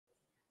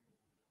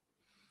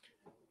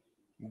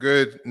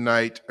Good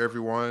night,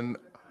 everyone,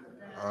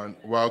 and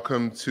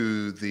welcome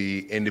to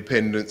the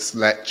Independence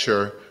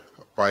Lecture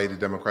by the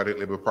Democratic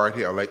Labour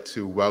Party. I'd like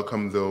to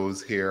welcome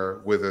those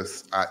here with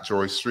us at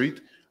George Street,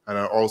 and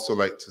I'd also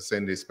like to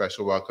send a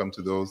special welcome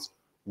to those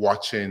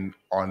watching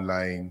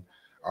online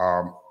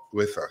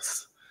with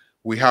us.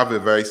 We have a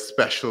very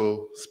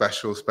special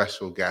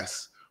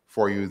guest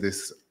for you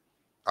this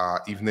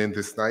evening,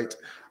 this night,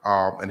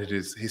 and it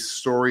is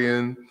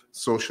historian,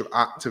 social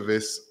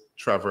activist,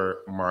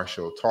 Trevor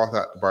Marshall, taught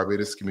at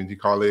Barbados Community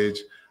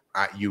College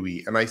at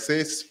UE. And I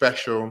say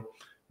special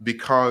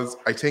because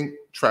I think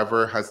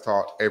Trevor has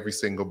taught every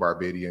single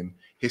Barbadian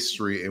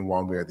history in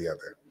one way or the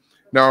other.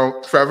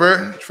 Now,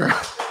 Trevor,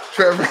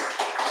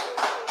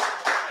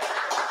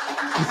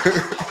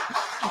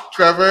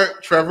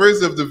 Trevor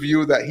is of the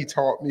view that he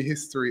taught me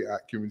history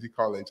at community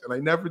college, and I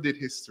never did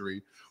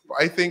history. But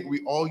I think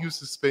we all used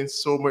to spend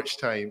so much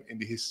time in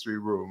the history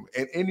room,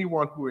 and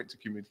anyone who went to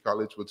community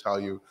college will tell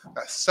you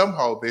that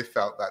somehow they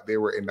felt that they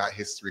were in that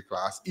history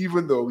class,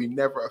 even though we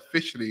never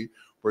officially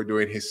were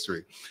doing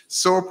history.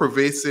 So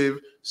pervasive,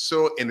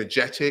 so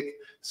energetic,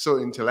 so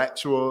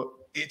intellectual.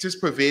 It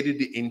just pervaded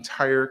the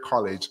entire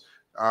college.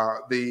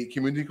 The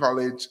community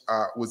college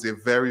was a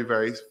very,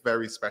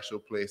 very special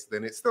place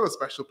then. It's still a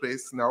special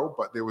place now,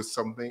 but there was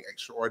something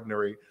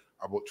extraordinary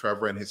about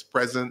Trevor and his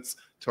presence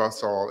to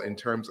us all in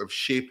terms of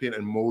shaping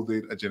and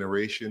molding a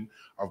generation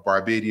of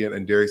Barbadian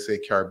and, dare I say,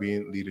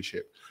 Caribbean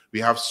leadership. We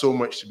have so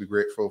much to be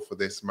grateful for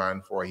this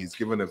man for. He's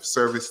given of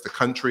service to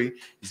country,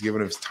 he's given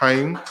of his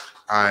time,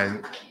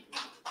 and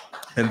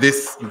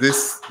this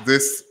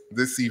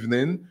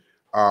evening,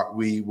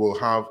 we will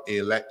have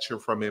a lecture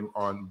from him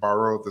on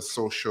Barrow, the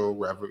social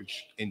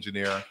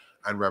engineer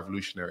and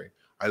revolutionary.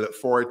 I look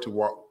forward to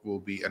what will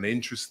be an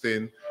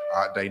interesting,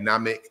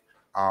 dynamic,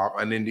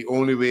 and in the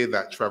only way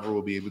that Trevor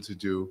will be able to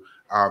do,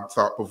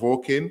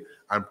 thought-provoking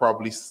and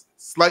probably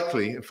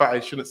slightly, in fact, I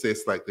shouldn't say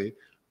slightly,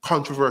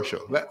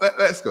 controversial.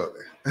 Let's go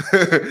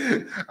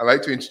there. I'd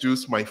like to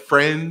introduce my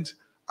friend,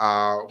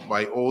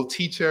 my old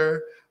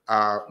teacher,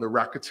 the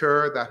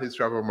racketeur, that is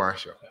Trevor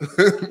Marshall.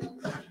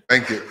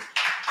 Thank you.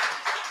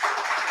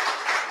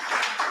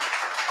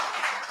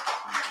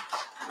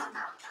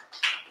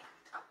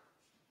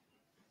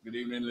 Good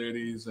evening,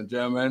 ladies and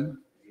gentlemen,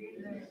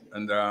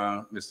 and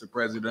Mr.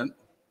 President.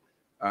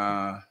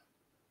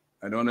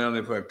 I don't know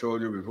if I've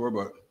told you before,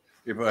 but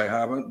if I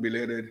haven't,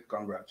 belated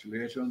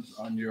congratulations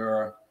on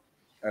your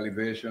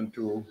elevation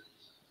to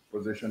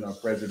position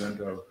of president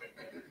of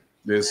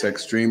this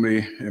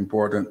extremely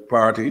important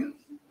party.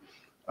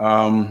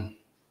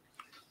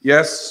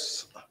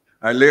 Yes,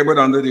 I labored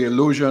under the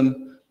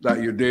illusion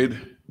that you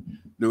did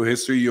do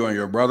history, you and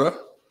your brother,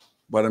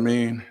 but I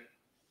mean,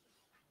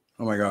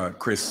 oh my God,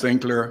 Chris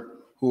Sinclair,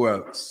 who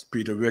else?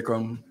 Peter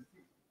Wickham,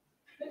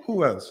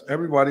 who else?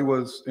 Everybody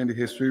was in the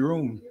history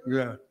room,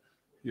 yeah.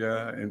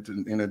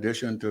 In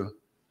addition to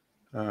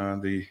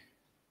the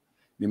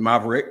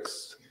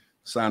Mavericks,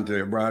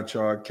 Santa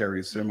Bradshaw,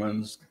 Kerry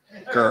Simmons,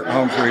 Kirk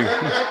Humphrey,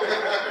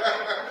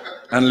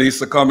 and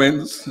Lisa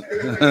Cummins.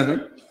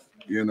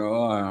 You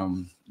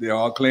know, they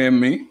all claim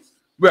me.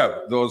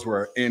 Well, those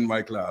were in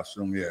my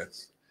classroom,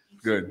 yes.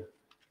 Good.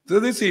 So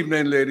this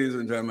evening, ladies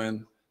and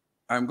gentlemen,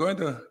 I'm going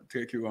to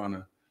take you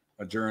on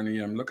a journey.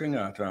 I'm looking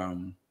at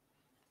the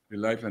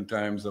life and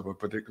times of a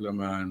particular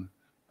man.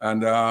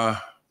 And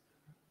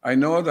I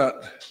know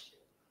that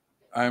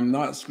I am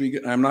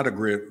a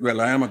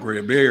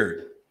gray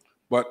beard,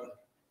 but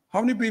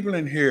how many people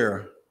in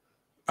here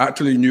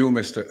actually knew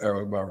Mr.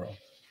 Errol Barrow?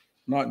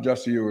 Not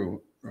just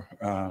you,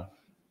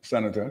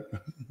 Senator.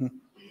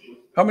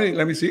 How many?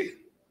 Let me see.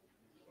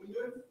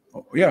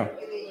 Oh, yeah.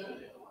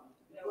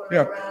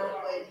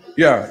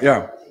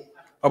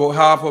 About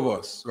half of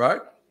us,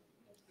 right?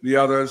 The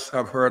others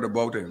have heard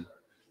about him.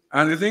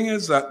 And the thing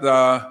is that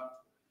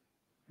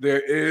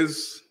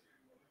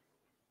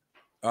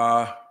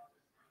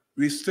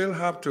we still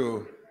have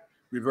to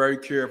be very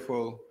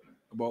careful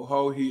about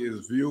how he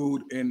is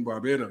viewed in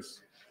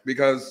Barbados.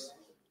 Because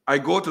I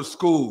go to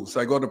schools,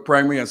 I go to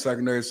primary and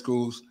secondary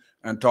schools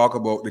and talk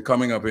about the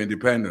coming of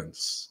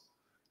independence.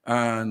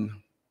 And,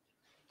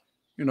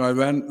 you know,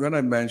 when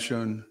I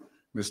mention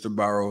Mr.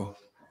 Barrow,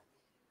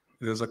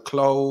 there's a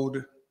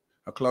cloudiness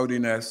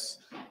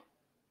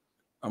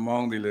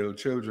among the little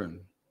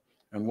children.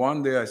 And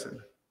one day I said,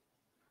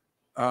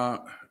 I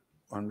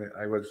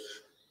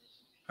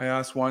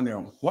asked one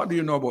young, what do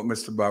you know about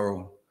Mr.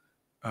 Barrow?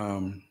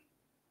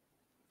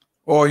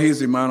 Oh, he's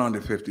the man on the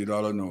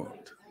 $50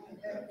 note.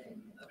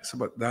 I said,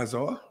 but that's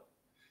all?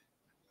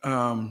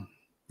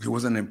 He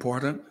wasn't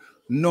important?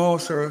 No,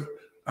 sir.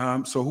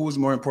 So who was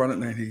more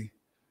important than he?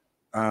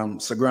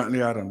 Sir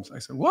Grantley Adams. I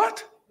said,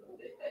 what?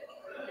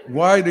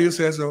 Why do you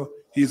say so?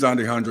 He's on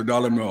the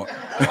 $100 note.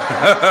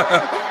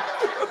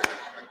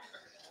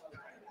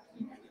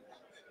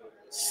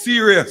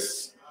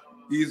 Serious.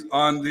 He's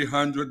on the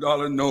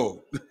 $100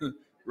 note,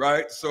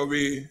 right? So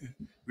we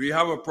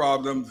have a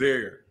problem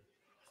there.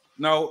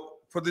 Now,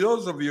 for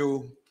those of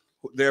you,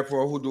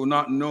 therefore, who do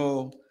not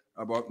know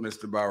about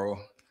Mr. Barrow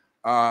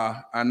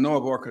and know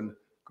about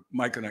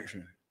my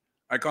connection.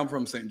 I come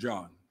from St.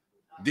 John,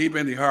 deep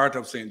in the heart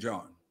of St.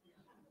 John.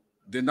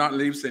 Did not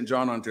leave St.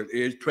 John until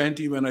age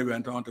 20 when I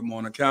went on to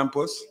Mona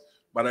campus,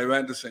 but I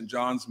went to St.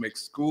 John's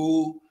Mixed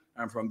School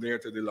and from there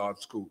to the Lord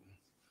School.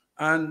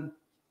 And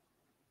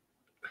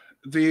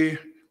the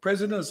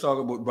president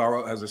talked about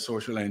Barrow as a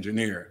social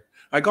engineer.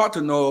 I got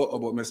to know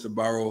about Mr.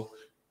 Barrow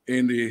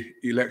in the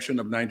election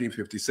of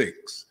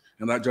 1956,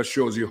 and that just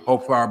shows you how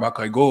far back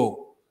I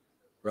go,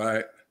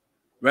 right?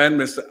 When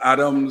Mr.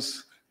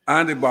 Adams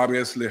and the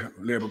Barbados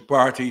Labour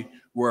Party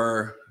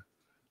were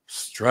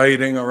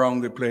striding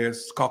around the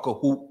place, cock a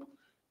hoop,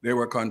 they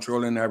were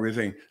controlling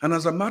everything. And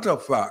as a matter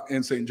of fact,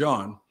 in St.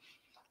 John,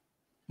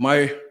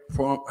 my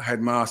former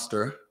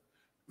headmaster,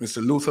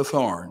 Mr. Luther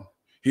Thorne,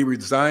 he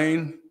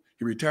resigned,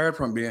 he retired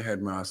from being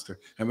headmaster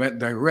and went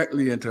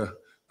directly into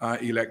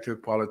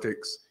elective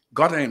politics,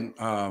 got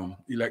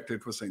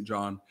elected for St.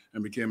 John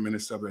and became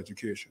Minister of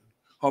Education.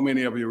 How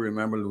many of you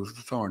remember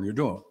Luther Thorne? You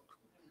don't,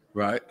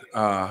 right?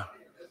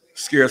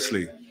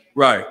 Scarcely,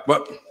 right.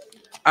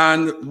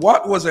 And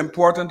what was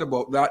important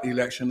about that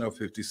election of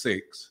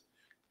 56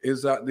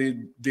 is that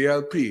the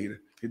DLP,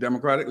 the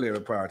Democratic Labour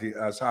Party,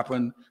 as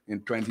happened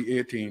in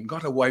 2018,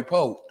 got a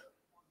wipeout.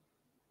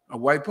 A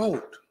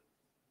wipeout.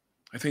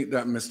 I think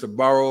that Mr.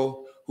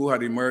 Barrow, who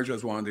had emerged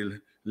as one of the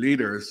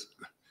leaders,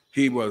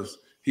 he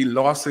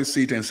lost his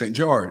seat in St.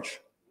 George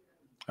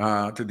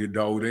to the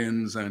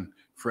Dowdens and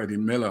Freddie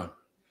Miller,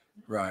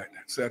 right,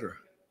 etc.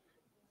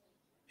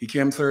 He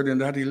came third in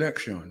that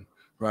election,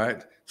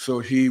 right? So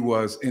he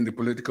was in the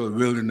political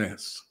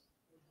wilderness.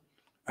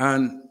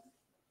 And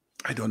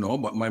I don't know,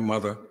 but my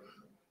mother,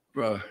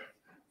 well,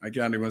 I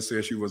can't even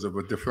say she was of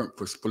a different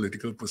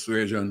political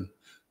persuasion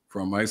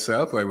from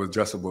myself. I was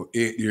just about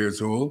 8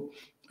 years old.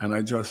 And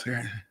I just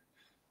heard,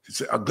 she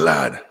said, I'm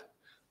glad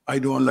I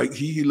don't like,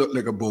 he looked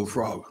like a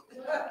bullfrog.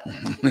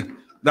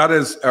 That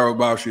is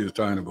Arabah she was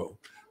talking about,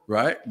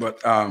 right?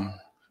 But,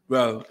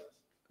 well,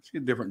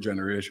 she's a different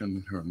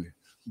generation from me.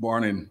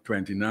 Born in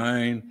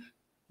 29,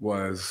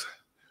 was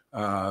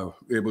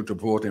able to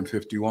vote in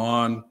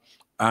 51.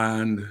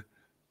 And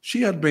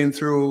she had been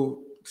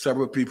through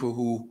several people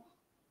who,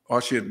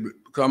 or she had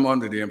come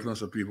under the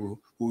influence of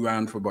people who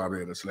ran for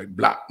Barbados, like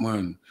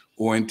Blackman,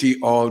 O.N.T.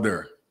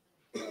 Alder.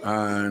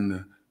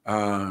 And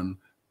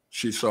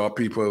she saw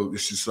people,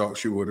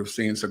 she would have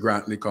seen Sir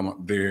Grantley come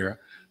up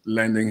there,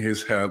 lending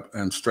his help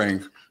and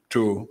strength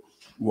to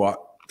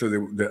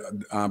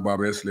the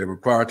Barbados Labour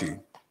Party.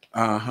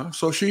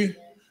 So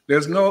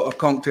there's no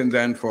accounting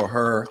then for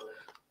her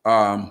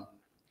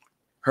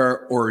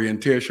her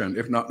orientation,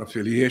 if not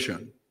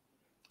affiliation.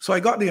 So I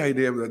got the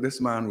idea that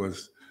this man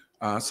was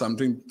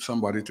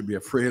somebody to be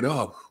afraid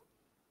of,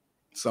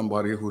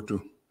 somebody who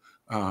to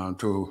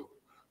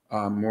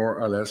more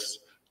or less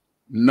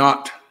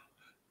not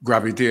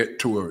gravitate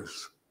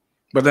towards.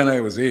 But then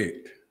I was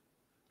 8.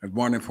 I was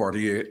born in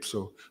 48,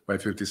 so by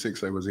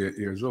 56 I was 8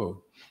 years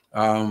old.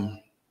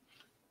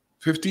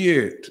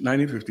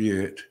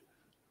 1958,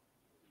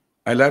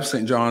 I left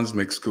St. John's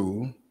Mixed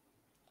School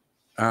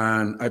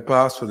and I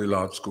passed for the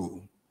law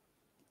school.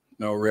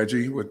 Now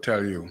Reggie would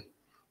tell you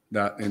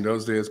that in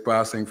those days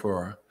passing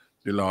for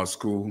the law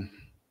school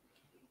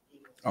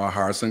or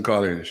Harrison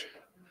College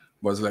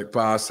was like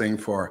passing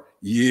for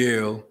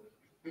Yale,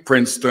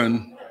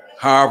 Princeton,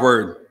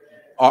 Harvard,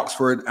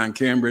 Oxford, and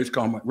Cambridge.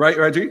 Right,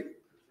 Reggie?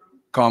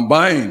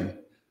 Combined.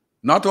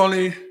 Not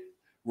only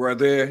were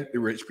they the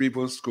rich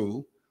people's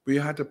school, but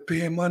you had to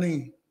pay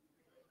money.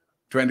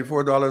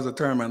 $24 a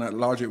term, and at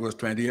large it was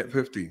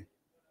 $28.50.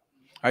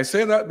 I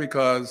say that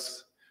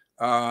because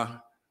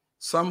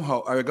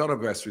somehow I got a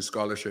Vestry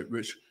scholarship,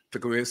 which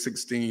took away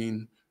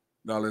 $16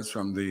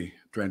 from the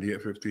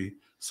 $28.50.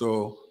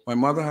 So my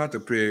mother had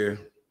to pay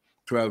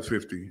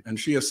 $12.50, and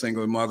she a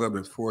single mother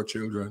with 4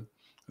 children,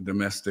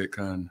 domestic,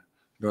 and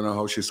don't know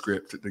how she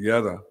scraped it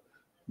together.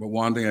 But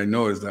one thing I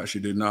know is that she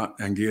did not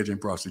engage in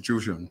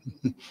prostitution,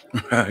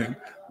 right?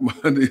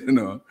 But, you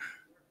know,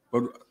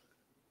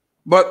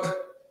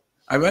 but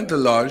I went to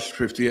lodge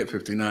 58,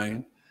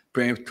 59,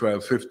 paying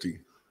 $12.50,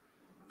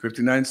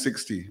 59,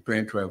 60,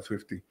 paying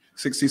 $12.50,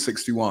 60,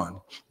 61.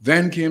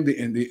 Then came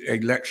the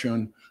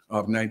election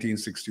of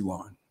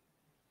 1961,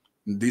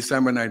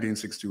 December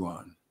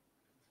 1961.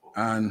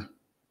 And,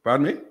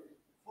 pardon me?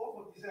 4th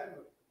of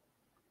December.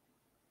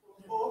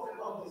 4th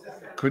of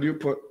December. Could you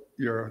put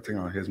your thing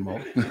on his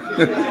mouth?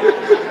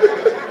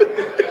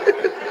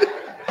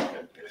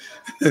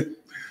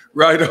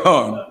 Right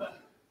on.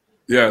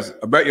 Yes,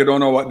 I bet you don't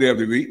know what day of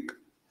the week.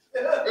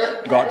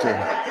 Got to.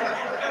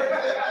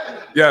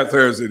 Yeah,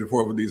 Thursday, the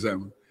 4th of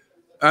December.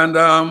 And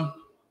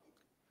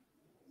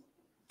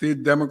the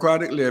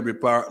Democratic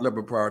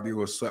Labour Party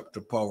was swept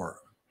to power.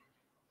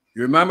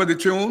 You remember the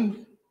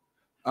tune?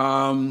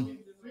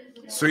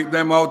 Sweep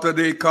them out of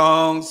the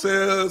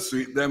council,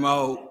 sweep them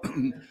out.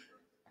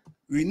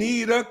 We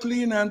need a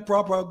clean and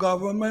proper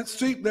government,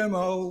 sweep them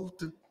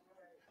out.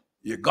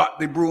 You got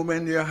the broom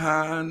in your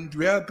hand,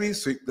 VLP,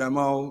 sweep them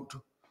out.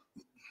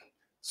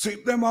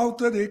 Sweep them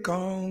out of the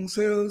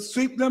council,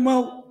 sweep them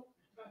out.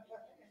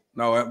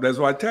 Now, that's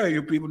why I tell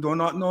you, people do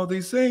not know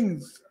these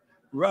things.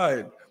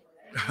 Right.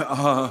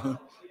 Uh,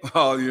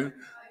 all, you,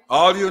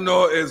 all you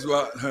know is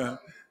what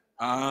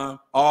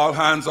all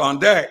hands on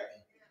deck.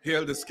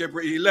 Hail the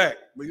skipper elect.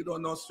 But you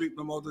don't know sweep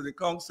them out of the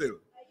council.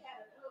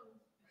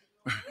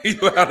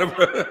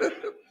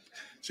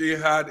 She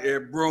had a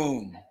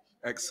broom.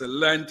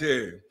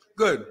 Excelente.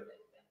 Good.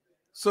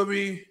 So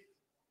we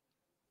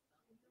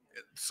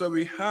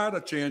had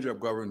a change of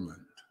government.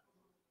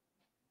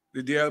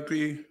 The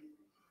DLP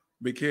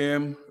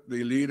became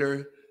the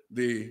leader,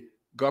 the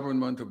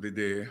government of the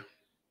day,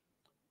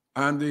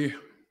 and the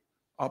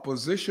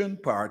opposition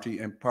party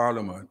in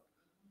parliament.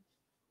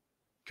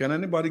 Can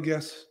anybody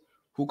guess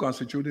who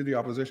constituted the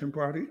opposition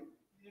party?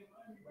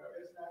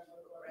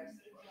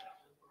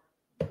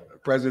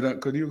 President,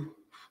 could you?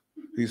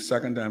 He's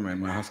second time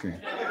I'm asking.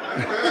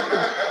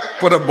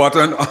 Put a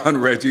button on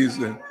Reggie's.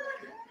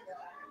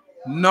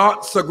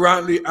 Not Sir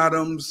Grantley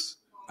Adams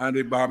and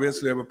the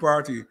Barbados Labour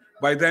Party.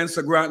 By then,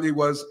 Sir Grantley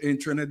was in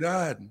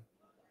Trinidad,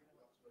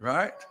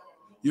 right?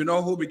 You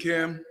know who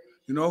became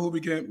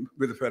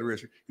with the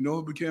Federation? You know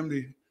who became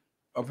the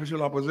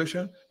official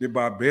opposition? The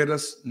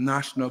Barbados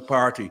National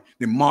Party,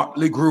 the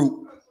Motley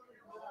Group.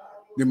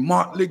 The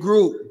Motley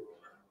Group.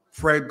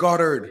 Fred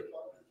Goddard.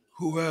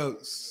 Who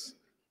else?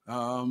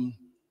 The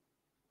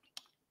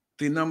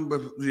number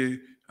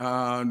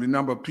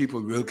of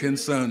people,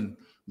 Wilkinson,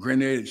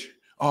 Greenwich,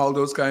 all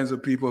those kinds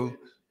of people,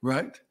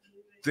 right?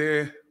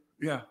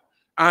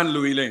 And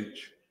Louis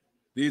Lynch.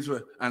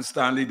 And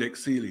Stanley Dick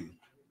Seeley.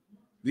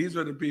 These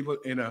were the people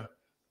in a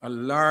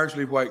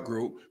largely white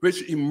group,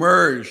 which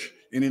emerged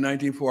in the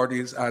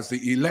 1940s as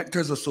the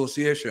Electors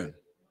Association.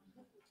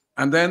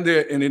 And then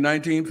in the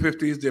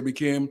 1950s, they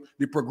became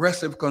the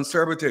Progressive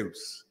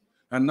Conservatives.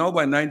 And now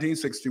by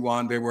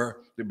 1961, they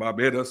were the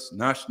Barbados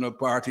National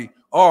Party,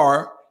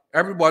 or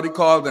everybody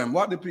called them,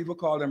 what did people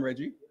call them,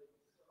 Reggie?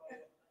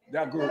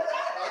 That group,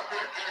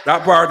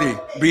 that party,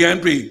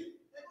 BNP.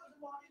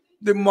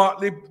 The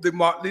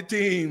Motley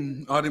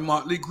team, or the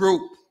Motley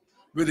group,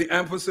 with the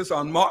emphasis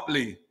on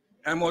Motley,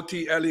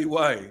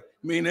 M-O-T-L-E-Y,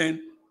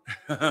 meaning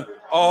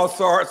all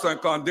sorts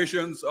and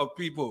conditions of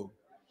people.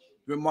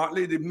 With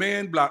Motley, the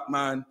main black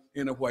man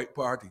in a white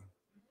party.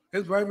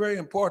 It's very, very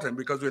important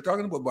because we're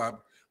talking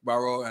about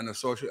Barrow and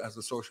as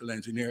a social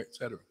engineer,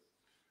 etc.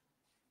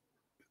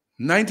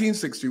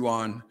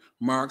 1961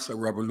 marks a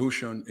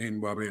revolution in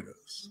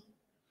Barbados.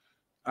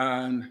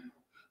 And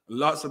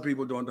lots of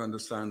people don't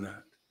understand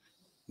that.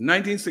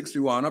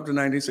 1961, up to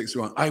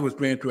 1961, I was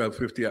paying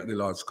 $12.50 at the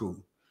law school.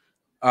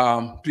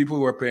 People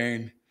were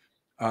paying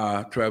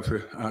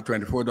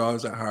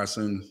 $24 at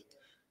Harrison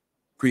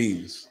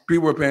Queens.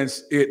 People were paying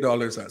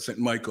 $8 at St.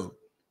 Michael,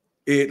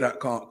 $8 at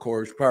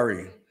Courage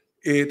Parry,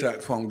 $8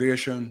 at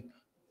Foundation,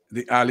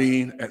 the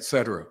Aline,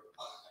 etc.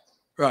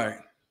 Right.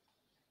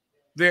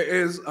 There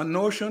is a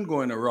notion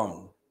going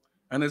around,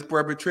 and it's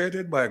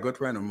perpetrated by a good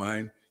friend of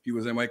mine. He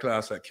was in my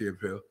class at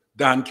Cave Hill,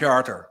 Dan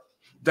Carter.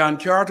 Dan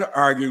Carter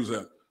argues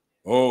that,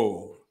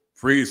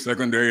 free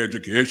secondary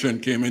education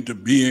came into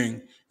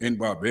being in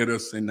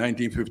Barbados in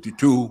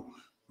 1952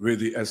 with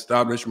the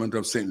establishment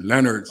of St.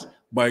 Leonard's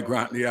by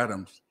Grantley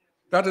Adams.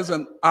 That is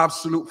an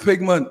absolute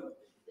figment.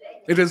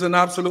 It is an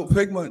absolute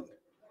figment.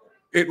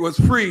 It was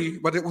free,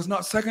 but it was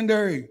not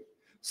secondary.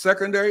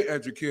 Secondary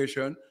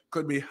education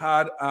could be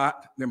had at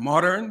the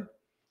Modern,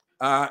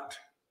 at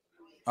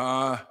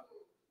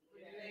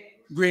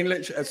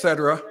Greenwich,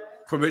 etc.,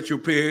 for which you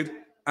paid,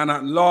 and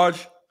at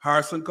Lodge,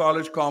 Harrison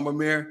College,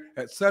 Combermere,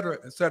 etc.,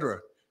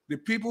 etc. The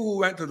people who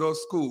went to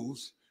those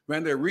schools,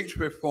 when they reached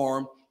fifth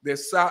form, they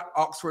sat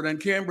Oxford and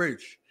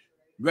Cambridge.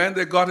 When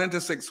they got into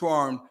sixth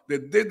form, they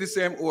did the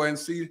same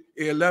ONC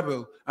A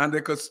level, and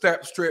they could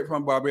step straight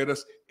from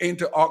Barbados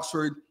into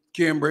Oxford,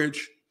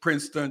 Cambridge,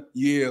 Princeton,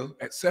 Yale,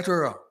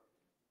 etc.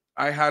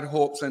 I had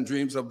hopes and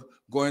dreams of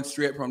going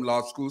straight from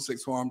law school,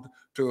 sixth form,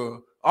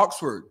 to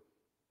Oxford.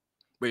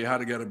 But you had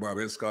to get a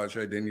Barbados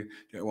scholarship. I didn't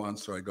get one,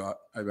 so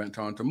I went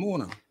on to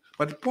Mona.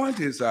 But the point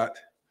is that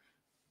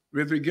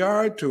with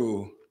regard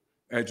to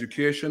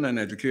education and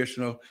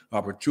educational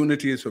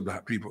opportunities for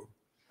Black people,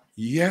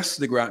 yes,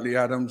 the Grantley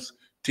Adams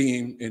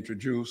team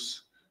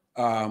introduced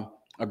a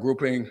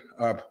grouping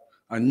of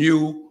a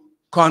new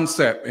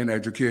concept in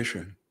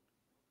education.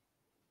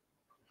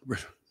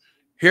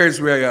 Here's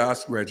where I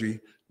ask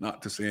Reggie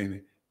not to say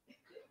anything.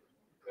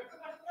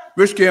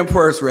 Which came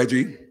first,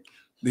 Reggie?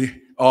 The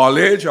all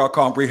age or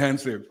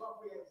comprehensive?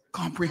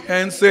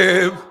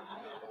 Comprehensive.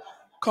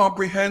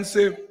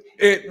 Comprehensive.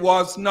 It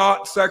was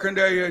not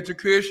secondary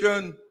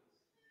education.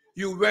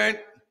 You went,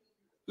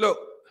 look,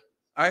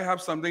 I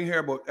have something here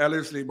about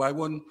Ellerslie, but I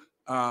wouldn't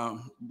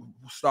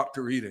stop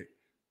to read it.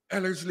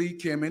 Ellerslie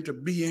came into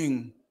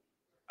being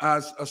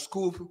as a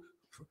school,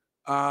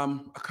 a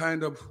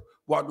kind of,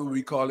 what do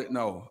we call it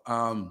now?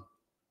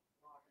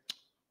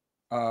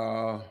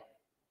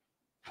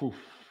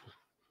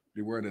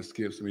 The word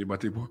escapes me,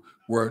 but the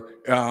word,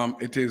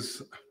 it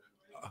is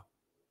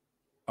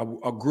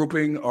a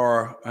grouping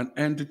or an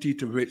entity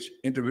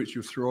into which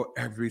you throw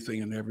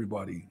everything and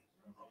everybody.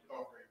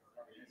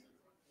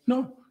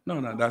 No,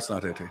 No, that's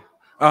not it.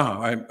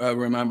 I'll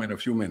remember in a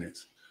few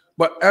minutes.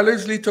 But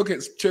Ellerslie took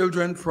its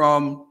children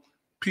from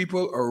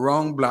people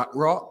around Black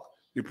Rock,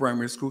 the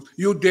primary school.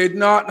 You did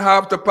not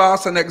have to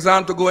pass an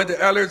exam to go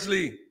into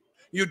Ellerslie.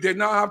 You did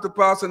not have to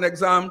pass an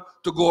exam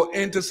to go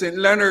into St.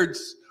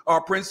 Leonard's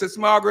or Princess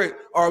Margaret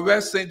or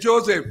West St.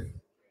 Joseph.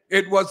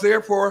 It was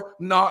therefore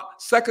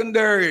not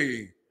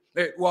secondary.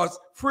 It was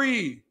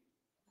free.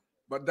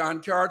 But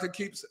Dan Carter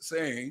keeps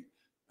saying,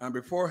 and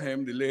before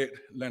him, the late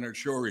Leonard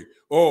Shorey,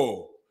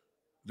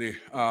 the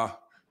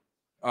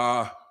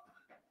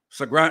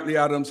Sir Grantley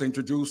Adams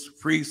introduced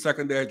free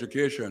secondary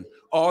education.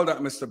 All that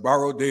Mr.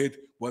 Barrow did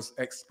was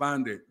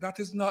expand it. That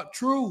is not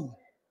true.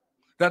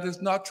 That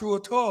is not true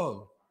at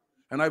all.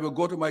 And I will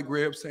go to my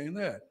grave saying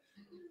that.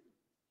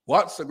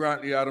 What Sir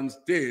Grantley Adams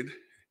did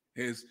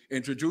is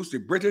introduce the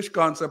British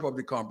concept of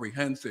the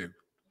comprehensive,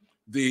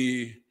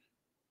 the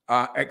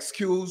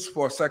excuse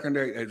for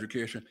secondary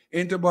education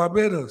into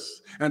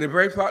Barbados. And the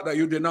very fact that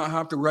you did not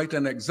have to write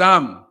an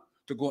exam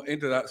to go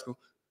into that school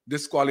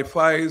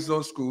disqualifies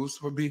those schools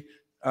for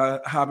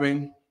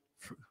having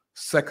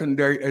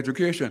secondary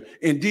education.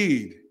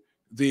 Indeed,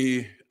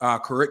 the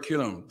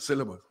curriculum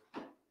syllabus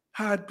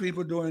had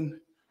people doing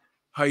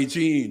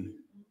hygiene,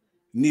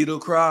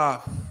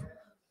 needlecraft,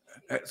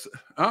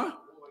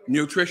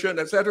 nutrition,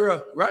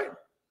 etc., right?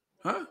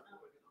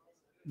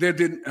 They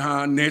did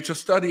nature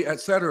study,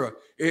 etc.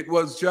 It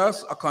was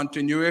just a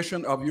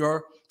continuation of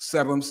your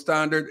 7th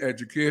standard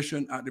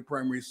education at the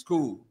primary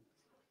school.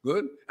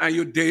 Good? And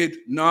you did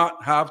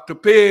not have to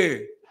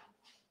pay.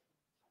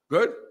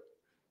 Good?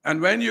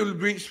 And when you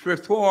reached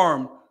 5th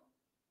form,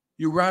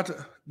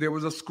 there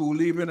was a school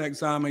leaving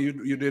exam and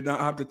you did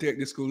not have to take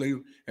the school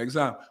leaving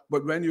exam.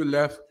 But when you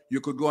left, you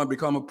could go and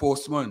become a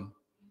postman,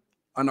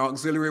 an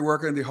auxiliary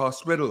worker in the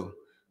hospital,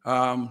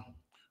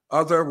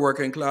 other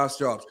working class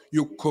jobs.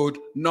 You could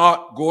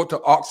not go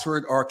to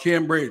Oxford or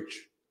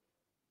Cambridge.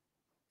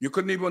 You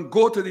couldn't even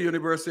go to the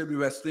University of the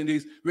West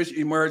Indies, which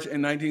emerged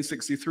in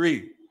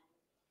 1963,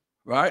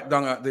 right,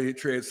 down at the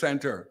Trade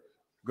Center.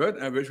 Good,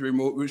 and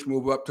which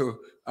moved up to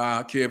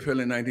Cave Hill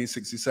in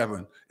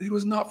 1967. It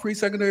was not free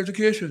secondary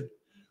education.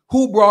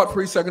 Who brought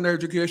free secondary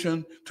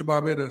education to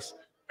Barbados?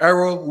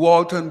 Errol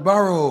Walton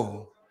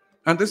Barrow.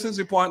 And this is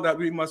the point that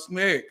we must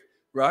make,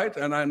 right?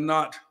 And I'm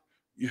not,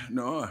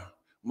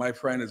 my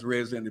friend is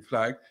raising the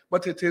flag,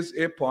 but it is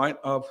a point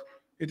of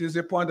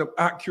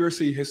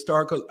accuracy,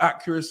 historical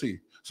accuracy.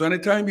 So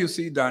anytime you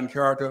see Dan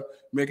Carter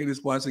making these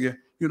points again,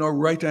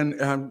 write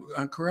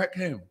and correct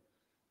him,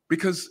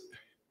 because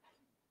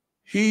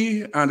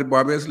he and the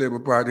Barbados Labour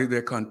Party,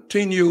 they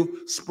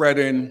continue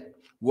spreading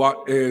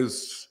what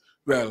is,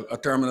 well, a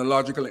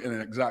terminological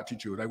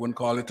inexactitude. I wouldn't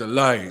call it a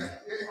lie,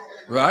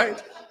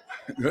 right?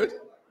 Good.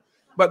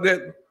 But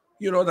then,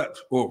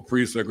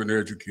 free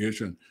secondary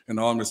education, and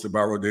all Mr.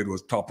 Barrow did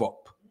was top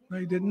up. No,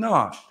 he did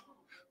not.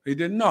 He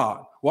did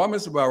not. What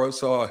Mr. Barrow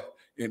saw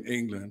in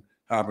England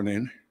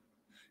happening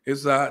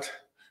is that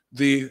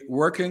the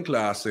working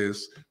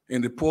classes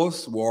in the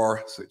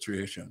post-war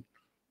situation,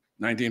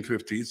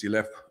 1950s, he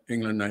left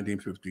England in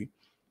 1950,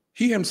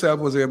 he himself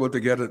was able to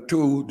get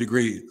 2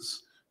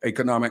 degrees,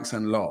 economics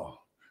and law,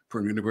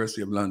 from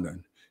University of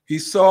London. He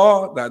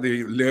saw that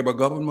the Labour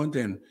government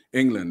in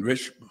England,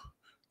 which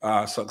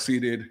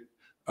succeeded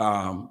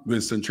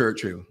Winston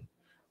Churchill,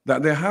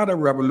 that they had a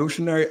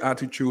revolutionary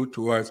attitude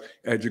towards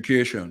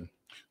education,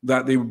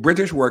 that the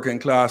British working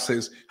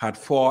classes had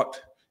fought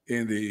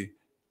in the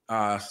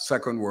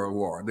Second World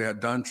War. They had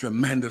done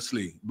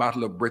tremendously,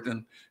 Battle of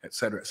Britain, et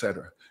cetera, et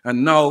cetera.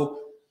 And now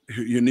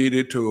you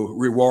needed to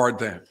reward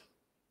them.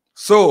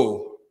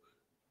 So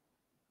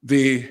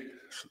the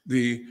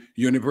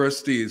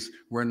universities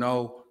were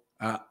now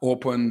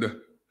opened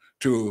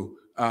to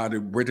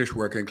the British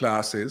working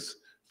classes,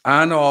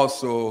 and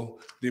also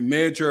the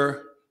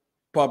major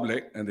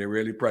public and the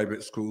really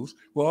private schools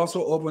were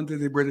also open to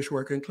the British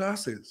working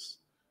classes.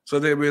 So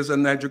there was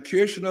an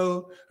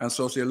educational and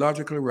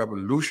sociological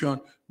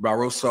revolution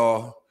Barrow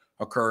saw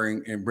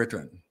occurring in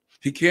Britain.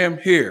 He came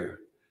here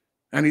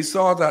and he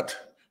saw that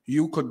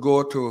you could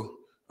go to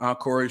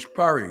Cornish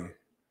Parry.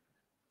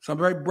 Some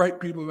very bright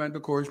people went to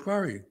Cornish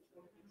Parry,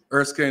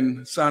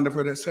 Erskine,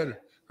 Sanderford, etc.,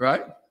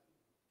 right?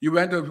 You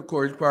went to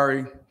Cornish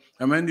Parry,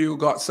 and when you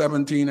got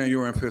 17 and you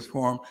were in 5th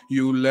form,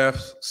 you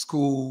left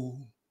school,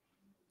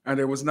 and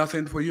there was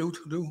nothing for you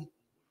to do.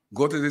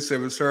 Go to the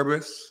civil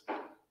service,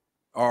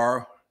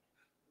 or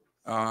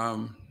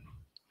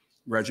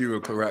Reggie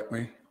will correct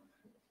me,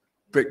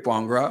 pick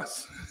palm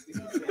grass.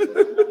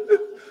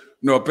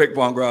 No, pick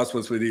palm grass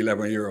was for the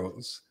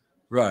 11-year-olds.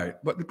 Right.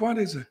 But the point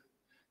is,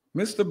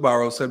 Mr.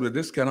 Barrow said, well,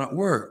 this cannot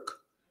work.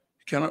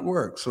 It cannot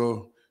work.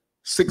 So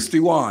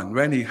 61,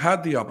 when he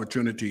had the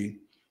opportunity,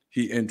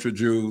 he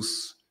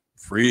introduced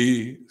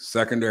free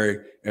secondary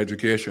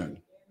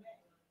education.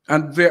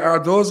 And there are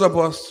those of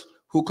us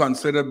who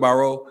consider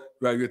Barrow,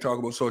 when we talk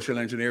about social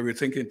engineering, we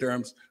think in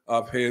terms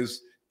of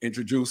his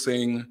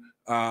introducing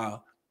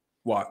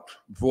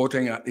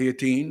voting at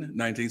 18,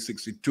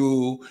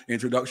 1962,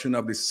 introduction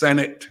of the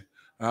Senate,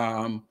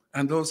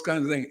 and those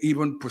kinds of things,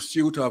 even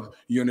pursuit of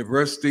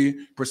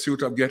university,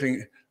 pursuit of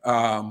getting,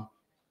 what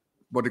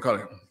do you call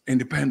it,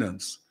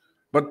 independence.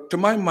 But to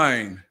my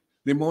mind,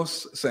 the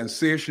most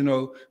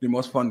sensational, the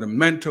most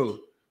fundamental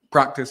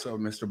practice of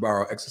Mr.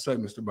 Barrow, exercise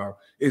of Mr. Barrow,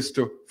 is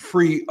to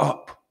free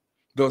up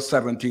those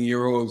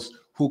 17-year-olds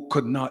who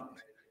could not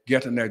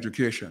get an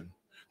education.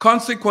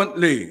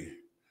 Consequently,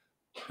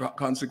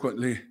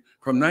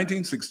 from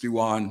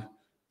 1961,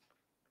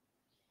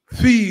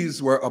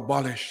 fees were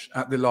abolished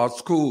at the law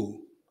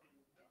school.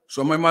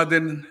 So my mother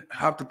didn't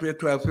have to pay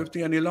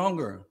 $12.50 any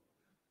longer.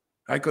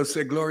 I could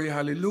say glory,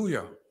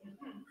 hallelujah,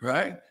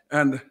 right?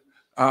 And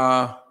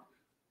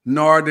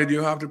nor did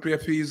you have to pay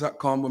fees at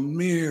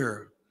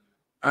Combermere.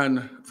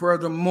 And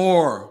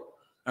furthermore,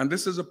 and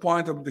this is a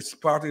point of this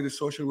part of the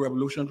social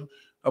revolution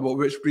about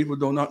which people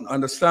do not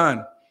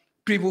understand,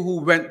 people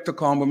who went to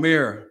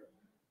Combermere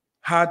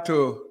had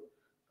to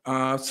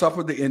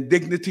suffer the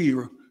indignity,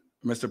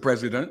 Mr.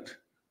 President,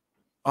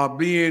 of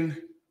being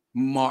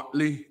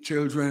motley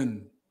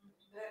children.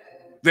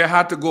 They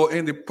had to go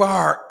in the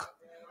park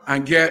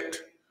and get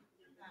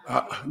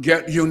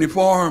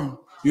uniform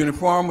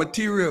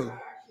material.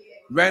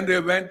 When they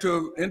went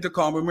into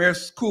Combermere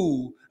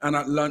School and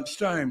at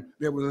lunchtime,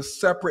 there was a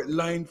separate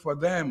line for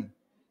them,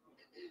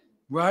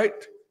 right?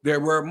 They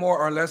were more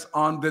or less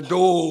on the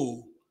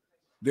dole.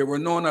 They were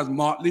known as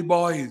motley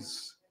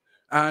boys.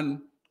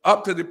 And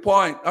up to the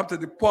point of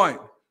the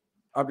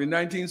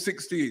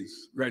 1960s,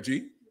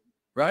 Reggie,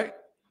 right?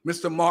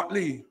 Mr.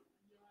 Motley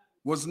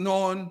was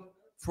known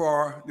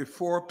for the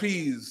 4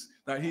 P's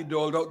that he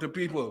doled out to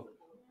people,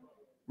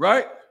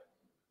 right?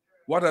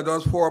 What are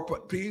those 4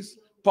 P's?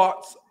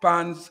 Pots,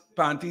 pans,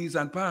 panties,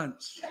 and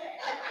pants.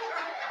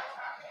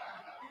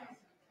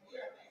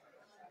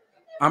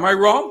 Am I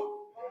wrong?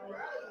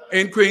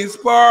 In Queen's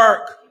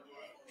Park,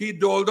 he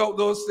doled out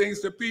those things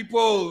to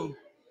people.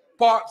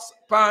 Pots,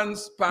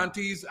 pans,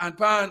 panties, and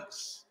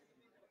pants.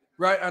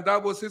 Right? And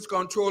that was his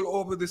control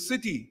over the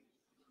city.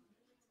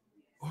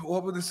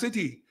 Over the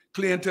city.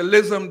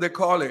 Clientelism, they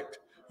call it,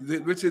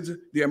 which is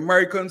the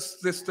American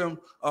system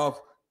of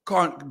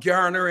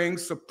garnering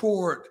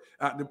support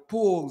at the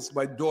polls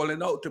by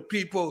doling out to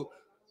people,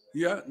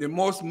 the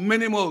most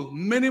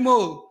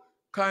minimal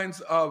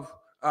kinds of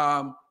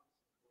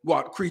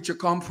creature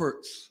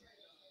comforts,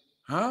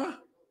 huh?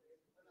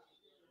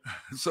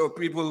 So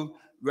people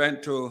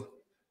went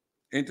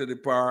into the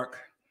park,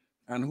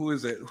 and who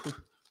is it?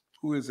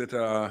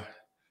 The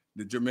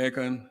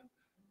Jamaican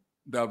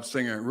dub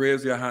singer,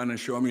 raise your hand and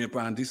show me your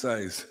panty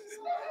size.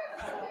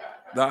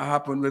 That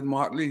happened with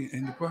Motley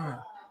in the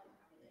park.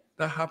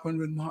 That happened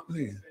with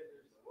Motley.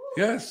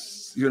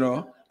 Yes,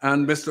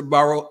 and Mr.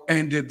 Barrow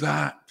ended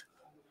that.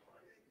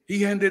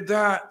 He ended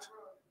that.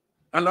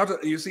 A lot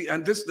of, you see,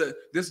 and this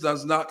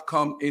does not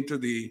come into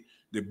the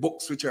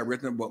books which are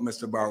written about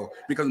Mr. Barrow,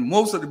 because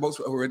most of the books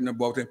that were written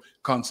about him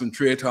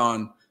concentrate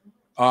on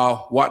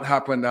what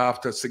happened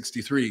after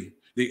 63,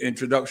 the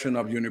introduction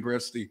of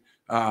university.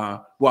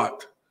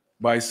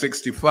 By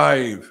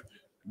 65,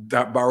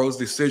 that Barrow's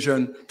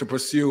decision to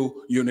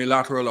pursue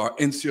unilateral or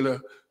insular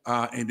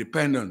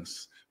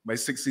independence. By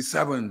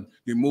 67,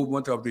 the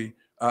movement of the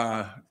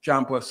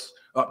campus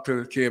up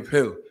to Cave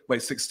Hill. By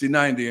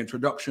 69, the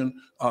introduction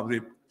of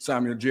the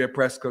Samuel J.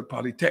 Prescott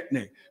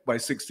Polytechnic. By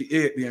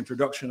 68, the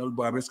introduction of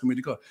Barbados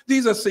Community College.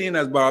 These are seen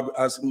as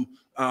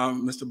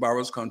Mr.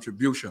 Barrow's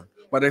contribution.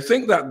 But I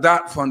think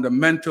that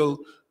fundamental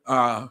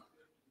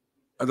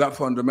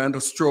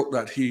stroke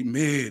that he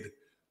made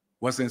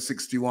was in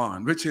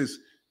 61, which is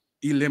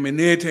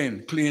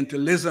eliminating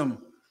clientelism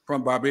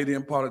from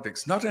Barbadian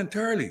politics. Not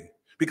entirely,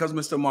 because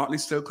Mr. Motley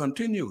still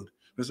continued.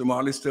 Mr.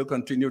 Motley still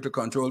continued to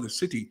control the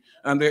city.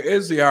 And there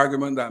is the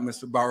argument that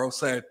Mr. Barrow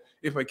said,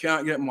 if I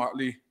can't get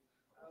Motley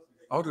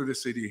out of the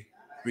city,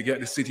 we get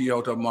the city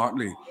out of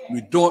Motley.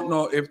 We don't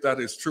know if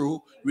that is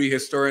true. We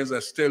historians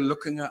are still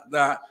looking at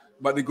that.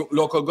 But the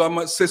local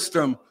government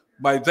system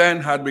by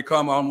then had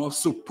become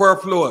almost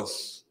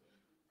superfluous,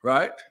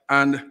 right?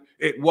 And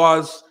it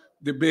was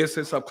the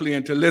basis of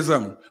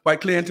clientelism. By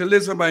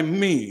clientelism, I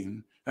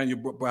mean,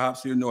 and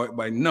perhaps you know it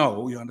by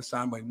now, you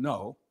understand by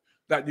now,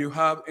 that you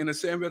have, in the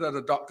same way that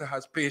a doctor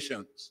has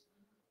patients,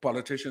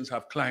 politicians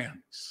have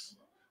clients.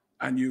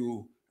 And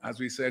you, as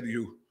we said,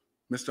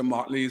 Mr.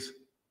 Motley's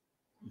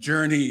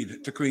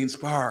journeyed to Queen's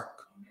Park.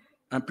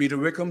 And Peter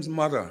Wickham's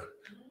mother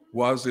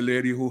was the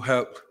lady who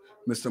helped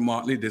Mr.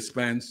 Motley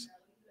dispense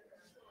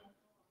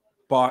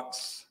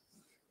pots.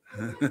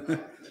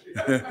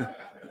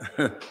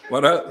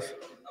 What else?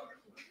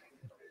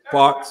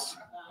 Pots.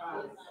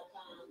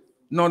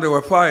 No, there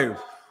were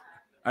 5.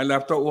 I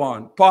left out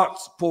 1.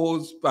 Pots,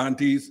 pots,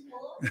 panties.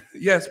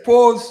 Yes,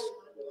 pots.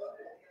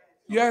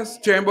 Yes,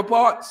 chamber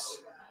pots.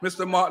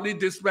 Mr. Motley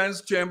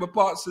dispensed chamber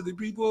pots to the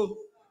people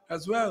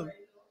as well.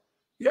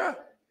 Yeah.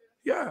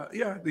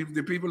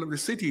 The people of the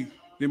city,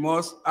 the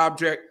most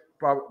abject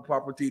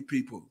property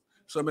people.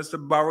 So Mr.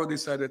 Barrow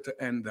decided to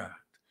end that.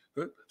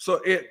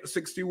 So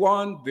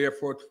 61,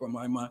 therefore, for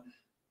my mind,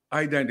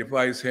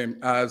 identifies him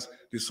as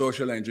the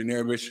social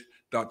engineer, which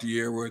Dr.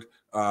 Yearwood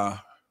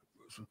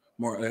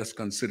more or less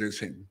considers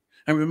him.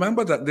 And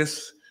remember that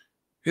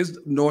his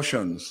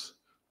notions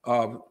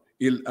of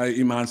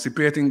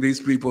emancipating these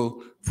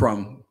people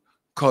from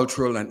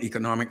cultural and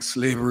economic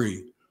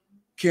slavery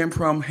came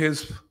from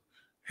his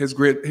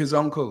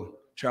uncle,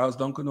 Charles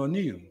Duncan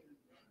O'Neill.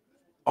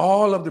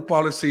 All of the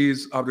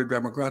policies of the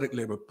Democratic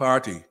Labour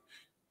Party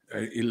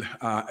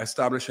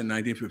established in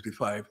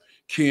 1955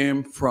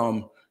 came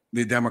from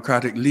the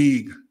Democratic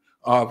League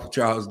of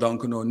Charles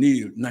Duncan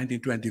O'Neill,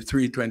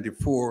 1923,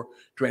 24,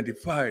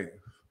 25,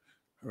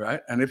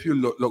 right? And if you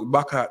look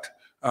back at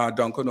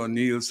Duncan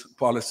O'Neill's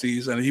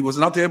policies, and he was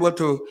not able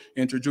to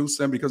introduce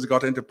them because he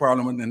got into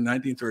Parliament in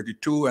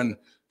 1932 and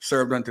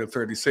served until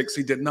 36.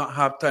 He did not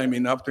have time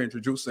enough to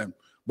introduce them.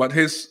 But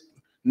his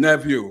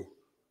nephew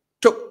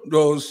took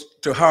those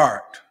to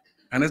heart.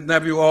 And his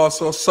nephew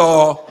also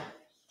saw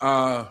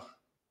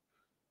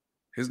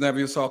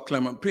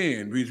Clement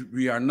Payne.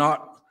 We are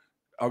not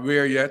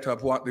aware yet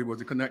of what there was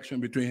a connection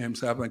between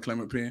himself and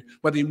Clement Payne,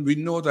 but we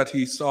know that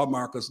he saw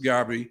Marcus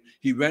Garvey.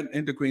 He went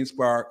into Queen's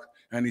Park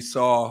and he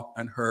saw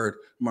and heard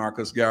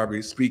Marcus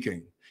Garvey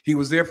speaking. He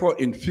was therefore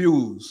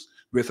infused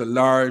with a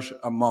large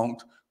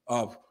amount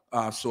of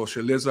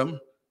socialism,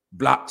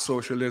 black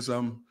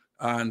socialism,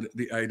 and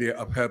the idea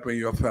of helping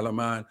your fellow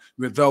man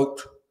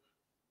without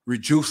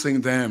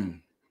reducing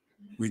them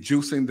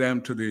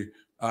to the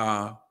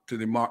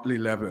motley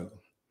level.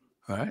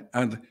 Right?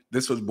 And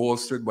this was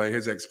bolstered by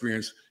his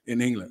experience in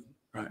England,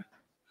 right?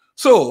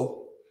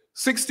 So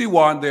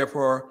 61,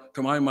 therefore,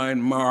 to my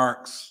mind,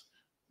 marks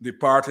the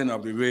parting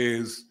of the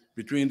ways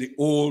between the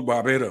old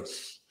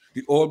Barbados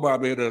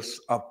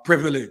of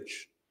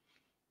privilege.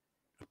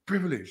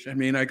 I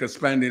mean, I could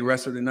spend the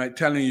rest of the night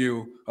telling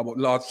you about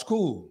Lord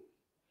School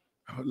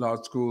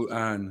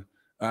and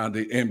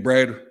the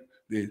inbred,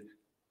 the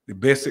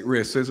basic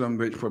racism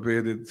which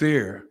pervaded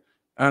there.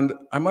 And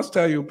I must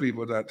tell you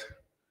people that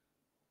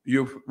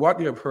what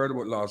you have heard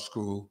about law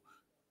school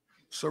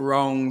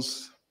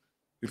surrounds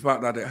the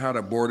fact that it had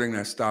a boarding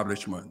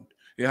establishment.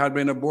 It had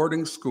been a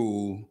boarding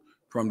school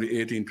from the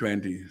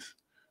 1820s.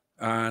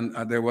 And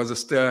there was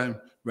a time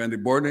when the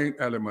boarding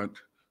element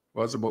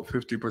was about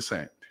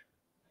 50%.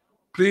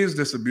 Please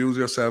disabuse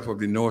yourself of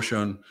the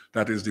notion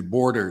that is the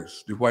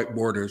boarders, the white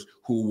boarders,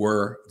 who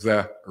were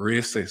the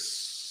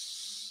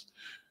racists.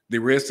 The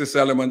racist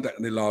element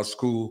in the law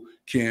school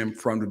came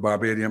from the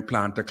Barbadian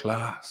planter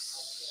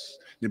class.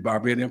 The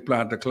Barbadian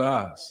planter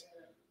class,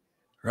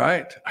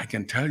 right? I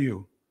can tell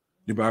you,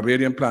 the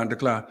Barbadian planter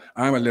class.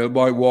 I'm a little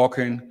boy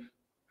walking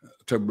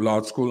to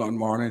law school one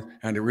morning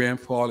and the rain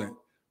falling.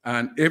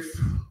 And if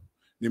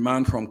the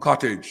man from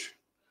Cottage,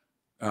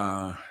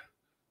 young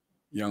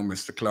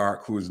Mr.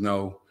 Clark, who is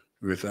now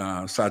with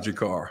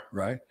Sagicor,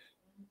 right?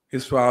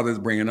 His father is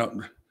bringing up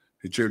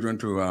the children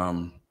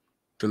to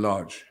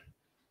lodge,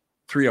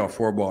 3 or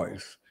 4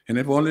 boys. And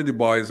if only the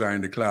boys are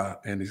in the car,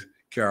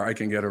 I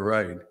can get a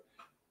ride.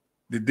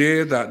 The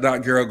day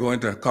that girl going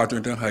to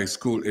Cottington High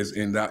School is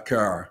in that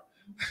car,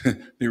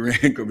 the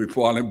rain could be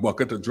falling,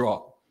 bucket to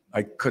drop.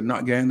 I could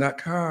not get in that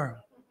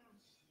car,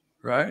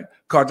 right?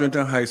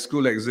 Cottington High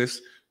School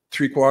exists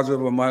 3/4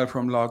 of a mile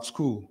from law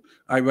school.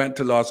 I went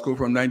to law school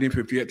from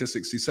 1958 to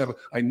 67.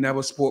 I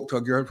never spoke to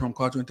a girl from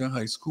Cottington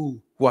High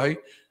School. Why?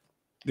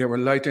 They were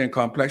lighter in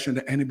complexion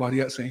than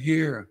anybody else in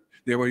here.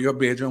 They were your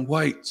Bajan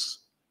whites.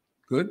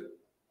 Good?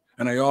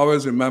 And I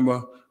always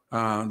remember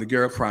the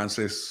girl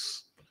Frances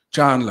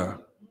Chandler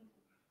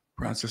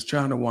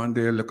one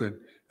day looking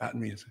at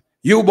me and said,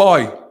 you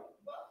boy.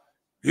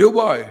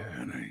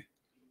 And I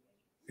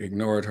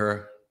ignored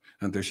her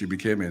until she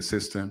became an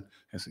assistant.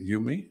 I said,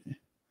 you me?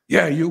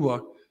 Yeah, you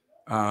boy.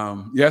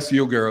 Yes,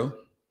 you girl.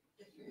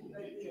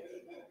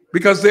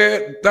 Because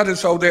that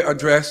is how they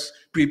address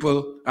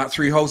people at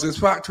Three Houses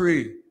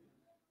Factory,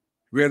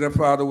 where their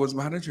father was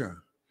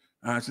manager.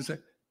 And she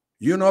said,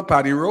 you know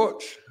Paddy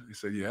Roach? I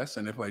said, yes,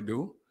 and if I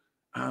do,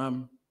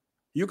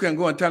 you can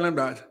go and tell him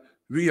that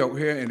we out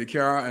here in the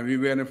car and we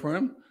waiting for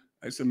him.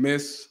 I said,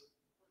 miss,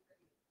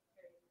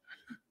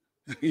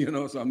 you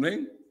know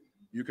something?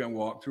 You can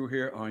walk through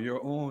here on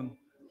your own.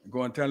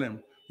 Go and tell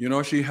him. You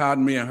know, she had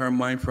me in her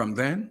mind from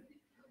then.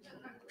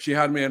 She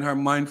had me in her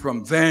mind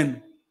from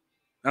then.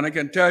 And I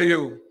can tell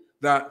you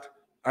that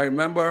I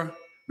remember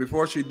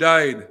before she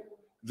died,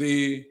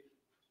 the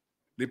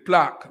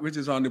plaque, which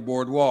is on the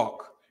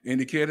boardwalk,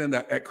 indicating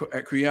that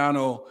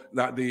Equiano,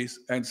 that the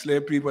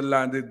enslaved people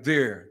landed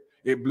there.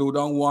 It blew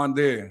down one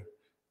day.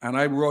 And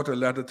I wrote a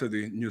letter to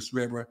the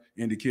newspaper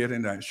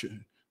indicating that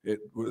it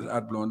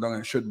had blown down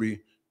and should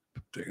be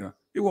taken out.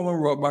 The woman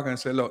wrote back and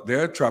said, look,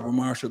 there Trevor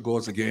Marshall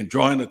goes again,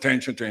 drawing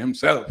attention to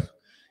himself.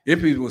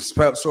 If he was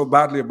felt so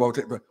badly about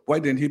it, but why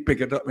didn't he pick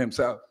it up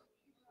himself?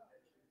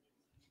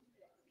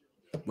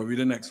 But you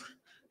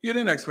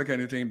didn't expect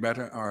anything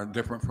better or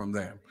different from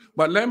them.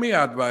 But let me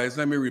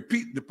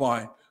repeat the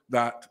point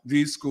that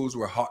these schools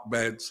were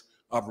hotbeds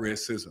of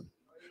racism.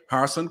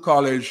 Harrison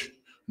College,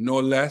 no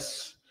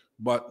less,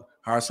 but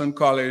Harrison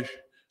College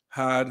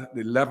had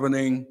the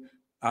leavening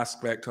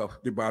aspect of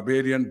the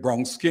Barbadian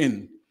brown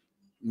skin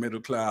middle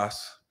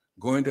class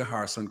going to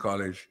Harrison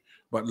College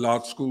but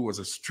Lodge School was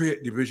a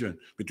straight division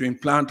between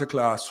planter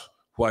class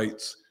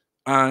whites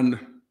and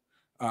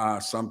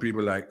some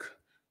people like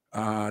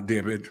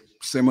David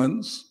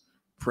Simmons,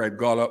 Fred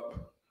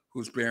Gollop,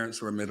 whose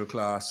parents were middle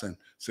class and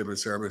civil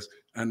service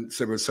and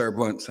civil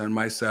servants, and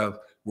myself,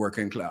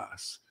 working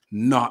class,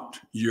 not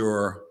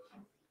your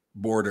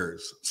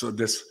borders. So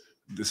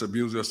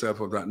disabuse yourself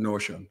of that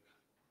notion.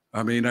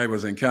 I mean, I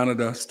was in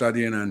Canada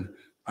studying, and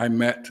I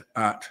met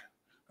at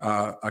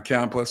a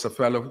campus a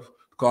fellow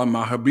called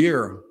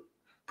Mahabir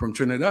from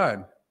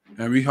Trinidad,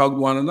 and we hugged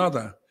one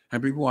another.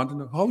 And people wanted to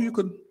know how you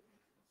could,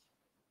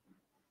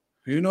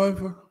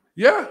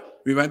 yeah,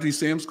 we went to the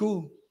same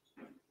school.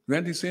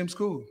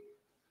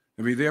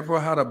 And we therefore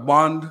had a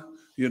bond,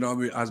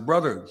 as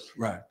brothers,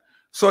 right?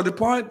 So the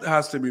point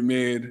has to be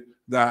made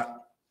that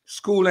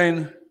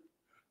schooling,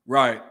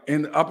 right,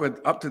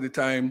 up to the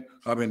time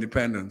of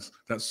independence,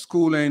 that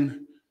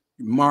schooling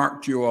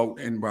marked you out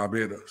in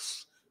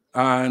Barbados.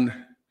 And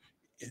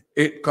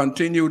it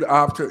continued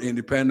after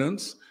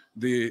independence,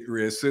 the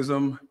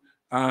racism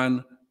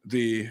and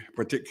the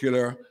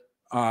particular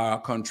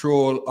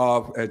control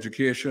of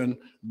education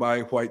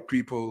by white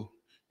people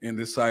in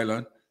this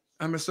island.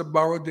 And Mr.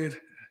 Barrow did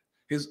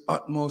his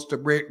utmost to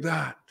break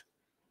that.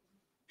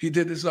 He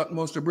did his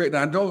utmost to break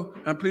that.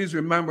 And please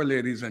remember,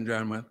 ladies and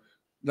gentlemen,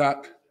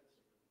 that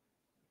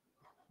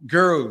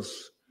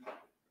girls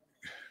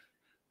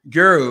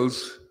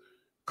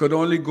could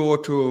only go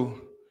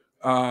to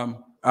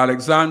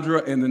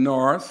Alexandra in the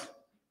north,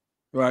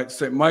 right,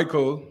 St.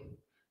 Michael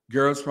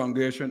Girls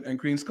Foundation and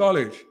Queen's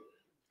College.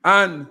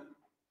 And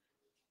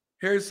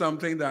here's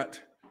something that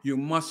you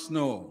must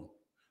know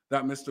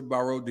that Mr.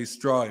 Barrow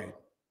destroyed.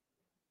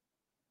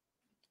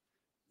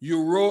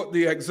 You wrote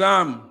the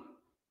exam.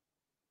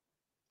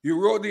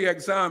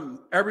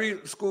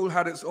 Every school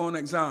had its own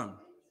exam.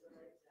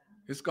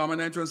 It's common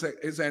entrance,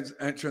 it's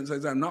entrance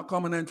exam, not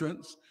common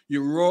entrance.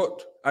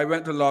 I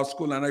went to law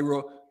school and I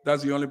wrote,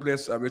 that's the only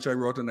place at which I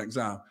wrote an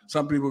exam.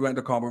 Some people went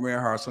to Combermere,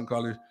 Harrison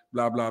College,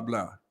 blah, blah,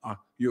 blah.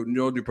 You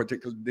know the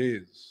particular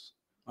days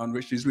on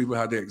which these people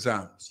had the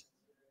exams.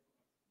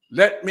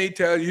 Let me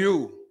tell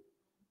you,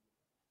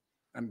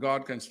 and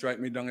God can strike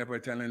me down if I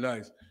tell any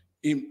lies.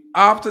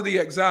 After the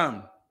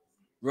exam,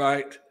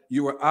 right,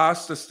 you were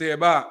asked to stay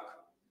back.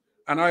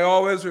 And I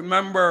always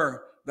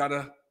remember that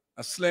a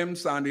slim,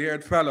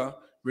 sandy-haired fella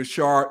with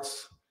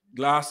shorts,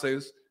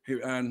 glasses,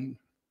 and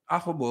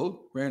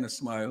affable, wearing a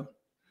smile,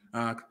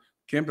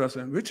 came to us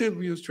and, which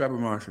of you is Trevor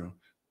Marshall?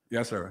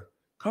 Yes, sir.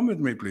 Come with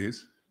me,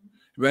 please.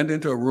 He went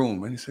into a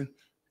room and he said,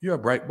 you're a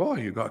bright boy.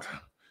 You got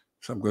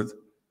some good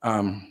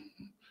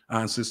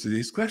answers to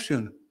these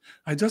questions.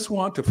 I just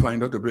want to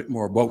find out a bit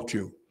more about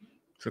you.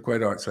 So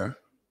quite all right, sir.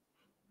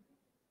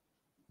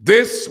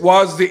 This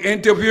was the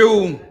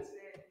interview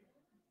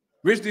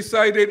which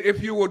decided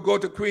if you would go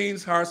to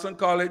Queen's, Harrison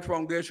College,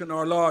 Foundation,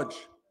 or Lodge.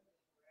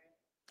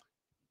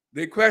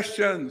 The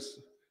questions,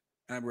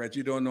 and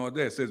Reggie don't know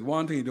this, there's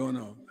one thing you don't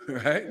know,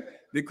 right?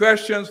 The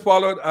questions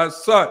followed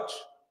as such.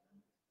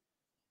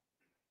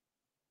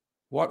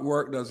 What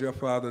work does your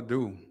father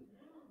do?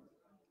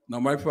 Now,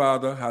 my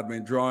father had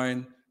been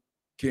drawing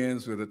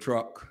canes with a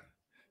truck,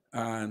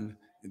 and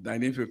in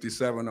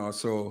 1957 or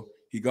so,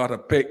 he got a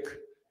pick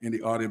in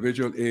the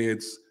audiovisual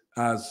aids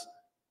as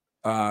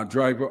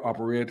driver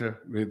operator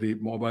with the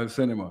mobile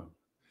cinema.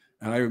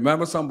 And I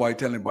remember somebody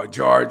telling me, boy,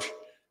 George,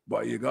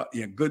 boy,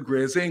 you're good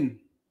grazing.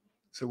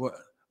 So what,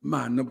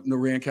 man, no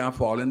rain can't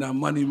fall in that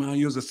money, man,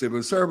 you're a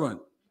civil servant.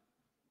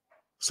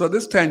 So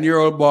this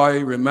 10-year-old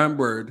boy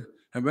remembered,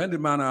 and when the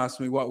man asked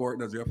me, what work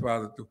does your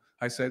father do?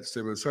 I said,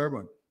 civil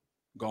servant,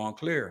 gone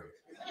clear.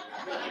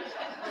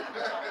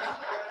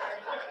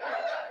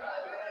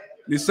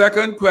 The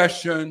second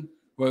question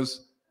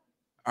was,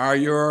 are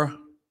your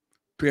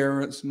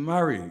parents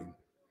married?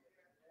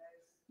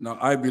 Now,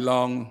 I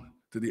belong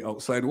to the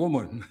outside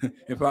woman.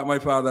 In fact, my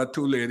father had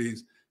two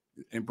ladies,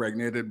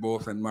 impregnated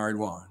both and married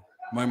one.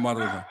 My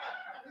mother.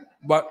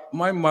 But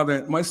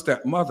my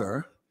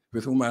stepmother,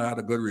 with whom I had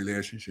a good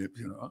relationship,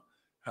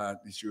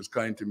 she was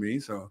kind to me.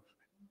 So,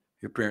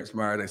 your parents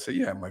married? I said,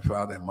 yeah, my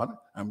father and mother.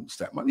 I'm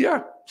stepmother.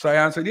 Yeah. So I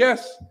answered,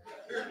 yes.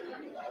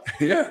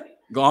 Yeah.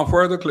 Gone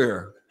further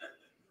clear.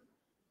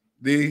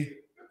 The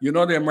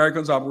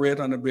Americans operate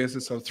on the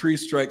basis of 3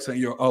 strikes and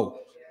you're out.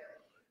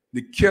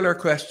 The killer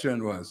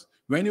question was,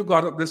 when you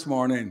got up this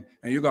morning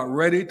and you got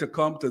ready to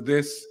come to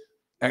this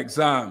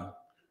exam,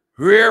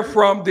 where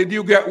from did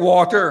you get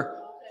water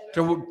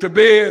to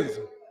bathe?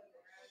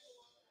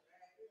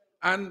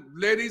 And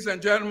ladies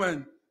and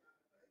gentlemen,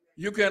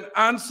 you can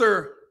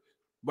answer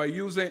by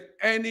using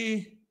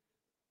any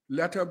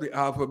letter of the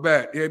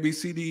alphabet, A, B,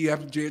 C, D, E,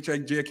 F, G, H, I,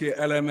 J, K,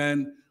 L, M,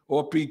 N,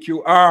 O, P,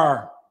 Q,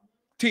 R,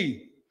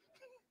 T.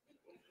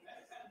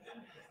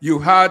 You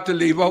had to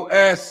leave out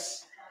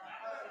S.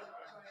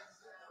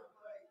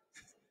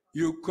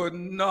 You could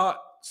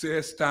not say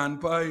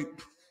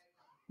standpipe,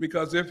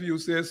 because if you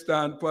say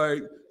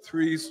standpipe,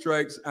 3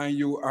 strikes and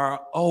you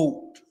are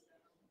out.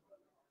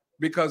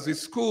 Because the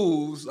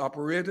schools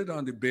operated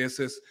on the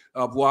basis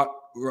of what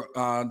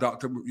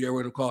Dr. Yeah,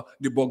 what to call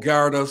the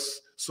Bogardas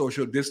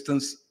social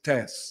distance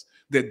tests.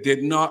 They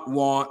did not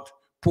want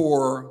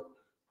poor,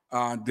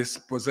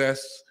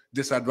 dispossessed,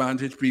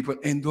 disadvantaged people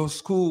in those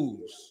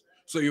schools.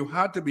 So you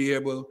had to be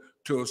able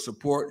to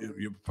support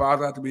your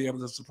father had to be able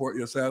to support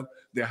yourself.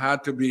 There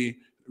had to be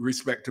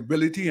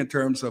respectability in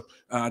terms of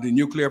the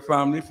nuclear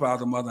family,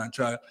 father, mother, and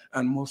child.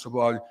 And most of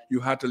all, you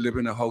had to live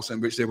in a house in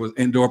which there was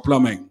indoor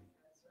plumbing.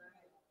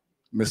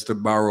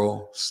 Mr.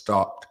 Barrow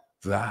stopped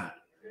that.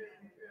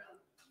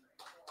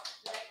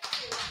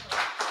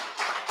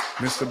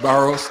 Mr.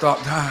 Barrow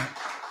stopped that.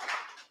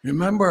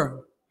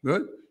 Remember,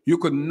 good? You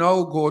could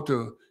now go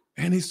to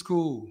any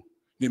school.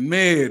 The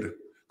maid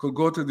could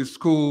go to the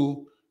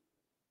school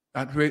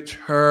at which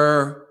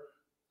her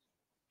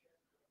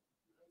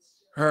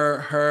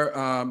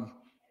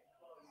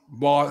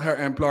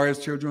employer's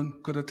children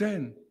could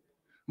attend.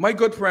 My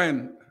good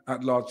friend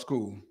at Lord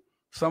School,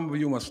 some of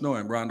you must know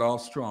him,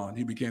 Randolph Strawn.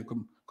 He became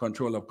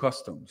control of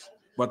customs.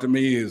 But to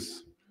me,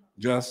 is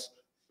just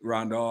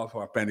Randolph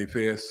or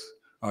Pennyface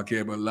or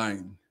Cable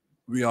Line.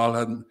 We all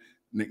had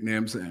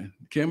nicknames and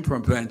came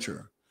from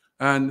Venture.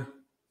 And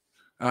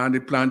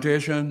the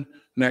plantation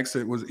next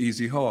it was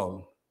Easy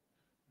Hall.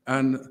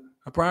 And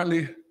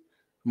apparently,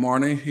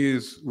 morning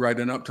he's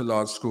riding up to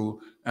Lord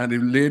School, and the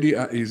lady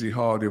at Easy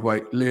Hall, the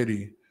white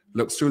lady,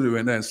 looks through the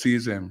window and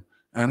sees him.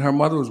 And his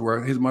mother was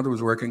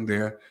working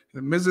there.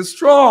 Mrs.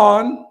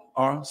 Strawn,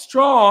 or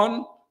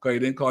Strawn, because he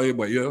didn't call you,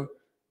 but you're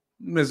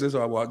Mrs.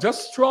 or what?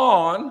 Just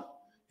Strawn.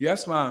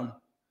 Yes, ma'am.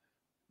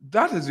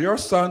 That is your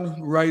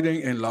son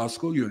riding in law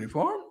school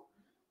uniform?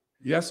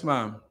 Yes,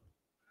 ma'am.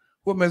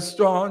 Well, Miss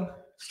Strawn,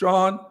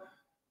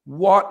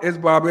 what is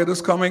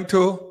Barbados coming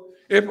to?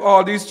 If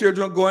all these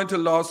children go into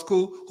law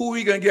school, who are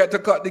we going to get to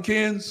cut the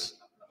canes?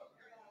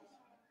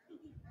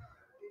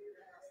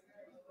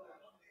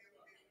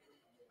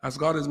 As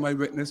God is my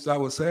witness, that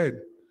was said.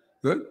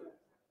 Good?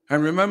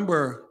 And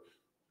remember,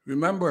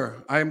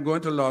 I am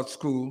going to law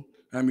school.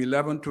 I'm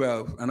 11,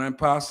 12, and I'm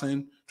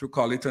passing through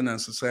Colleton and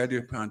Society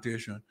of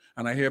Plantation.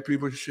 And I hear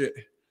people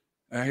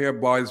I hear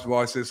boys'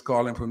 voices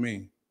calling for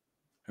me.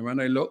 And when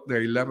I look,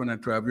 they're 11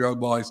 and 12-year-old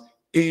boys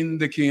in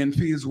the cane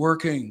fields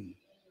working.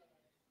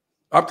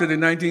 Up to the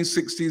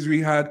 1960s,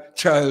 we had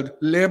child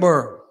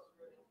labor.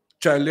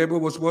 Child labor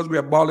was supposed to be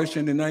abolished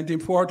in the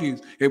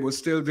 1940s. It was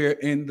still there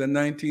in the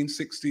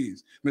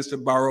 1960s.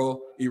 Mr.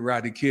 Barrow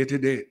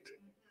eradicated it.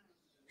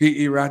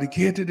 He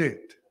eradicated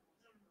it.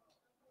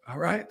 All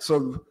right?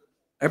 So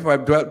if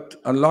I've dwelt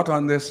a lot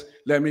on this,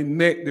 let me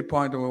make the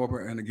point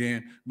over and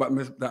again, but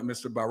that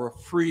Mr. Barrow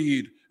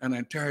freed an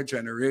entire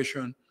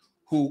generation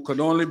who could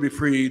only be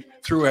freed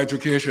through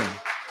education.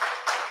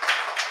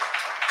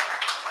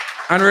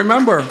 And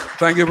remember,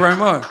 thank you very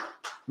much.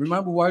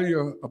 Remember while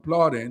you're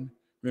applauding,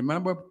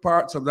 remember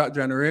parts of that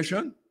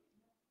generation?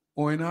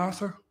 Owen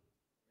Arthur.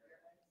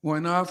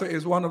 Owen Arthur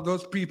is one of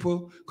those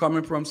people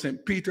coming from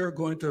St. Peter,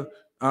 going to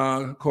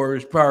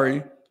Cornish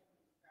Parry,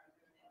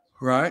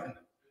 right?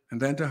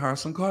 And then to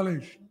Harrison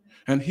College.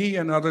 And he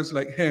and others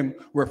like him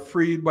were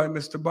freed by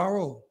Mr.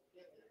 Barrow,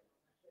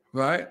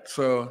 right?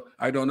 So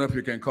I don't know if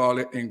you can call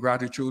it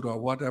ingratitude or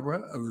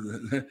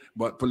whatever,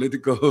 but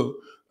political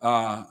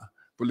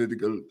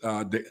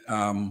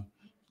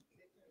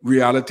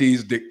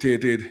realities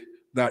dictated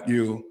that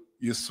you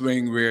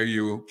swing where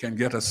you can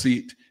get a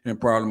seat in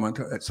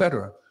Parliament,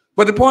 etc.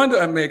 But the point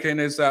that I'm making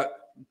is that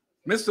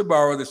Mr.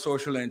 Barrow, the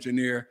social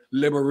engineer,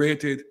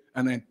 liberated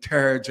an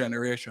entire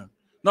generation.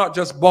 Not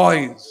just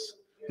boys,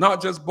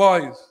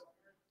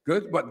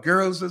 good, but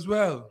girls as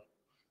well.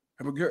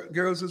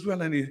 Girls as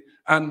well. And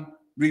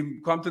we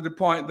come to the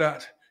point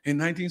that in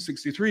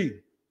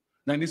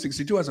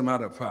 1962, as a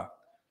matter of fact,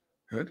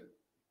 good,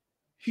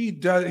 he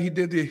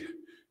did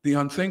the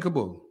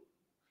unthinkable.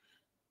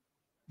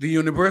 The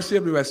University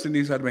of the West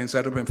Indies had been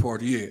set up in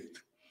 1948,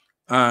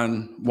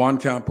 and one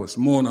campus,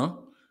 Mona.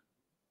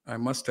 I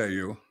must tell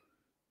you,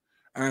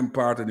 I'm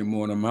part of the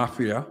Mona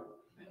Mafia.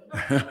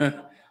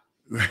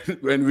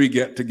 When we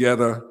get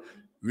together,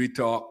 we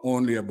talk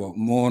only about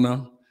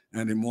Mona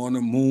and the Mona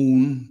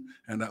Moon,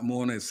 and that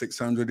Mona is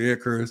 600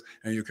 acres,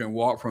 and you can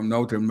walk from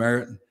now to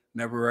Merritt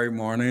every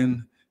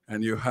morning,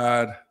 and you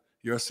had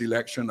your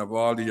selection of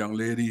all the young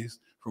ladies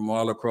from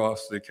all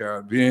across the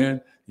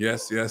Caribbean.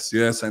 Yes,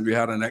 and we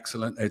had an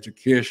excellent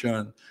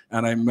education,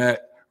 and I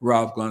met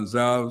Ralph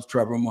Gonzalez,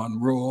 Trevor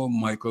Monroe,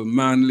 Michael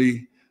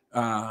Manley,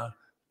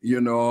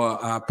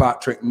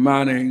 Patrick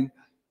Manning,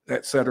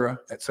 etc.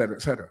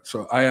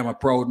 So I am a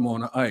proud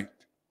Monaite.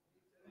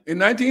 In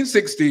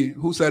 1960,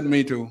 who sent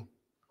me to?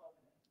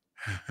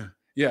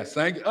 Yes,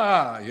 thank you.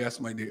 Yes,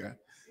 my dear.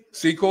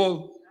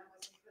 Seacole,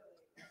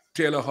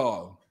 Taylor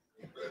Hall.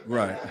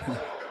 Right.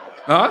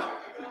 Huh?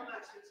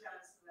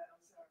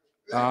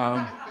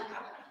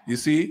 You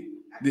see,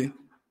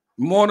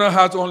 Mona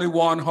has only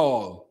one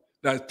hall.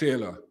 That's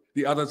Taylor.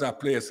 The others are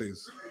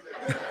places.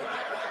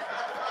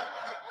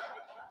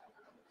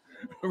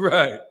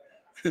 Right.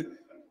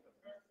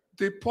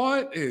 The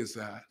point is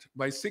that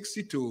by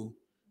 1962,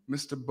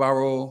 Mr.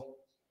 Barrow,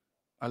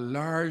 a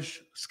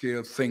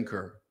large-scale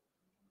thinker,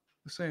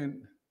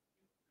 saying,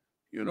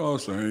 you know,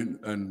 sir,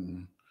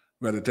 and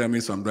by the time me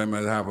sometimes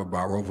I have a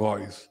Barrow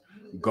voice,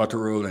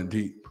 guttural and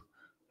deep.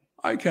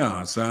 I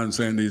can't stand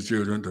sending these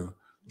children to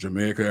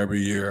Jamaica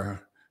every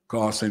year,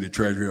 costing the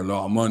treasury a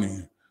lot of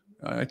money.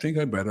 I think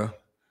I better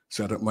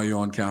set up my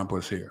own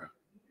campus here.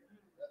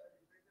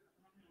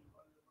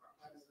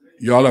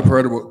 Y'all have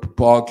heard about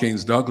Paul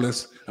Kings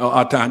Douglas,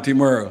 Atanti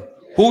Merle.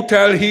 Who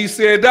tell he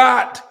say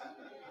that?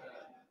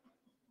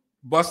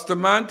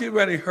 Bustamante,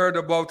 when he heard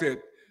about it,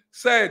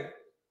 said,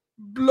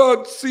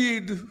 blood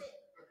seed,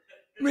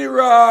 me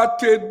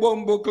rotted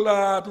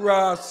bumbleclot,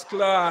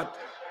 rasclot.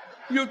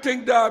 You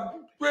think that,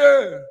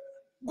 where?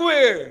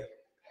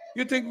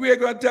 You think we're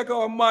going to take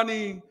our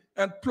money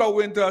and plow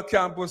into a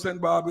campus in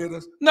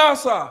Barbados? No,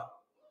 sir.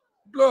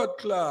 Blood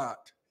clot.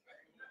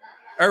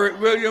 Eric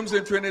Williams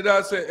in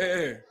Trinidad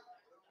said,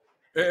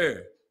 hey,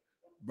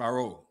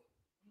 Barrow,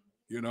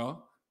 you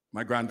know,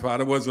 my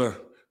grandfather was a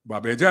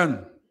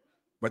Barbadian,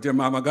 but your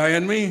mama guy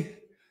and me,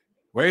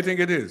 what do you think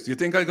it is? You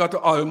think I got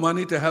all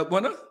money to help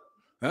one?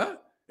 Huh?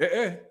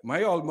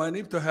 My all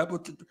money to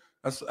help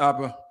us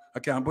have a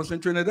campus in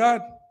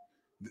Trinidad.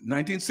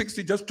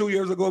 1960, just 2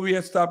 years ago, we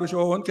established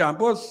our own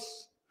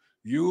campus.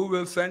 You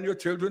will send your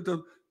children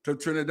to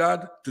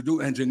Trinidad to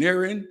do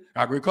engineering,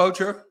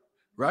 agriculture,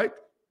 right?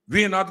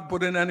 We are not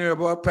putting any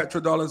of our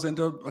petrodollars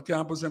into a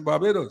campus in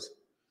Barbados.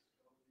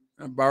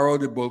 And Barrow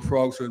the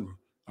bullfrog said,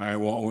 I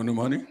want the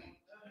money.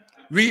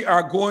 We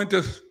are going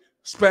to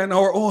spend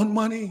our own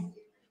money.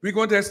 We're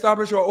going to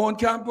establish our own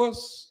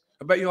campus.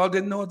 I bet you all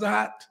didn't know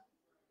that.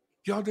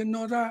 Y'all didn't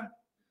know that.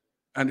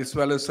 And this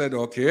fellow said,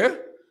 okay,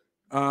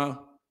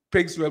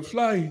 pigs will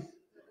fly.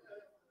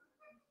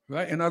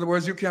 Right? In other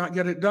words, you can't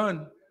get it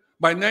done.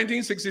 By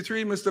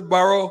 1963, Mr.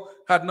 Barrow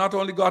had not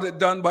only got it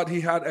done, but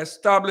he had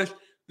established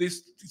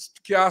these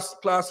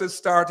classes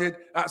started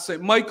at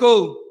St.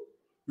 Michael.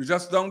 We're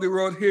just down the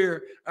road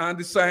here. And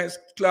the science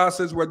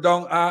classes were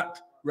down at,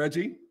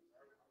 Reggie,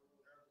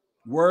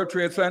 World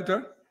Trade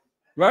Center,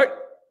 right?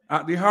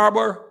 At the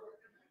harbor.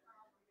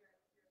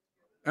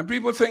 And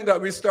people think that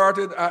we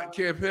started at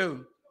Cape Hill.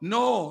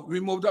 No, we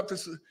moved up to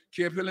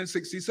Cape Hill in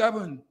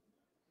 67.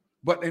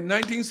 But in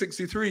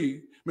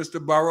 1963,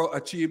 Mr. Barrow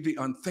achieved the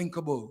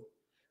unthinkable.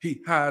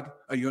 He had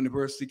a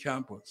university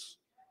campus.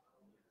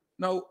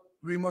 Now,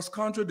 we must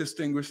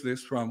contradistinguish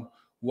this from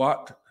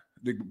what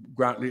the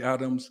Grantley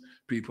Adams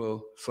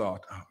people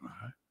thought.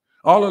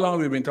 All along,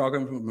 we've been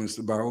talking about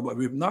Mr. Barrow, but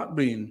we've not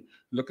been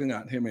looking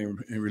at him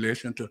in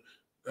relation to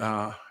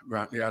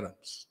Grantley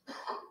Adams.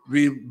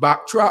 We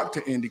backtrack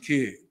to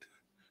indicate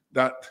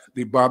that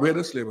the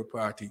Barbados Labour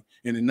Party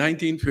in the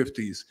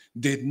 1950s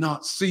did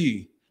not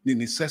see the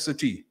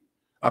necessity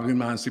of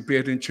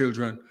emancipating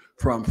children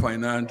from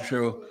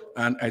financial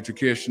and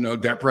educational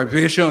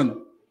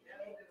deprivation.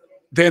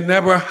 They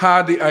never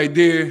had the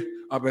idea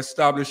of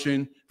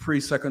establishing free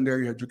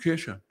secondary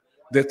education.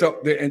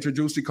 They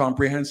introduced the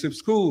comprehensive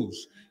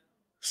schools,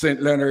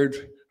 St.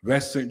 Leonard,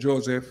 West St.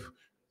 Joseph,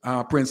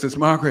 Princess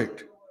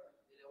Margaret.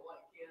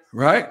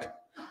 Right?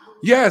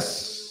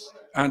 Yes.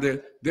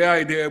 And the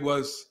idea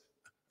was,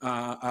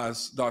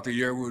 as Dr.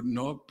 Year would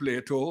know,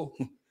 Plato,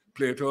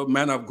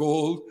 men of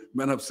gold,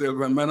 men of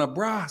silver, and men of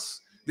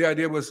brass. The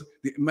idea was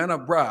the men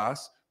of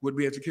brass would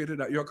be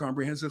educated at your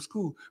comprehensive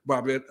school.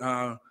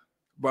 Barrow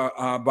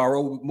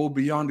moved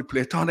beyond the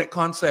Platonic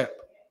concept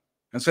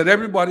and said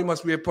everybody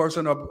must be a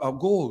person of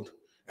gold.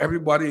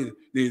 Everybody,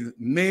 the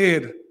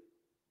maid,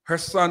 her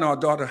son or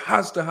daughter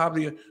has to have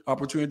the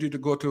opportunity to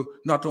go to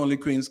not only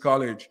Queen's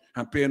College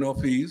and pay no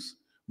fees,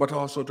 but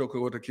also to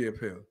go to Cape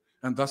Hill.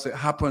 And thus it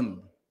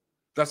happened.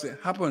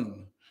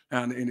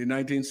 And in the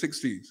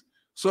 1960s.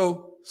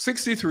 So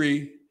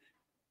 63,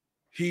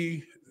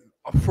 he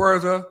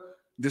further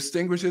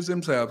distinguishes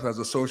himself as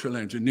a social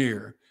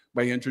engineer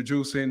by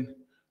introducing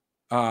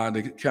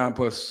the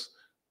campus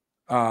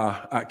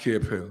at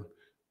Cape Hill.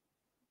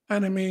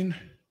 And I mean,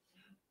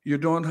 you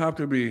don't have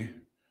to be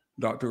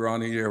Dr.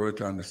 Ronnie Yearwood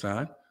to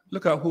understand.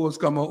 Look at who have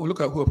come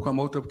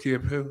out of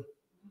Cape Hill.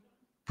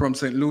 From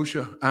St.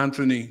 Lucia,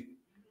 Anthony,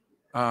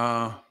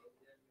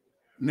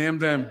 name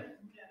them.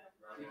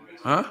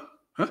 Huh?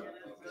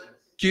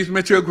 Keith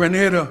Mitchell,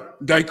 Grenada.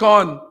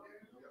 Daikon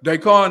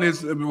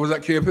was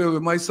at Cape Hill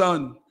with my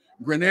son.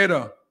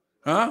 Grenada.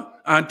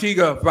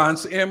 Antigua,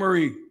 Vance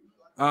Emery.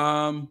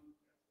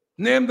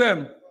 Name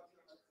them.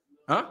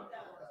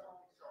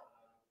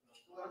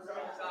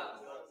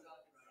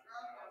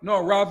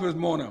 No, Ralph is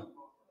Mona.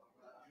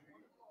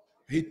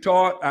 He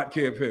taught at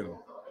Cape Hill.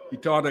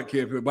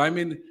 But I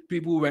mean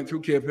people who went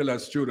through Cape Hill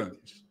as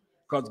students.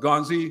 Because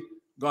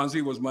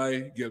Gonzi was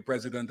my guild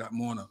president at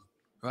Mona,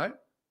 right?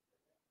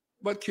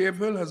 But Cape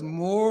Hill has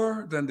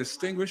more than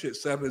distinguished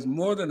itself, has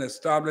more than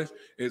established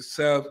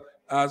itself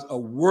as a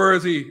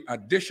worthy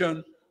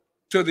addition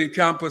to the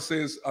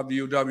campuses of the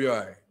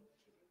UWI.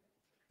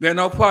 There are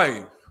now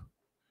 5.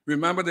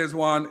 Remember, there's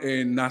one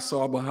in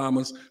Nassau,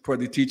 Bahamas for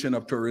the teaching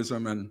of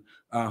tourism and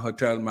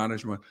hotel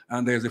management.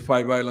 And there's the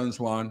 5 Islands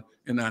one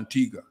in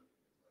Antigua.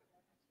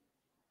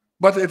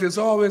 But it is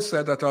always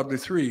said that of the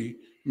 3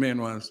 main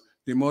ones,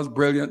 the most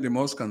brilliant, the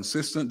most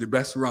consistent, the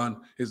best run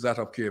is that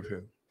of Cave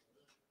Hill,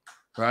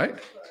 right?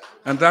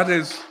 And that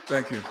is,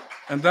 thank you,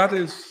 and that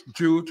is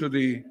due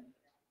to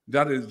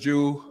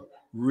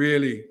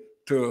really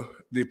to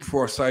the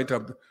foresight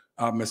of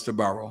Mr.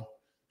 Barrow.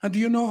 And do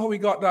you know how we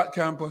got that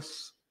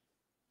campus?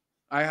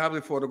 I have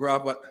the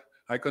photograph, but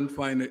I couldn't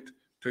find it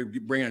to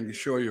bring and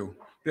show you.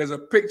 There's a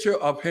picture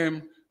of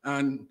him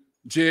and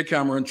J.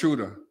 Cameron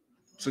Tudor,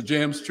 Sir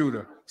James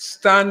Tudor,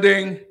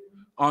 standing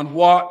on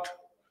what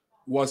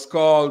was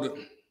called,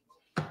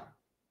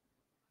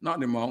 not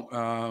the Mount,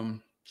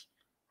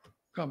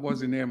 God,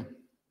 what's the name?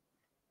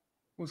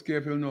 What's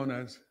Cave Hill known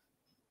as?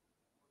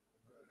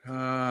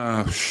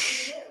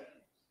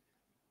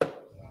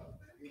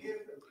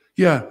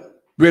 Yeah,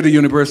 where the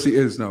university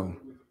is now.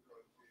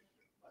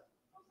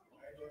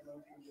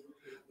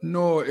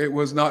 No, it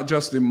was not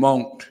just the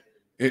mount.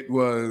 It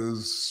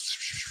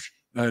was,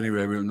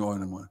 anyway, we don't know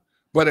anymore.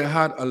 But it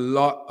had a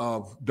lot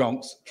of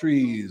dunks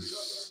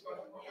trees,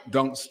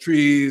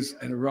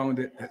 and around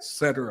it,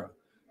 etc.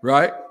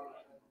 Right?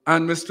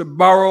 And Mr.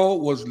 Barrow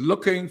was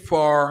looking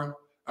for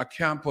a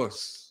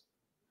campus.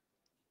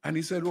 And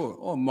he said,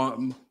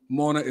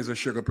 Mona is a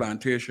sugar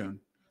plantation.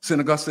 St.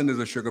 Augustine is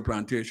a sugar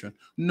plantation.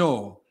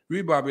 No,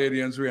 we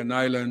Barbadians, we're an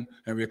island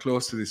and we're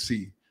close to the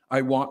sea.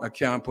 I want a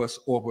campus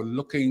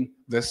overlooking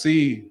the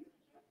sea.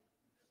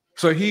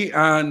 So he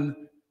and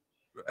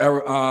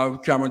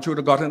Cameron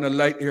Tudor got in a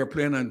light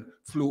airplane and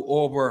flew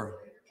over,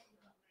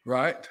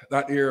 right?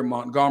 That area,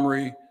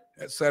 Montgomery,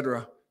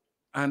 etc.,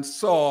 and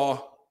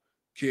saw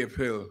Cave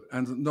Hill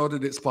and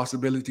noted its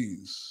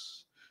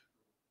possibilities.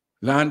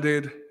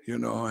 Landed,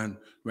 and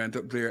went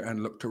up there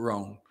and looked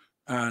around.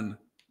 And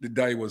the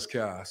die was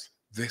cast.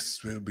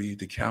 This will be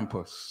the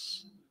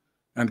campus.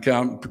 And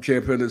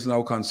Cave Hill is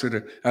now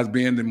considered as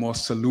being the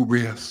most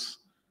salubrious.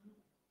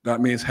 That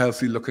means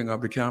healthy looking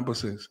of the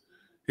campuses.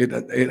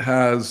 It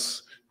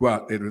has,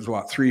 it was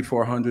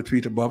 300-400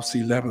 feet above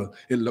sea level.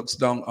 It looks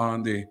down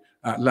on the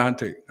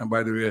Atlantic. And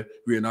by the way,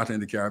 we're not in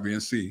the Caribbean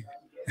Sea.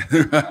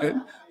 Right?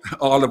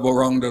 All of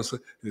around us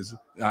is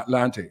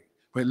Atlantic.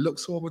 But it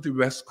looks over the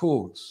West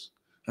Coast.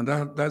 And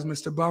that's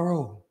Mr.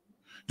 Barrow.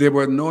 There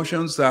were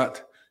notions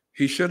that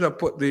he should have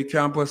put the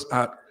campus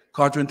at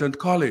Codrington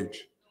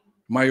College,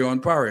 my own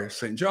parish,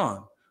 St.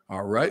 John,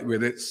 all right,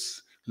 with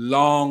its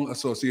long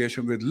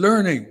association with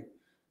learning.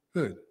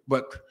 Good.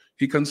 But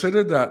he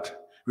considered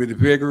that with the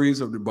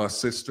vagaries of the bus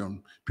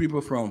system, people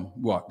from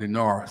the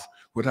north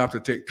would have to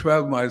take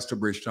 12 miles to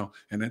Bridgetown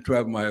and then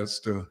 12 miles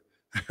to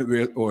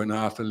where Owen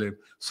to live.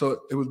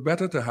 So it was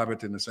better to have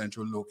it in a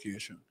central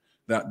location,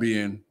 that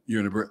being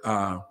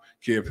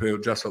Cave Hill,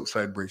 just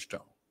outside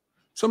Bridgetown.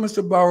 So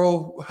Mr.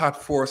 Barrow had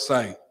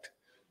foresight,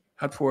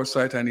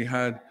 and he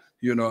had,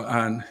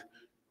 and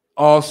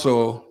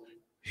also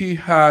he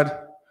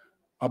had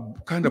a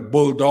kind of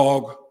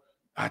bulldog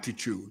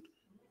attitude.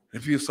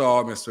 If you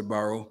saw Mr.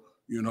 Barrow,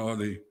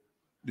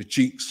 the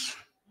cheeks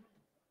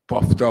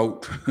puffed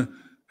out.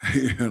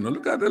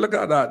 Look at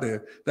that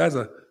there. That's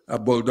a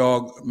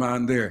bulldog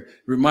man there.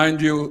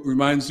 Reminds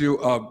you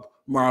of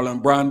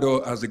Marlon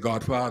Brando as the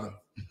Godfather.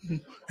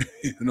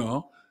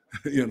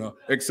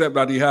 Except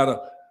that he had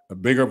a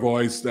bigger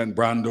voice than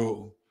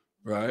Brando,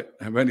 right?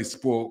 And when he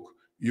spoke,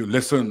 you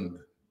listened,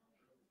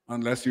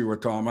 unless you were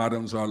Tom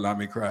Adams or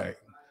Lammy Craig.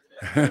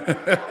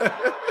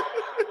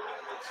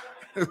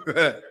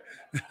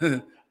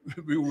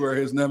 We were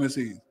his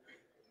nemesis.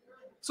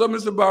 So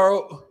Mr.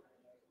 Barrow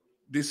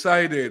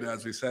decided,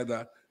 as we said,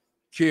 that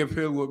Cave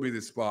Hill would be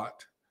the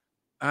spot.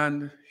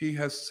 And he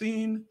has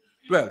seen,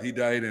 he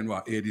died in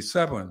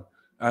 87,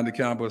 and the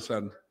campus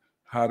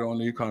had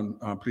only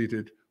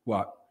completed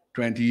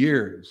 20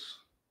 years.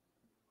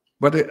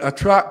 But it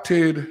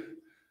attracted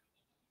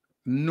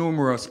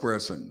numerous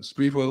persons,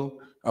 people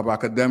of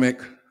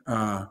academic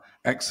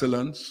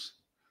excellence.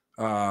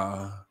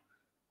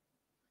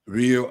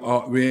 We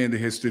in the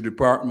history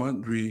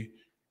department, we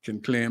can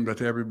claim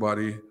that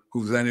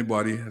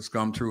anybody has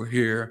come through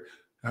here,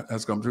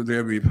 has come through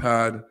there. We've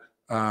had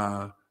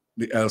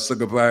the Elsa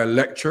Gavaya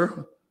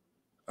lecture.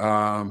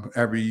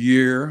 Every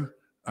year,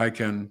 I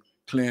can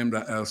claim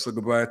that Elsa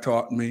Gavaya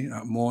taught me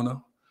at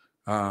Mona.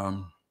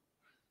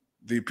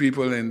 The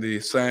people in the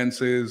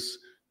sciences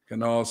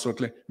can also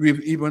claim.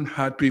 We've even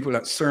had people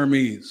at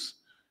CERMES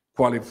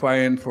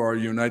qualifying for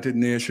United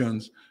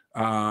Nations,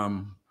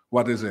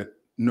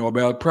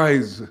 Nobel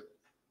Prize,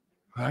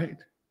 right?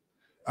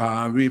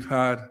 We've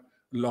had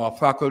law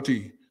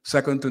faculty,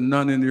 second to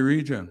none in the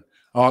region,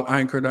 all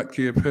anchored at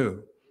Cave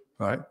Hill,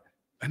 right?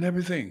 And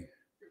everything.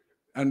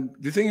 And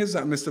the thing is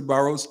that Mr.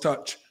 Barrow's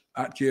touch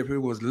at Cave Hill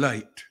was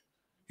light.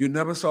 You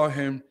never saw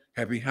him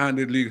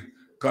heavy-handedly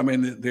come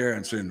in there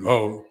and saying,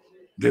 "Oh,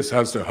 this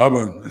has to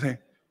happen."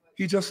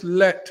 He just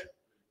let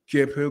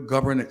Cave Hill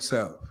govern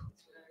itself,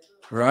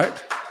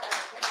 right?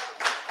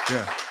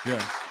 Yeah.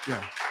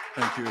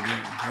 Thank you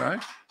again,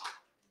 right?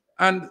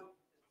 And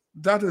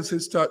that is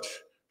his touch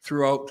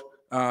throughout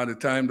the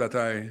time that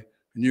I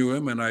knew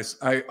him, and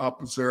I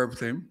observed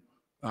him,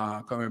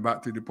 coming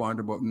back to the point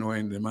about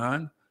knowing the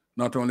man.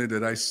 Not only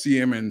did I see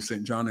him in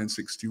St. John in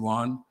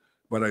 61,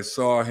 but I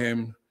saw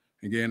him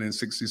again in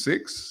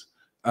 66.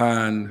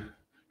 And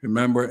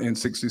remember, in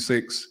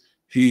 66,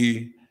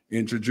 he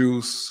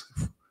introduced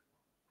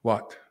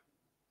what?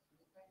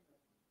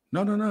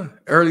 No,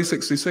 early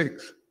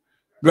 66.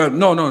 Well,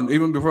 no,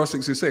 even before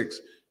 66.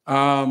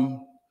 The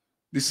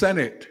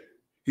Senate.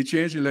 He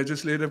changed the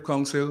Legislative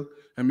Council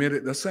and made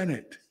it the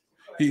Senate.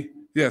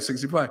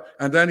 65.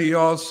 And then he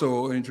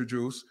also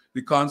introduced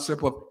the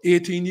concept of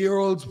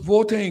 18-year-olds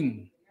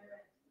voting.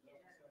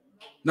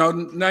 Now,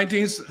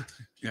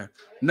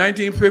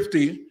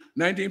 1950,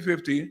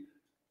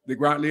 the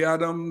Grantley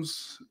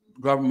Adams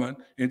government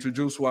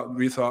introduced what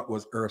we thought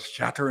was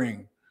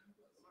earth-shattering.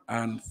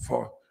 And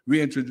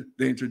they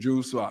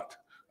introduced what?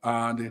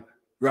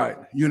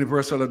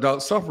 Universal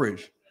adult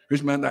suffrage,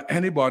 which meant that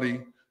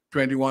anybody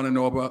 21 and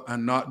over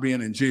and not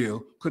being in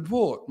jail could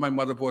vote. My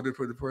mother voted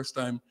for the first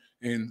time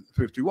in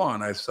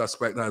 51. I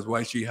suspect that's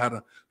why she had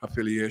an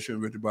affiliation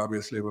with the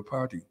Barbados Labour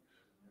Party.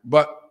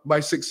 But by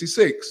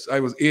 66, I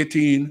was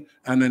 18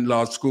 and in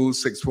law school,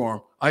 sixth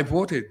form. I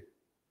voted.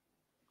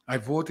 I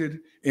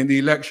voted in the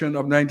election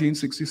of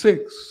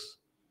 1966.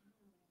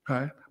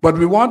 Right? But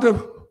we want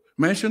to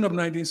mention of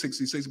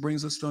 1966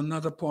 brings us to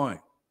another point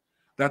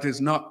that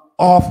is not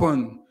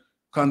often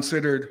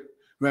considered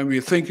when we're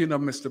thinking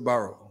of Mr.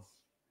 Barrow.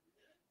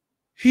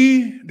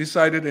 He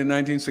decided in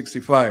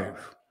 1965,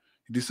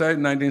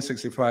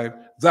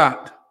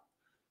 that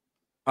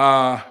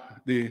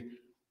the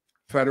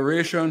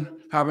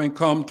Federation having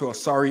come to a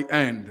sorry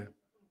end,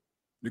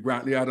 the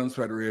Grantley Adams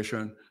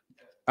Federation,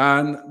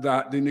 and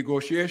that the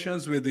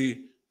negotiations with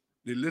the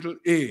Little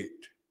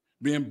Eight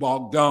being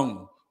bogged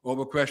down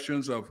over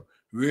questions of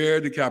where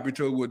the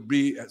capital would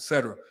be,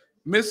 etc.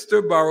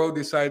 Mr. Barrow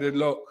decided,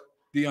 look,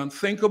 the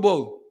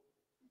unthinkable,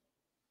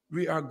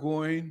 we are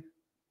going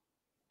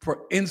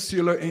for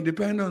insular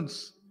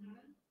independence.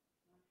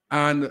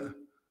 And,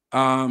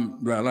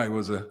 I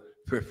was a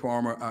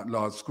performer at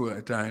law school at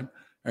the time.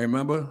 I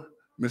remember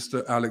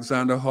Mr.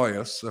 Alexander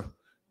Hoyas,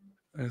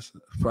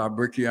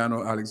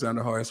 Fabriciano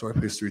Alexander Hoyas, our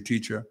history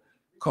teacher,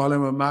 call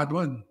him a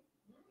madman.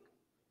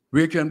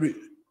 Where can we?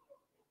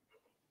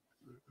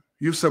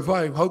 You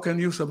survive. How can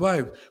you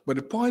survive? But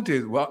the point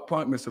is, what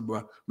point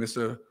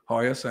Mr.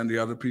 Hoyas and the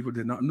other people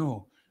did not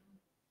know?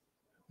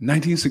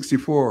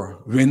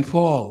 1964,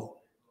 windfall.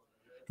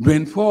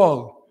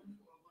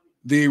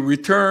 The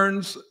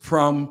returns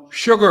from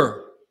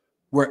sugar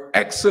were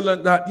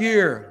excellent that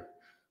year.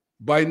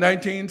 By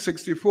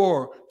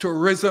 1964,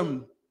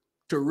 tourism,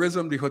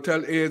 the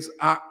Hotel Aids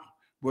Act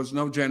was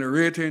now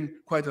generating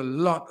quite a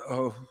lot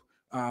of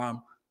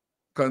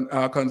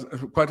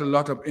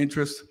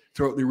interest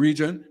throughout the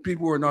region.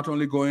 People were not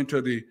only going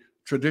to the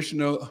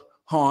traditional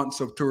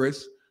haunts of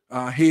tourists,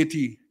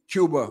 Haiti,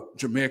 Cuba,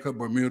 Jamaica,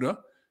 Bermuda.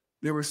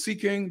 They were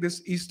seeking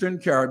this Eastern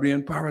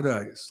Caribbean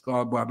paradise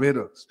called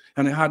Barbados.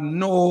 And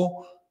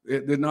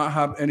it did not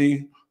have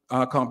any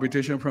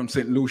competition from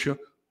St. Lucia,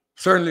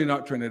 certainly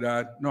not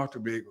Trinidad, nor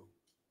Tobago,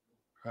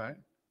 right?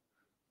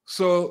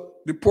 So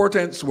the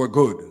portents were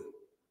good.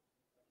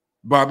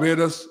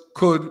 Barbados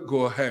could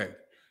go ahead.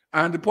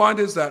 And the point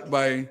is that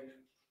by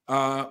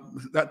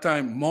that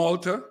time,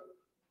 Malta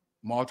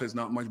is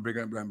not much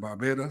bigger than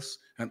Barbados,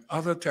 and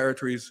other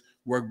territories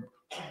were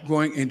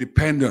going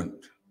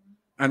independent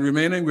and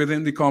remaining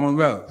within the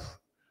Commonwealth.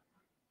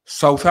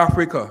 South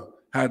Africa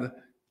had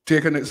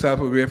taken itself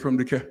away from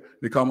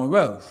the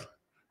Commonwealth,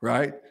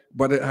 right?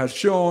 But it has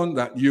shown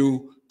that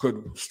you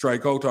could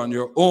strike out on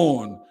your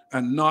own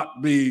and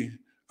not be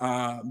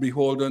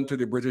beholden to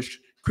the British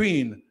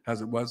Queen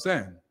as it was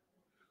then.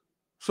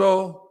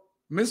 So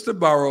Mr.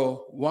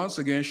 Barrow once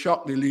again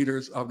shocked the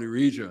leaders of the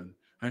region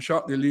and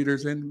shocked the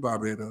leaders in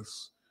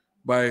Barbados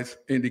by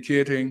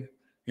indicating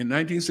in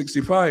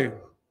 1965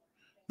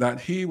 that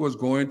he was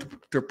going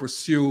to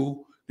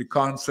pursue the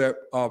concept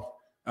of,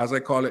 as I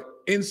call it,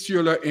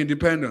 insular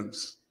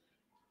independence.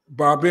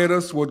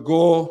 Barbados would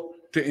go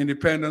to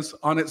independence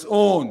on its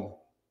own.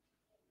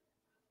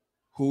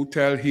 Who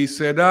tell he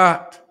said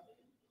that?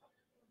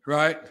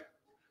 Right?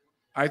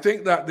 I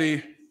think that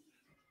the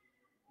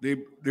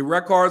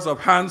records of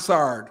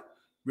Hansard,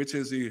 which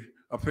is the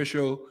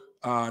official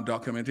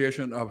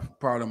documentation of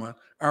Parliament,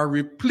 are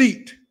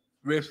replete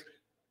with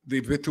the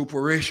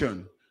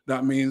vituperation.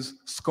 That means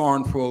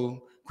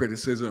scornful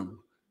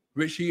criticism,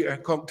 which he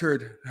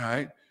encountered,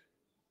 right?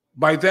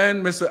 By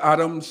then, Mr.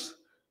 Adams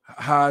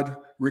had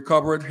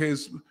recovered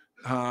his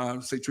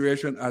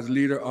situation as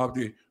leader of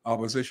the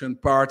opposition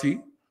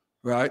party,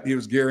 right? He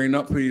was gearing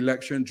up for the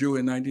election due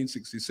in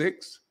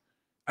 1966,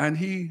 and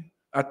he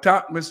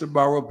attacked Mr.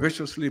 Barrow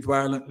viciously,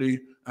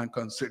 violently, and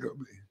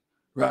considerably,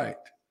 right?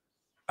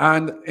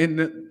 And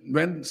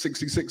when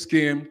 66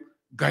 came,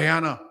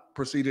 Guyana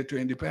proceeded to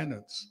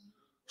independence.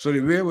 So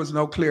the way was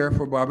now clear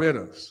for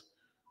Barbados.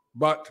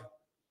 But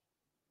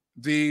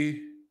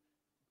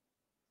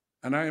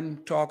and I'm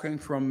talking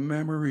from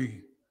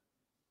memory,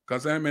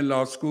 because I'm in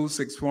law school,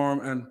 sixth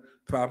form, and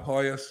Fab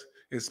Hoyas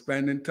is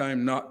spending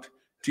time not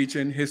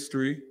teaching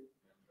history,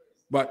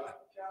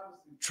 but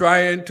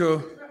trying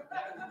to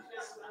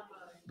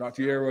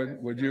Dr. Yearwood,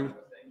 would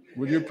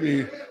you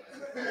please?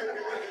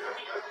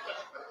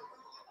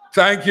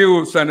 Thank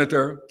you,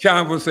 Senator.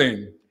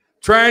 Canvassing,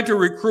 trying to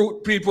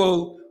recruit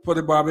people for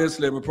the Barbados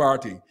Labour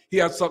Party. He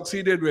had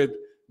succeeded with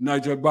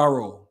Nigel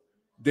Barrow,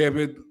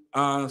 David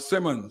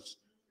Simmons,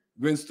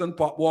 Winston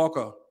Pop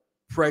Walker,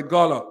 Fred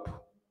Gollop.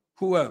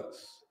 Who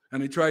else?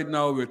 And he tried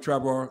now with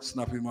Trevor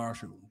Snuffy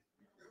Marshall.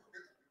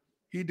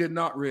 He did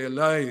not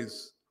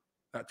realize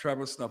that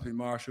Trevor Snuffy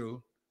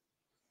Marshall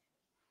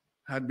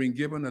had been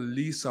given a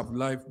lease of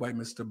life by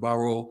Mr.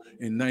 Barrow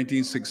in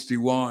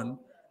 1961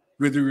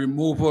 with the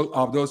removal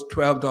of those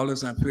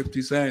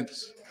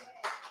 $12.50.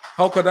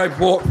 How could I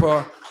vote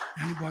for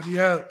anybody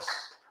else?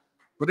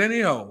 But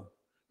anyhow,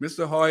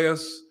 Mr.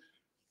 Hoyas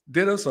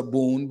did us a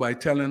boon by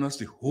telling us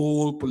the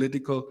whole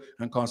political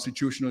and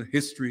constitutional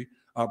history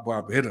of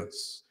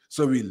Barbados.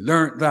 So we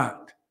learned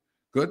that,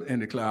 good, in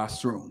the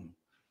classroom.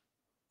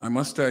 I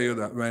must tell you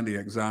that when the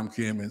exam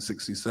came in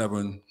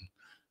 67,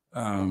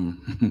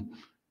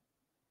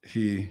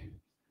 he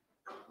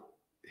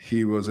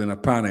was in a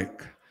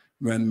panic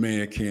when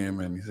Mayor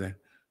came and he said,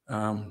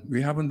 we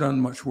haven't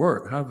done much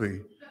work, have we?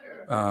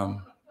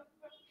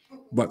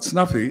 But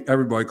Snuffy,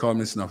 everybody called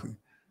me Snuffy.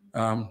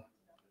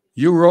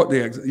 You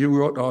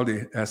wrote all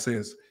the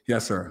essays.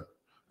 Yes, sir.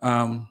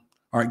 All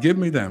right, give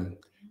me them.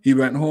 He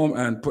went home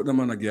and put them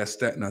on a guest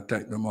set and I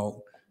typed them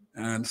out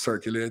and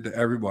circulated to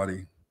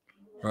everybody,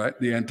 right?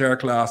 The entire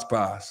class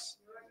passed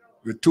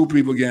with 2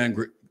 people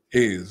getting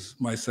A's,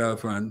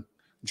 myself and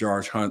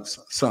George Hunt's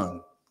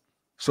son.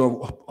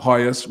 So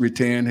Hoyas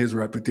retained his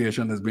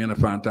reputation as being a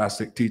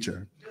fantastic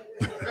teacher.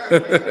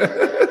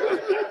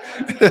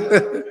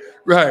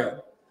 Right.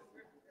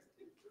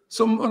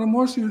 So on a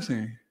more serious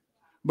thing,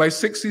 by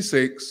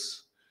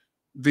 66,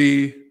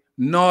 the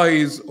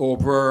noise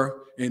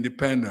over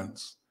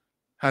independence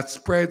had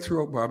spread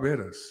throughout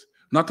Barbados.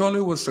 Not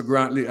only was Sir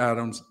Grantley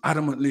Adams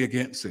adamantly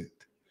against it,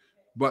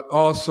 but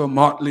also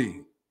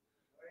Motley,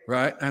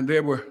 right? And they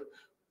were,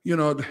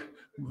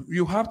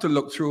 you have to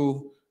look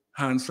through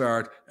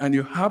Hansard and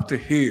you have to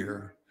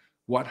hear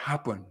what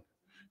happened.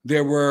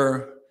 There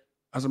were,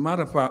 as a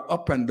matter of fact,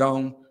 up and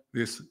down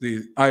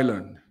the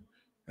island,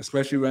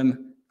 especially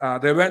when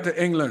they went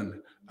to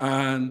England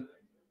and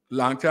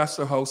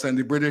Lancaster House and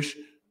the British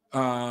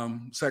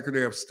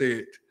Secretary of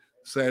State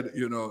said,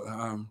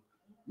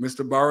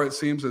 Mr. Barrow, it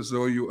seems as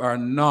though you are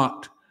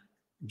not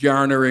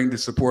garnering the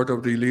support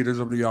of the leaders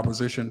of the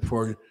opposition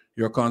for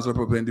your concept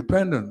of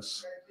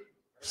independence.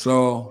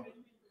 So,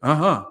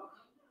 So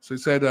he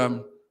said,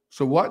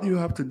 so what you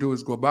have to do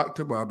is go back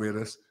to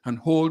Barbados and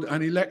hold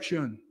an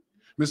election.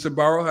 Mr.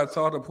 Barrow had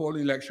thought of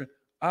holding election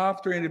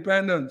after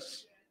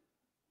independence.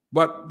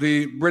 But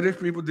the British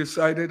people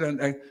decided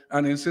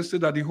and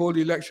insisted that he hold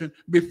the election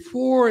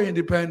before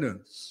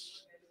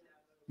independence.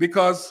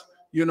 Because,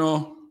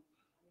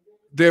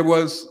 there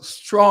was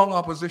strong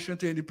opposition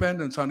to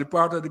independence on the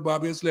part of the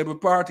Barbados Labour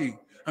Party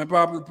and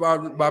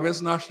the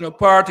Barbados National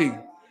Party.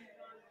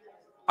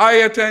 I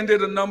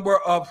attended a number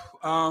of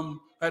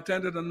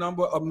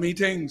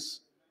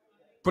meetings,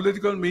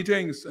 political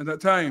meetings at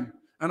that time,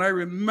 and I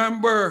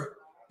remember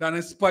that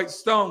in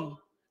Spikestown,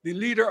 the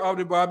leader of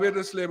the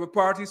Barbados Labour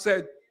Party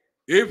said,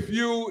 if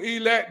you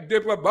elect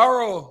Dipper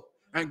Barrow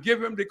and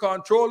give him the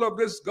control of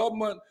this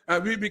government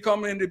and we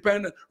become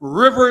independent,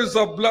 rivers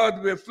of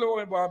blood will flow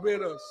in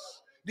Barbados.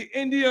 The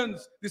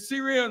Indians, the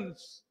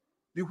Syrians,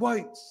 the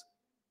whites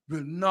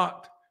will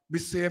not be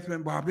safe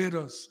in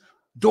Barbados.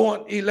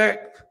 Don't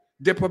elect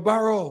Dipper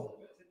Barrow.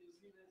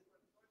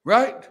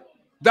 Right?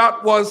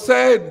 That was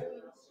said.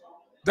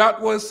 That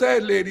was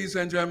said, ladies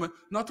and gentlemen.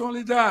 Not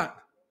only that,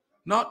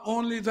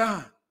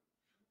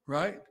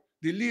 right?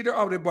 The leader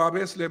of the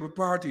Barbados Labour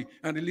Party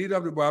and the leader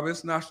of the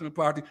Barbados National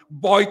Party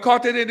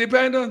boycotted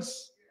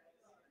independence.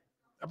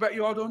 I bet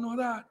you all don't know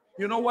that.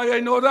 You know why I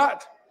know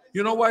that?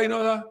 You know why I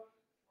know that?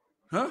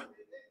 Huh?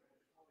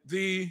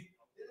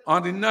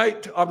 On the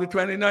night of the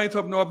 29th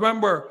of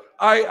November,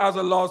 I, as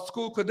a law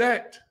school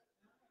cadet,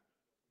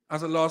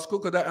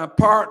 and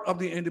part of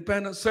the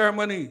independence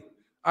ceremony,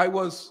 I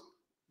was,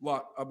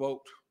 about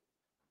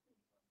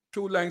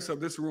 2 lengths of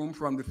this room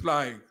from the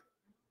flag.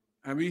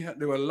 And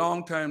there were a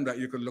long time that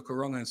you could look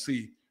around and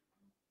see.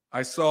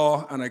 I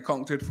saw and I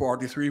counted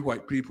 43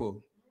 white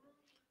people,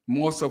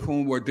 most of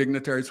whom were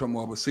dignitaries from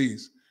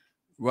overseas.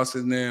 What's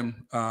his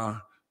name?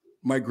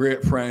 My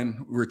great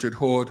friend, Richard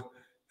Hood,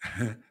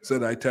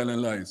 said I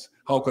telling lies.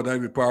 How could I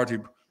be part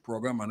of the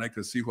program and I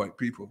could see white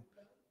people?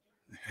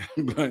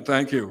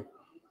 Thank you.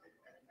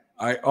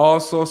 I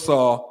also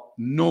saw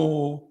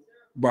no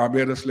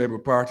Barbados Labour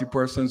Party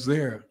persons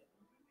there.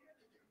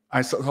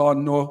 I saw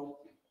no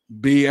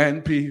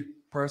BNP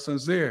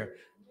persons there.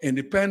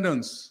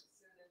 Independence,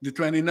 the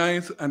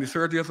 29th and the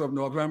 30th of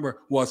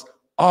November, was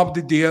of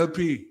the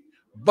DLP,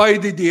 by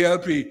the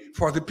DLP,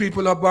 for the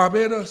people of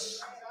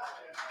Barbados.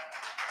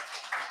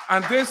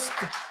 And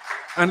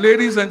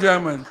ladies and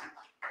gentlemen,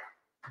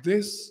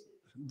 this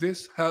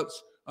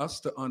helps us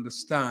to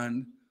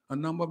understand a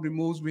number of the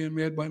moves being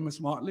made by Ms.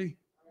 Motley.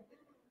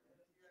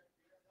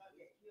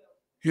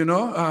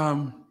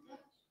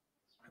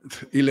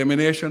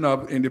 elimination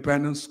of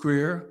Independence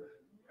Square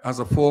as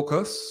a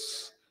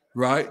focus,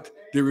 right?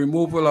 The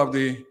removal of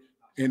the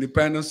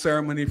independence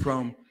ceremony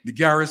from the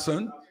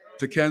Garrison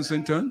to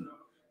Kensington,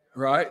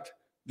 right?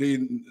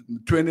 The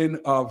twinning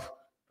of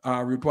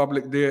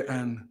Republic Day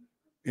and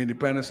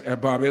Independence,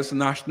 Barbados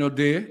National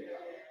Day.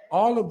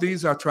 All of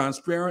these are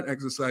transparent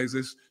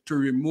exercises to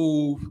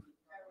remove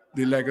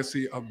the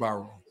legacy of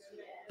Barrow.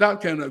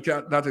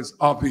 That is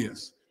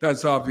obvious.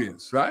 That's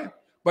obvious, right?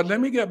 But let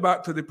me get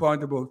back to the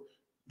point about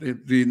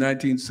the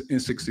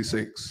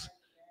 1966.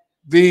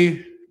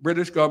 The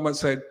British government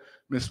said,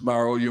 Mr.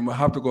 Barrow, you will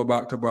have to go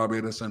back to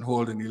Barbados and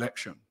hold an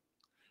election.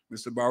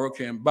 Mr. Barrow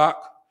came back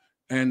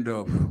end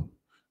of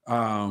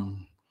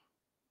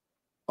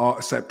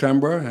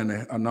September and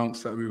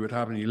announced that we would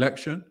have an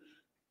election.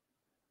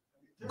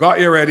 Got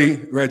you ready,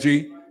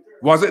 Reggie.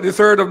 Was it the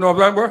 3rd of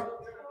November?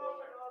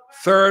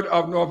 3rd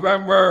of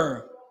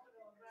November.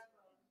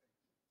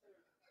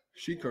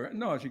 She correct?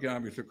 No, she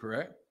can't be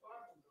correct.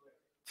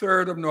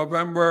 3rd of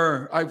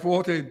November. I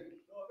voted.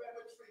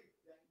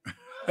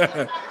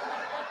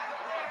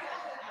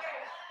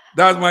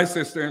 That's my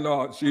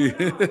sister-in-law. She.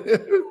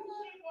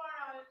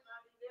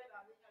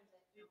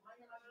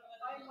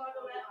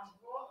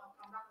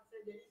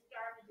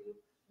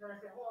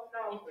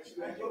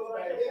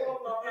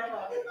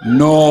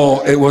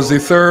 No, it was the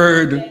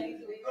 3rd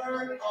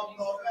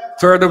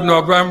of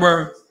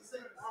November.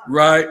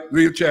 Right,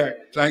 we'll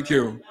check. Thank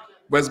you.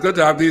 But it's good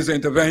to have these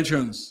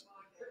interventions.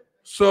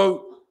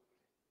 So,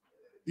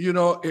 you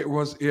know, it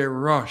was a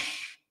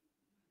rush.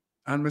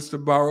 And Mr.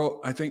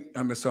 Barrow, I think,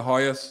 and Mr.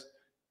 Hoyas,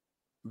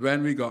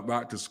 when we got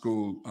back to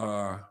school,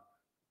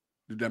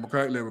 the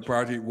Democratic Labour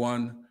Party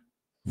won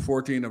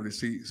 14 of the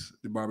seats,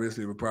 the Barbados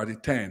Labour Party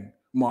 10.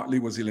 Motley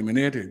was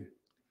eliminated.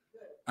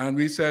 And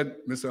we said,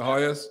 Mr.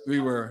 Hoyas, we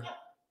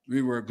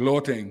were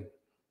gloating.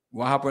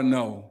 What happened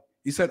now?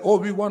 He said, oh,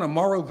 we won a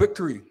moral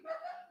victory.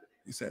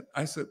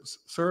 I said,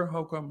 sir,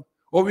 how come?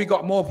 Oh, we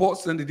got more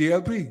votes than the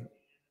DLP.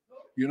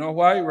 You know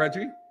why,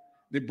 Reggie?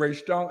 They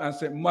breached down and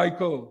said,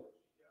 Michael,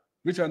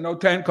 which are now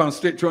 10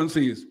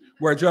 constituencies,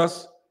 were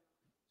just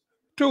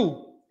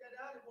 2.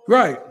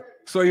 Right.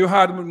 So you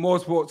had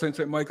most votes in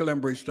St. Michael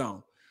and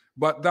Bridgetown.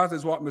 But that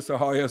is what Mr.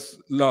 Hoyas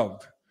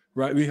loved,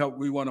 right?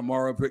 We won a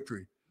moral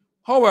victory.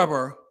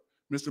 However,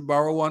 Mr.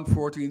 Barrow won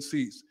 14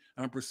 seats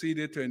and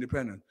proceeded to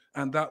independence.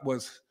 And that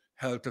was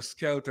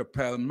helter-skelter,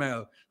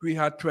 pell-mell. We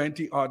had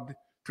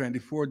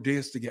 24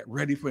 days to get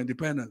ready for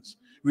independence.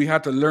 We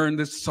had to learn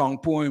this song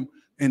poem,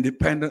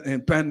 independent,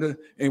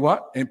 in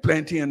what? In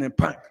plenty and in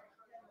pack,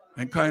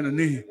 and kind of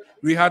need.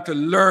 We had to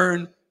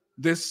learn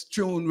this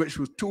tune, which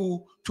was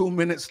two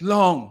minutes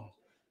long.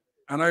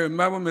 And I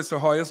remember Mr.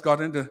 Hoyas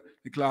got into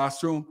the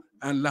classroom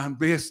and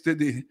lambasted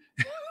the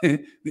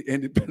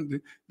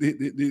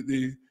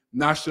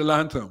national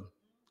anthem,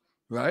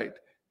 right?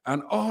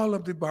 And all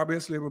of the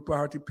Barbados Labour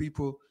Party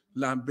people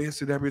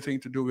lambasted everything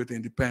to do with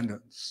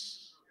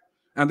independence.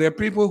 And there are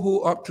people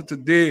who up to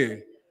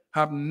today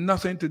have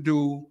nothing to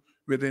do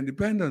with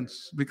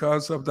independence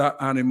because of that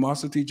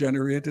animosity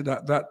generated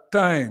at that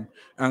time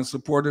and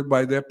supported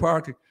by their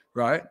party,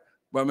 right?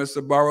 But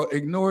Mr. Barrow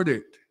ignored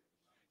it.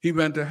 He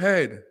went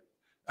ahead.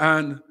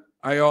 And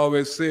I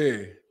always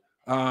say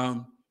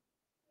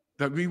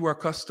that we were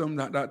accustomed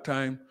at that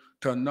time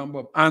to a number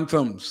of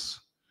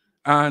anthems.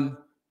 And,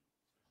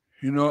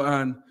 you know,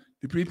 and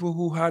the people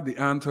who had the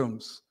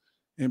anthems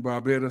in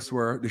Barbados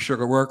were the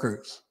sugar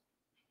workers.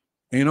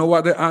 And you know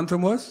what the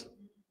anthem was?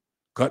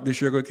 Cut the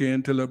sugar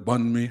cane till it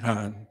bun me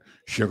hand.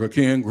 Sugar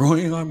cane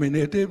growing on my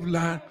native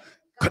land.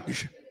 Cut the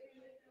sugar.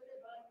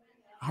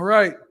 All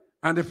right.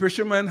 And the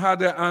fishermen had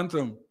their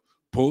anthem.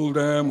 Pull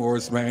them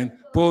horsemen,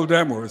 pull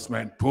them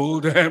horsemen, pull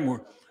them.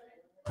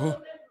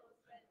 Pull.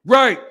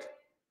 Right.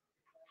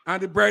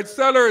 And the bread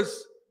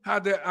sellers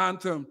had their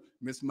anthem.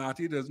 Miss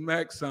Matty does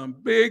make some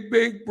big,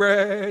 big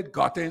bread,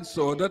 got in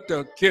soda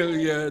to kill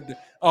you.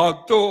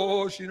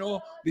 Although, you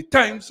know, the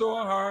time's so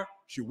hard,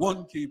 she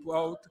won't keep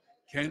out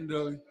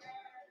candle.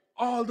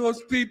 All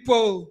those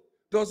people,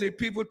 those are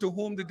people to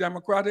whom the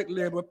Democratic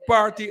Labour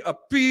Party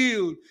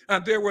appealed,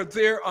 and they were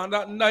there on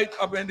that night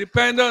of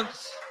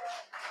independence.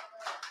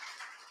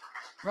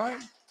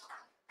 Right?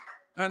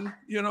 And,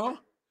 you know,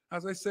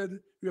 as I said,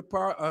 we're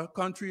a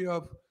country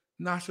of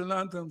national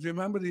anthems.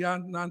 Remember the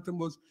anthem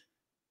was,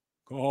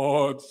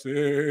 God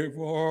save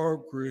our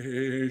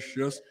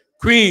gracious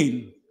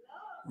Queen,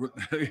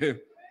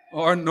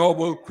 our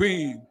noble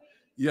Queen.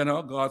 You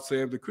know, God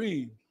save the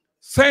Queen.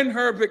 Send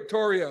her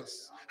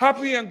victorious,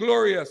 happy and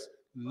glorious,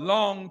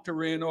 long to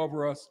reign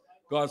over us.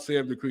 God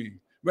save the Queen.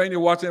 When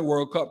you're watching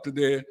World Cup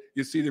today,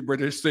 you see the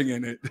British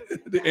singing it,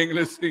 the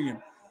English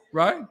singing,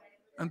 right?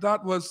 And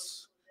that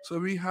was, so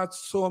we had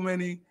so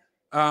many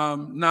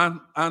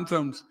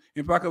anthems.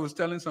 In fact, I was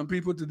telling some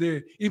people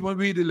today, even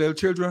we, the little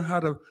children,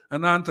 had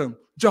an anthem.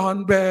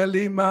 John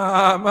Belly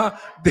Mama,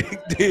 Dick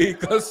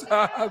Dick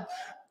Asab,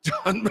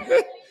 John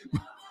Belly.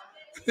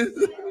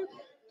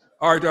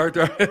 Art.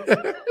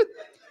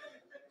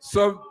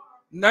 So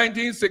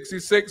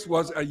 1966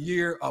 was a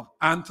year of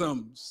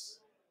anthems.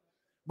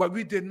 But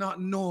we did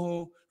not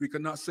know we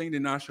could not sing the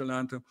national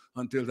anthem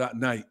until that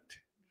night.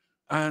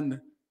 And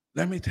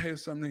let me tell you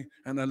something,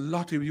 and a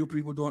lot of you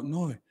people don't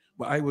know it,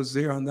 but I was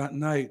there on that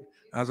night,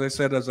 as I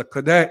said, as a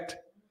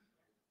cadet.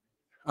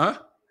 Huh?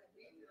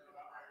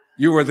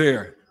 You were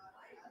there.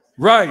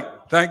 Right,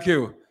 thank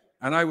you.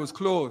 And I was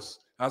close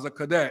as a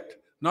cadet.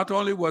 Not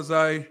only was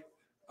I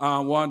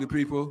one of the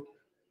people,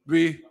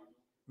 we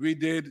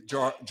did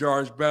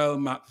George Bell,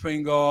 Matt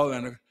Fingal,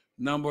 and a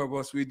number of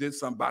us, we did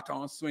some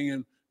baton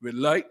swinging with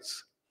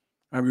lights,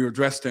 and we were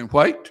dressed in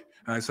white.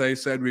 And as I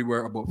said, we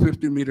were about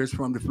 50 meters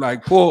from the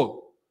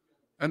flagpole.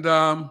 And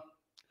the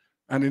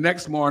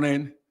next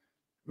morning,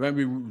 when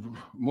we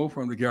moved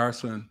from the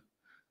garrison,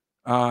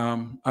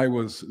 I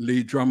was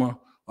lead drummer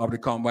of the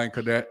Combined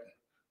Cadet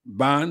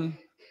Band,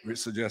 which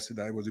suggested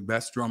I was the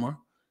best drummer.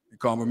 The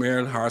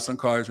Combermere, Harrison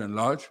College, and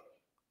Lodge.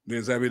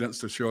 There's evidence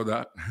to show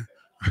that.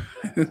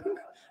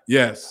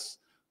 Yes,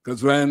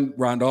 because when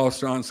Randolph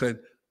Strong said,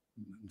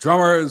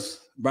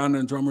 drummers, band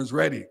and drummers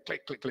ready,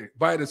 click, click, click,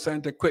 by the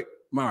center, quick,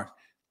 march.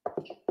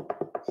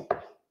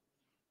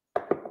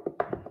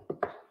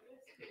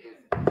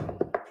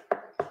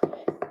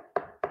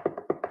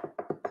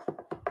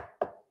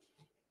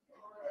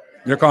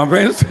 You're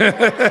convinced?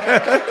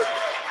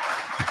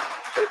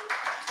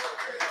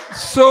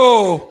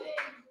 So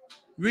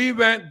we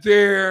went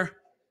there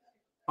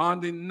on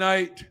the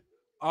night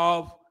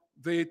of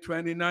the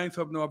 29th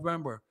of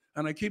November.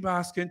 And I keep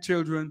asking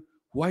children,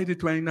 why the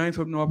 29th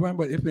of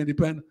November if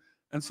independent?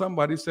 And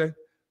somebody said,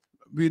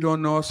 we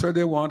don't know, sir,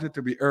 they want it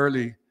to be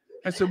early.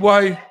 I said,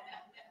 why?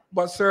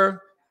 But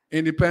sir,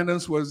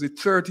 independence was the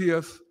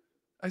 30th.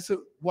 I said,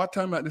 what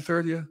time at the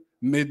 30th?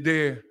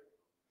 Midday.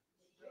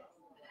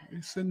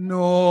 He said,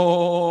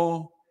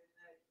 no.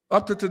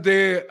 Up to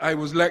today, I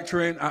was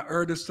lecturing at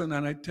Erdiston,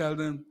 and I tell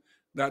them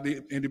that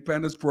the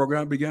independence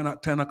program began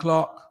at 10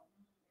 o'clock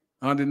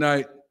on the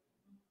night.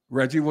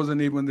 Reggie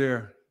wasn't even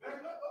there.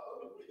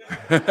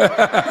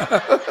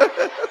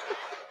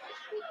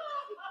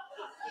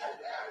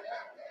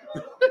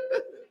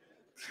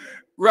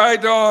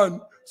 Right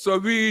on. So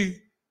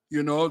we,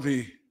 you know,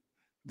 they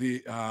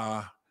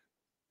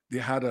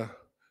had a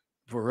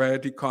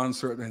variety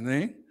concert and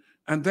thing.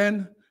 And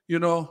then, you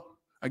know,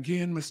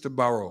 again, Mr.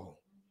 Barrow,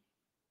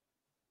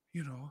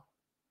 you know,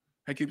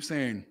 I keep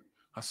saying,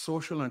 a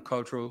social and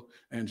cultural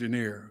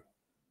engineer.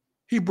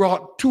 He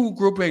brought two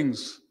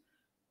groupings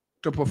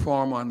to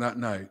perform on that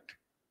night.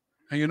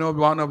 And you know what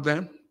one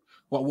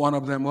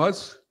of them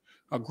was?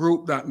 A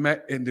group that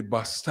met in the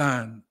bus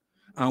stand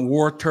and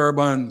wore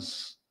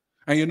turbans.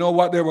 And you know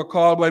what they were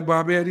called by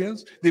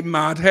Barbadians? The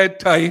Madhead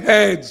Tie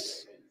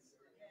Heads.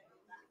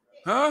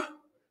 Huh?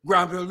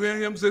 Granville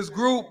Williams'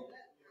 group,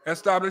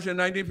 established in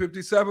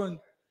 1957.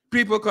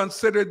 People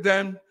considered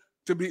them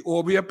to be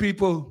Obeah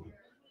people.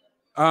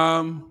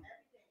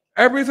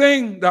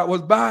 Everything that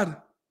was bad.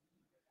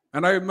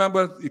 And I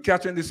remember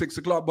catching the 6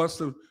 o'clock bus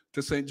to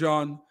St.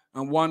 John.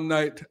 And one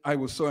night I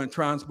was so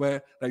entranced by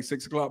it, like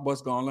 6 o'clock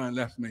bus gone and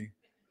left me.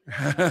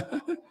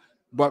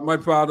 But my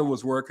father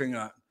was working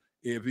at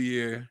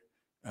AVA,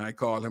 and I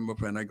called him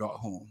up and I got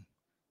home.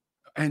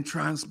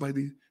 Entranced by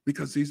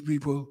because these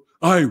people,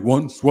 I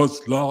once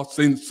was lost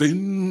in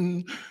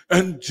sin,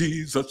 and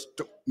Jesus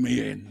took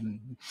me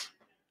in.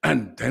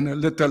 And then a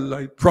little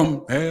light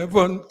from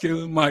heaven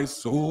killed my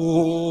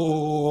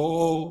soul.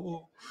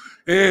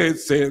 It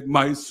saved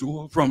my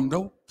soul from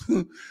doubt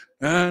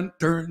and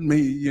turned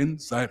me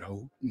inside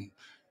out.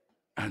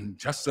 And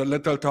just a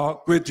little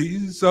talk with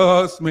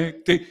Jesus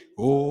make the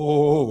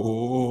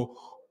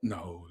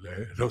now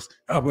let us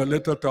have a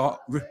little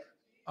talk with.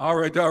 All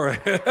right.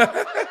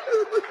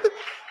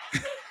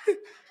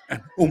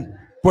 And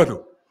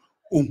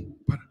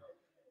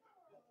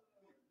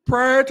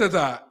prior to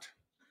that,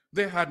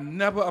 they had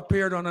never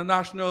appeared on a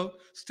national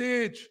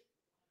stage.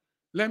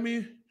 Let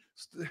me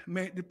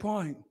make the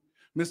point.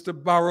 Mr.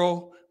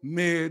 Barrow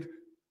made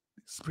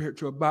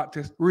Spiritual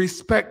Baptist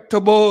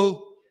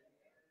respectable.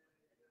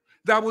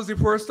 That was the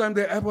first time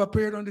they ever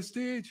appeared on the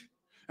stage.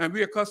 And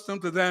we're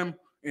accustomed to them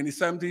in the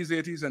 70s,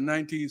 80s, and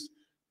 90s.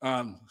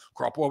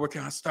 Crop over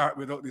can't start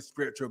without the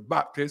Spiritual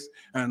Baptist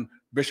and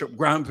Bishop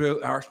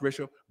Granville,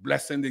 Archbishop,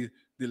 blessing the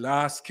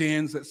last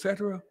kings,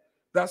 etc.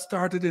 That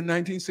started in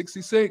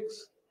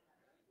 1966.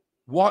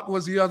 What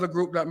was the other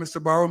group that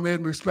Mr. Barrow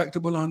made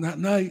respectable on that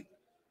night?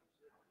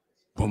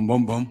 Bum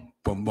bum bum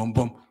bum bum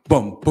bum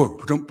bum bum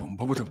bum bum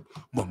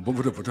bum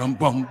bum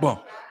bum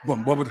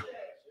bum bum.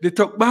 They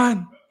took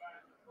band.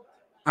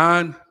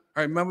 And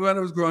I remember when I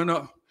was growing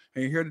up,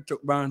 and you hear the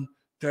took band,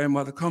 tell your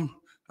mother, come,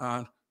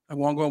 and I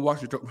want to go and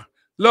watch the took band.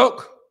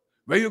 Look,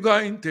 where you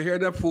going to hear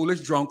that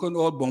foolish, drunken,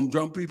 old bum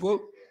drum people?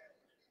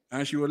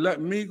 And she would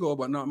let me go,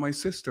 but not my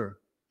sister.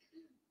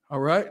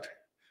 All right?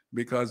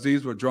 Because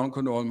these were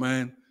drunken old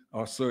men,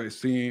 or so it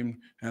seemed,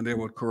 and they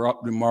would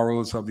corrupt the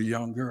morals of the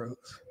young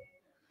girls.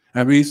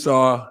 And we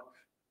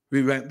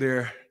went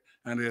there,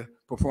 and they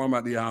performed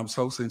at the Arms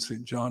House in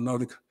St. John,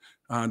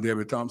 and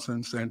David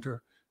Thompson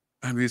Center.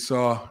 And we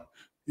saw,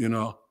 you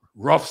know,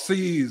 rough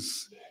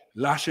seas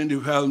lashing the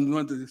helm,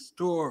 went to the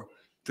store.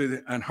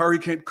 and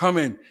hurricane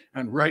coming,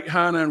 and right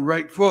hand and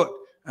right foot,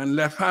 and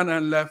left hand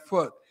and left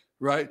foot,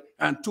 right?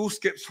 And 2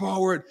 skips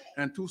forward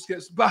and 2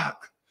 skips back,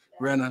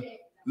 right? And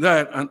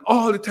that, and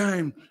all the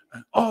time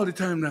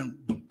then.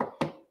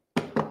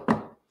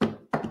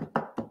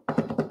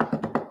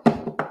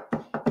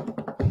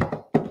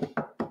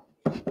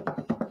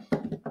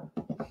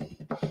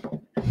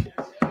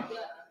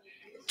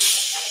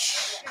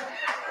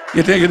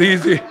 You think it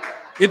easy?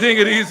 You think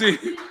it easy?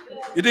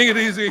 You think it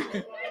easy?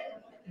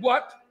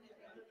 What?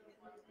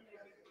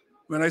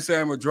 When I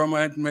say I'm a drummer,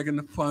 I ain't making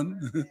it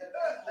fun.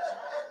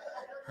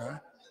 Right?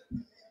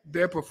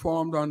 They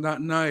performed on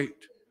that night.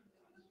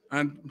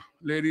 And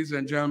ladies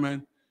and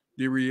gentlemen,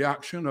 the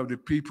reaction of the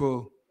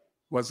people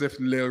was if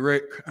Lil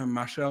Rick and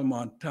Machel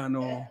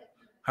Montano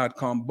had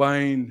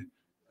combined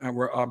and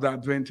were of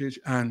that vintage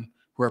and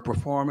were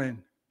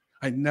performing.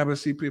 I never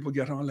see people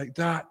get on like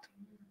that.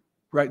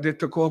 Right? They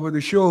took over the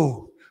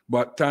show,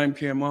 but time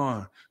came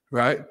on,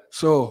 right?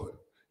 So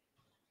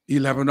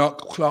 11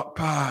 o'clock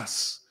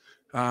pass,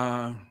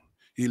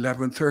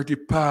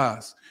 11:30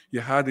 pass. You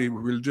had the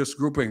religious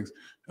groupings,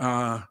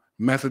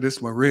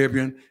 Methodist,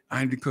 Moravian,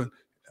 Anglican,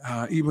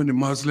 even the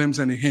Muslims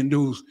and the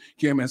Hindus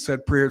came and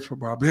said prayers for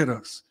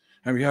Barbados.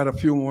 And we had a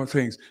few more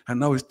things. And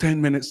now it's 10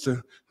 minutes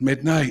to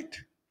midnight.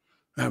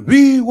 And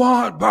we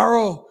want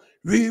Barrow.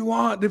 We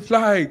want the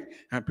flag.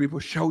 And people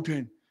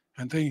shouting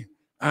and things.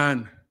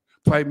 And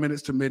 5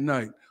 minutes to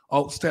midnight,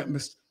 out stepped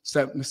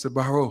Mr.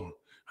 Barrow,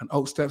 and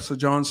out stepped Sir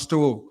John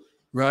Stowe,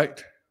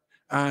 right?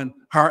 And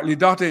Hartley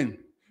Dottin,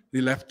 the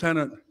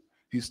lieutenant,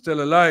 he's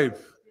still alive.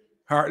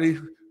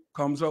 Hartley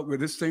comes up with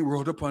this thing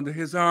rolled up under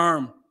his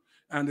arm,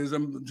 and there's a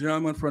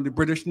gentleman from the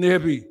British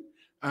Navy,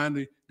 and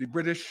the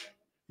British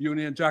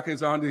Union Jack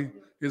is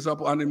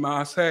up on the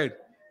masthead,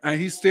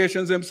 and he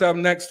stations himself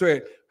next to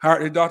it.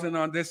 Hartley Dottin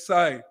on this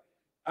side,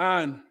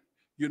 and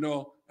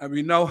and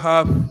we now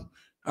have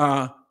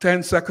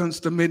 10 seconds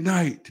to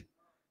midnight.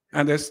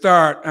 And we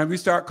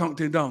start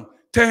counting down.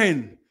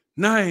 10,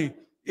 9,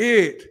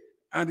 8,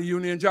 and the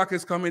Union Jack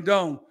is coming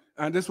down.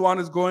 And this one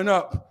is going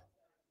up.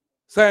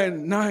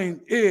 10,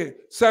 9, 8,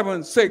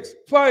 7, 6,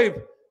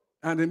 5.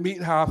 And they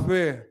meet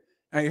halfway.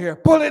 And you hear,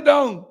 pull it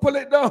down, pull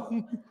it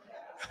down.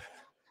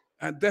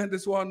 And then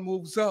this one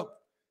moves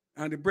up.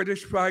 And the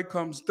British flag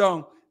comes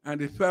down. And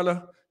the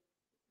fella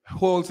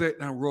holds it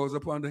and rolls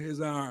up under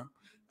his arm.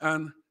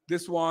 And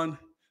this one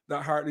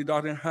that Hartley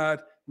Dottin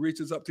had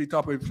reaches up to the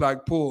top of the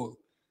flagpole.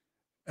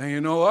 And you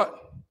know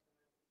what?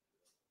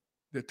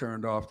 They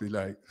turned off the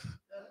lights.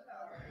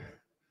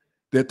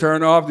 They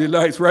turned off the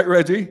lights, right,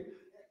 Reggie?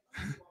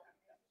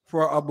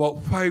 For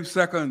about 5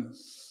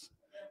 seconds.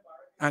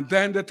 And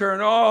then they turn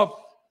off.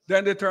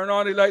 Then they turn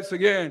on the lights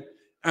again.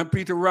 And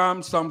Peter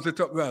Ram sums it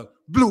up well.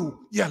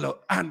 Blue, yellow,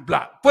 and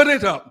black. Put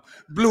it up.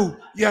 Blue,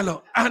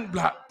 yellow, and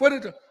black. Put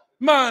it up.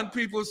 Man,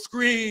 people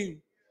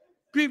scream.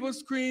 People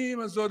scream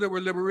as though they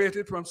were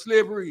liberated from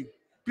slavery.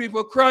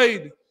 People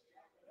cried.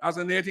 As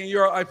an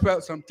 18-year-old, I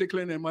felt some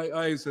tickling in my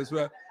eyes as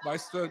well. I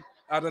stood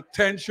at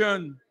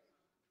attention,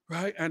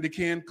 right? And the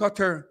cane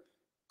cutter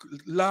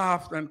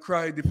laughed and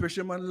cried. The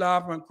fisherman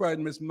laughed and cried.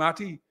 Miss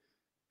Mattie,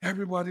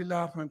 everybody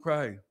laughed and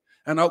cried.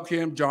 And out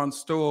came John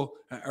Stowe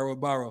and Errol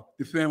Barrow,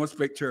 the famous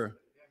picture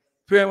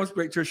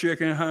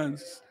shaking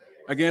hands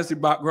against the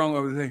background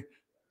of the thing.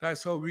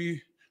 That's how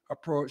we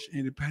approach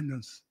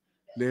independence,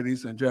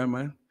 ladies and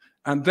gentlemen.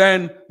 And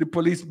then the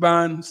police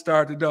band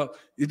started up.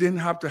 You didn't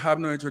have to have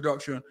no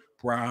introduction.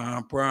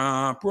 Brah,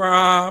 brah,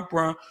 brah,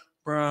 brah,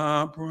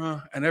 brah,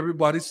 brah. And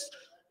everybody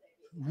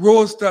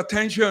rose to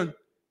attention.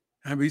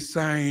 And we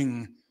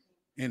sang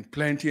in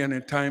plenty and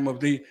in time of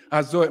thee,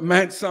 as though it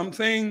meant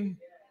something.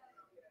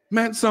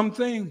 Meant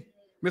something.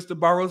 Mr.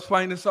 Barrow's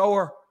finest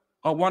hour,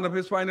 or one of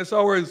his finest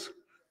hours,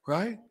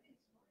 right?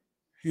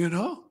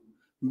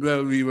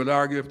 Well, we would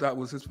argue if that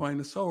was his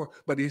finest hour,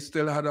 but he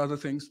still had other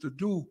things to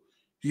do.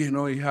 He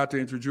had to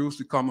introduce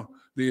the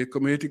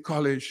community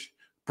college,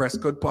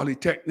 Prescott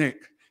Polytechnic.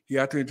 He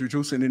had to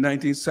introduce in the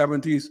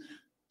 1970s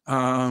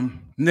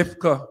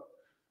NIFCA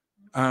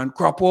and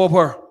Crop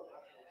Over.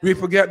 We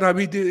forget that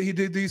he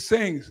did these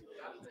things.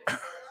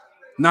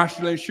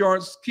 National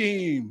Insurance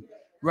Scheme,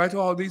 right?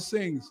 All these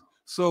things.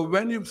 So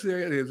when you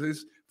say it is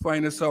his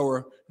finest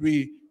hour,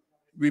 we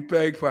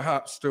beg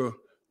perhaps to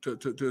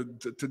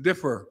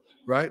differ,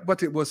 right?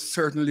 But it was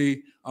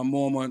certainly a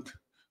moment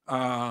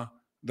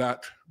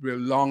that will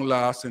long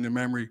last in the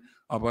memory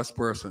of us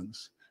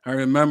persons. I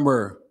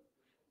remember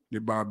the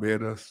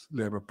Barbados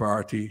Labour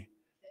Party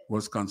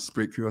was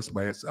conspicuous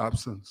by its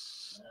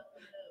absence.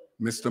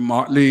 Mr.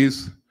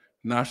 Motley's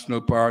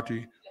National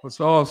Party was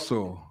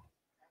also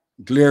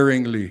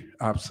glaringly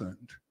absent.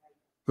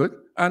 Good?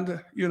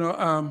 And,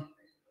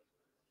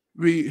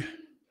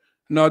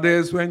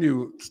 nowadays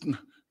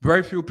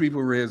very few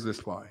people raise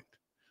this point,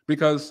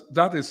 because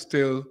that is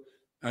still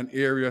an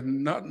area,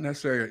 not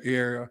necessarily an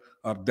area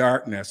of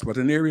darkness, but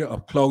an area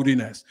of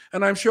cloudiness.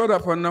 And I'm sure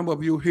that for a number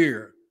of you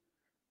here,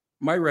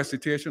 my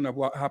recitation of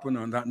what happened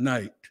on that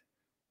night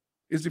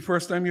is the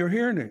first time you're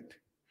hearing it.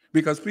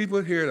 Because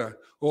people hear that,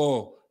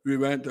 oh, we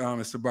went,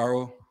 Mr.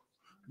 Barrow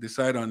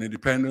decide on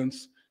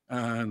independence.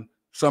 And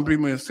some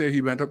people may say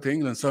he went up to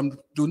England, some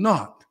do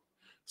not.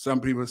 Some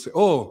people say,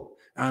 oh,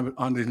 and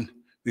on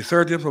the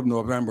 30th of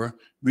November,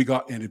 we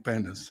got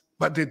independence.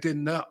 But they did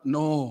not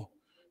know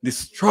the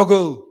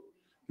struggle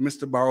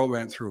Mr. Barrow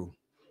went through,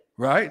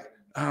 right?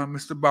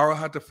 Mr. Barrow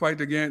had to fight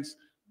against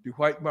the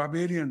white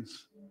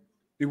Barbadians.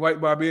 The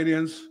white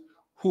Barbadians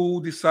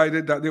who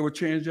decided that they would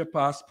change their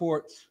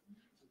passports.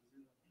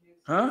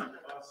 Huh?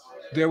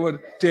 They would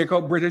take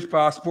out British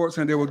passports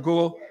and they would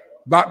go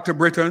back to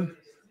Britain,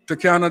 to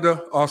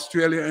Canada,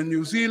 Australia, and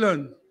New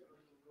Zealand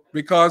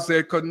because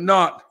they could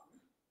not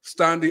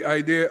stand the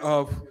idea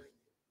of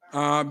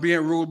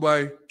being ruled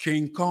by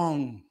King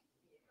Kong.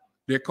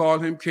 They call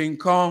him King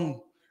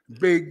Kong,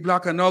 big,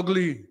 black, and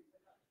ugly.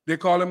 They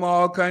call him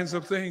all kinds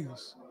of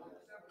things.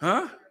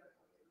 Huh?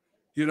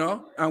 You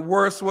know, and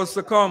worse was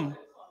to come.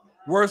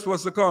 Worse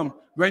was to come.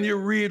 When you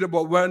read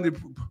about when the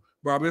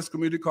Barbados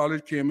Community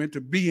College came into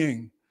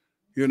being,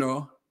 you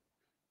know,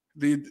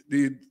 the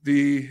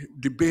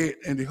debate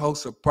in the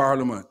House of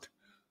Parliament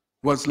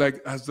was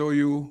like as though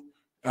you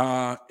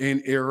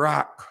in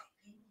Iraq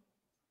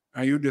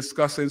and you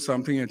discussing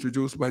something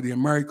introduced by the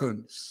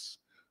Americans,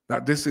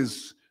 that this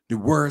is the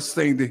worst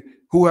thing.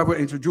 Whoever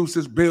introduced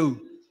this bill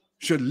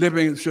should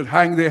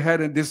hang their head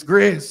in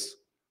disgrace.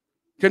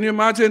 Can you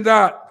imagine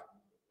that?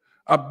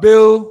 A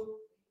bill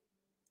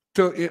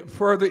to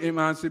further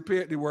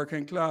emancipate the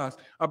working class,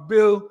 a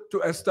bill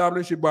to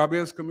establish the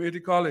Barbados Community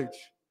College,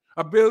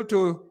 a bill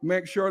to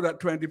make sure that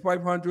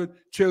 2,500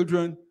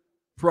 children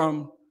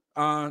from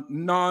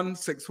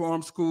non-sixth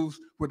form schools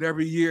would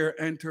every year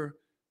enter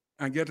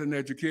and get an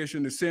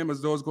education the same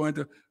as those going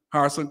to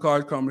Harrison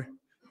College.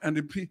 And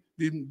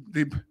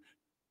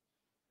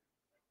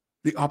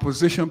the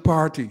opposition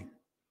party,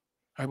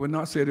 I would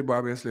not say the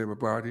Barbados Labour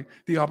Party,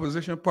 the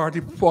opposition party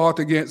fought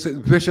against it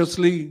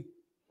viciously.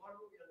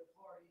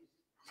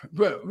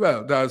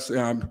 Well, that's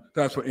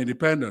for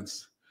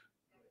independence.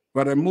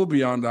 But I move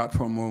beyond that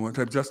for a moment.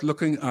 I'm just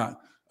looking at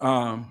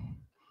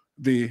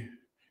the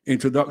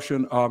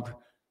introduction of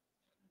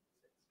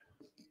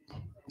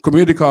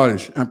community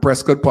college and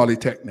Prescott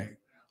Polytechnic,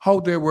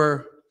 how they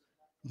were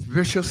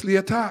viciously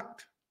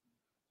attacked.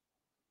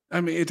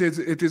 I mean, it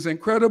is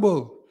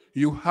incredible.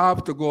 You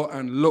have to go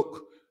and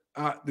look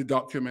at the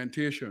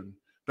documentation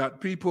that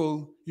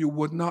people, you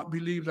would not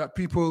believe that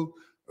people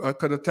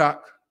could attack,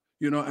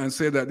 you know, and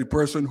say that the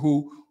person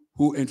who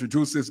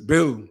introduced this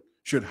bill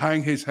should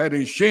hang his head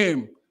in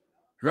shame,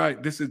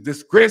 right? This is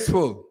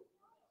disgraceful,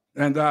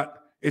 and that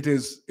it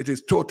is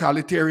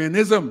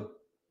totalitarianism.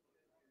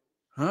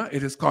 Huh?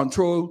 It is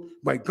controlled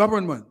by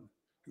government.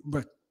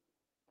 But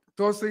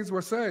those things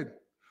were said.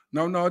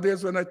 Now,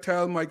 nowadays, when I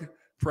tell my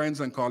friends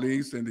and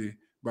colleagues in the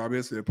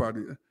Barbados Labour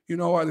Party, you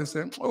know what they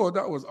say? Oh,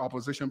 that was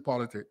opposition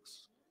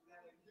politics.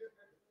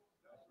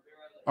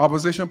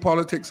 Opposition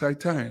politics, I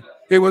tell you.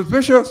 It was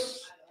vicious.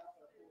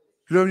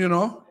 You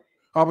know,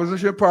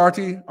 opposition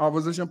party,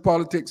 opposition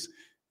politics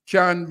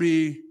can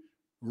be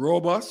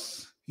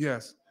robust,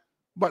 yes,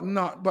 but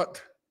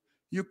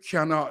you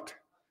cannot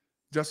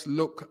just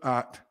look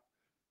at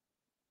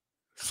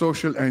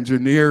social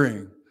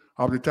engineering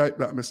of the type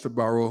that Mr.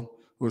 Barrow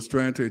was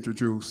trying to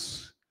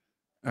introduce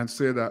and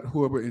say that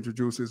whoever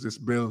introduces this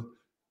bill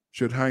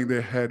should hang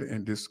their head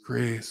in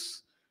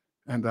disgrace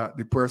and that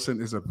the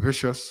person is a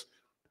vicious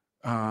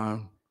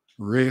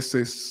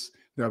racist,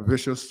 a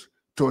vicious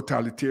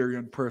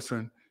totalitarian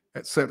person,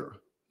 etc.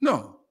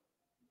 No.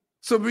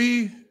 So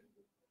we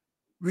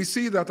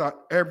see that at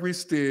every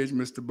stage,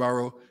 Mr.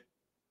 Barrow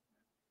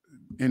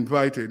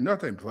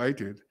not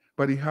invited,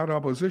 but he had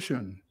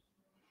opposition.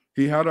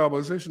 He had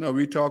opposition. Now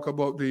we talk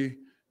about the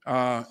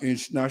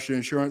National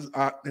Insurance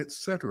Act,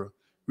 etc.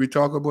 We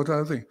talk about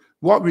other things.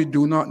 What we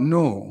do not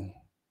know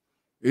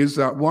is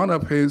that one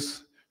of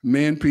his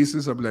main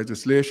pieces of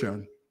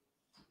legislation,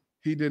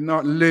 he did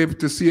not live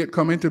to see it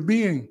come into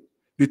being.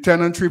 The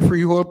Tenantry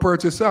Freehold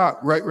Purchase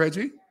Act, right,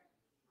 Reggie?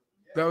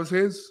 That was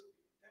his?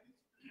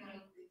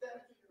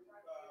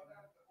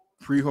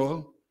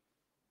 Freehold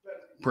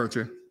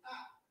purchase.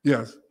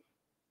 Yes.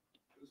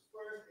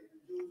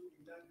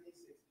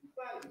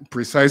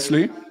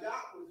 Precisely.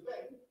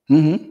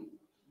 Mm-hmm.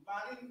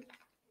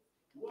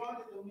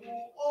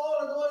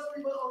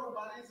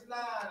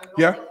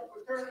 Yeah.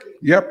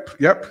 Yep.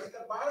 Yeah.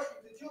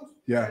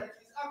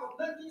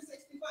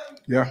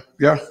 Yeah.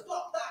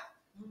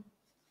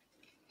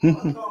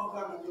 Mm-hmm.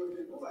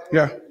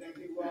 Yeah.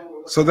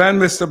 So then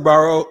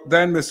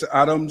Mr.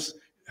 Adams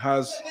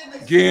has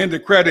gained the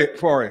credit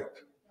for it.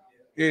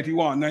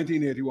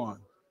 1981.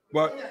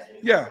 But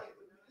yeah,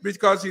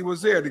 because he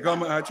was there, the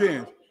government had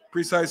changed.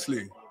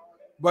 Precisely.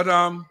 But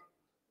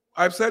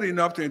I've said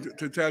enough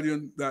to tell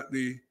you that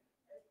the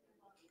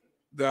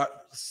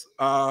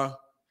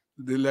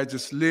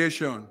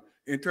legislation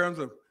in terms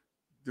of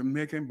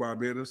making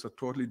Barbados a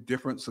totally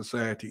different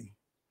society,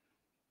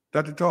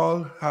 that it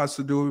all has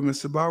to do with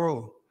Mr.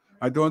 Barrow.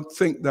 I don't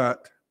think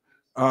that,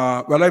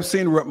 well, I've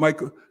seen my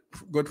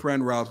good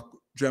friend Ralph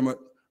Jemmett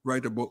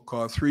write a book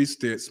called Three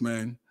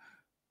Statesmen,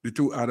 the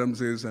two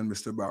Adamses and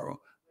Mr. Barrow.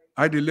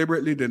 I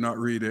deliberately did not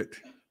read it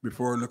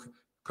before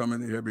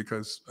coming here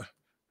because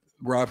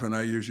Ralph and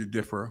I usually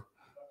differ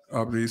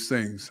of these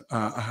things,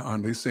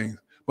 on these things.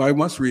 But I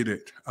must read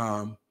it.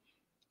 But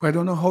I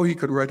don't know how he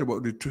could write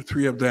about the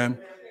three of them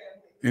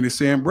in the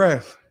same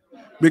breath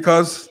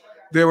because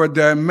they were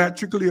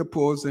diametrically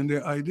opposed in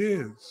their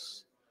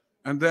ideas.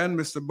 And then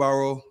Mr.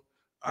 Barrow,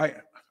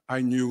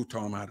 I knew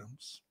Tom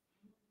Adams.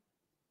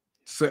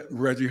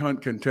 Reggie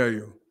Hunt can tell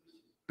you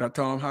that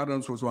Tom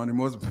Adams was one of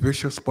the most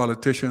vicious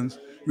politicians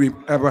we've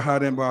ever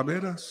had in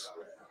Barbados.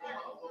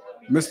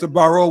 Mr.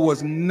 Barrow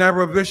was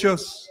never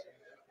vicious.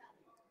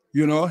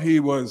 You know, he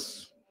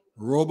was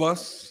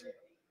robust.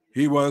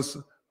 He was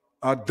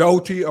a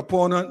doughty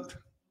opponent,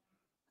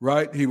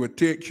 right? He would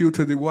take you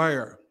to the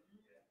wire.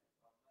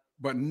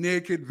 But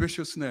naked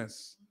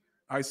viciousness,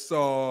 I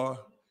saw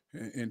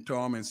in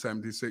Tom in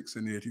 76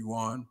 and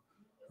 81,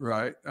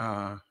 right?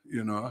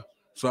 You know,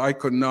 so I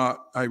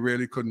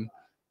really couldn't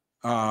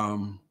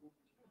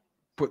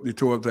put the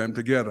two of them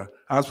together.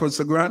 As for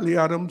Sir Grantley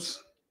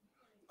Adams,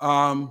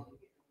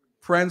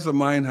 friends of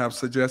mine have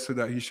suggested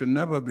that he should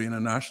never have been a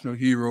national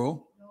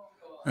hero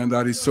and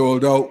that he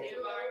sold out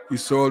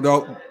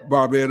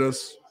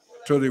Barbados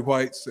to the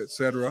whites,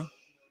 etc.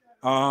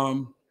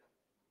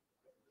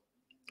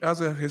 As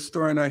a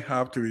historian, I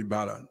have to be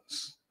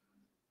balanced.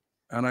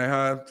 And I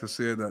have to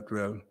say that,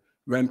 well,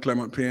 when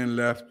Clement Payne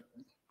left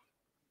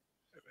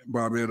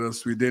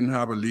Barbados, we didn't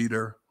have a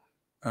leader,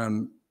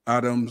 and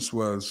Adams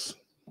was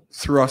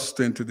thrust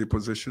into the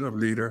position of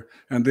leader,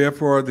 and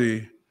therefore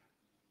the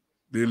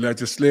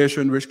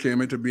legislation which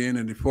came into being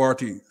in the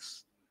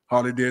 40s,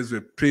 holidays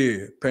with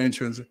pay,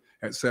 pensions,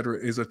 etc.,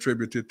 is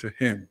attributed to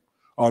him,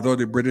 although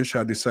the British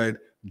had decided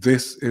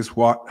this is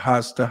what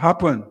has to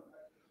happen.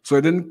 So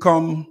it didn't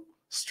come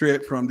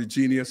straight from the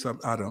genius of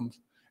Adams.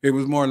 It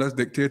was more or less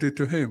dictated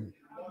to him,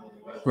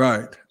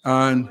 right?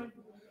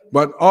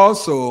 But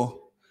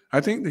also, I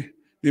think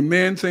the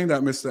main thing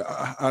that Mr.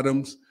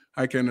 Adams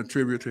I can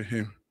attribute to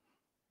him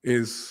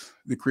is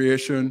the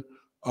creation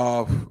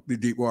of the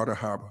Deepwater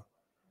Harbor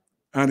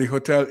and the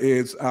Hotel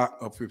Aids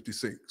Act of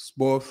 56.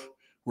 Both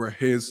were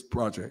his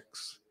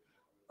projects,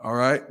 all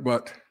right?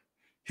 But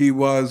he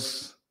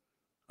was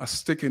a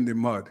stick in the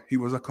mud. He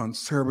was a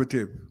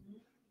conservative.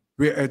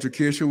 Where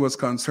education was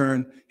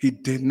concerned, he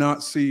did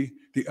not see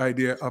the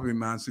idea of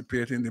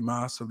emancipating the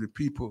mass of the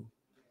people.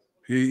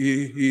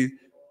 He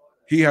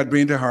had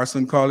been to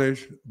Harrison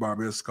College,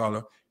 Barbados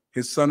scholar.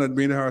 His son had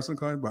been to Harrison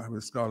College,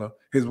 Barbados scholar.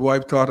 His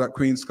wife taught at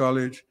Queen's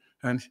College,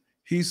 and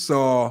he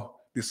saw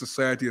the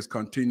society as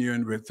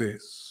continuing with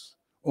this.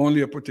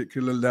 Only a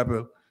particular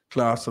level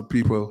class of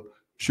people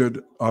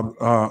should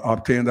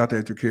obtain that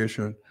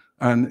education.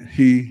 And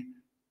he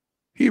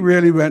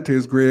really went to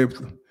his grave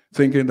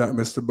thinking that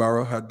Mr.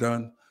 Barrow had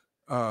done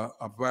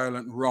a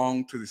violent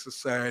wrong to the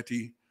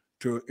society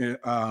to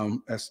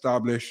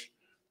establish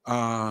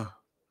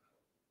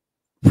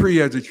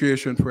free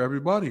education for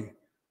everybody.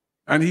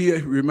 And he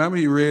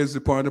raised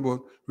the point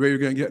about where you're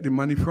going to get the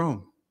money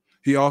from.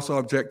 He also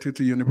objected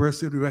to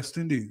University of the West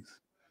Indies.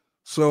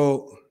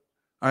 So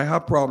I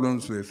have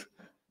problems with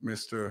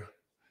Mr.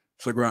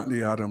 Sir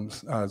Grantley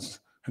Adams as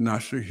a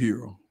national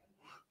hero.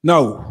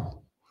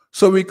 Now,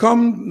 so we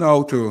come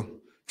now to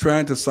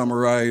trying to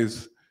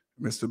summarize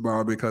Mr.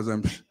 Barrow because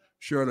I'm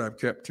sure that I've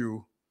kept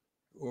you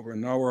over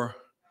an hour.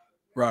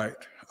 Right.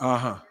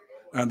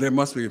 And there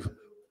must be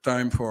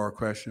time for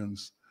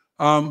questions.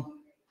 How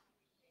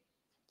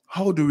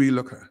do we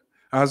look at,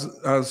 as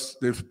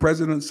the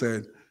president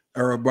said,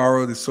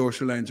 Barrow, the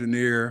social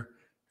engineer,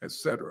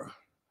 etc.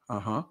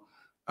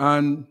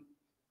 And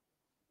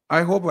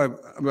I hope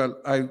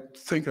I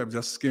think I've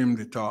just skimmed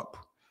the top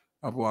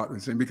of what we're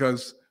saying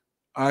because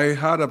I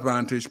had a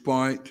vantage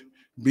point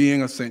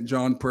being a St.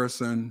 John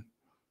person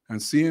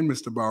and seeing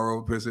Mr.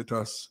 Barrow visit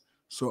us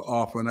so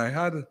often. I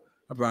had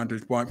a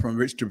vantage point from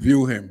which to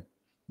view him,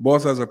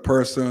 both as a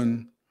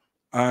person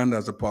and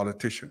as a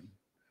politician.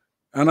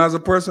 And as a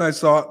person, I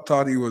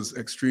thought he was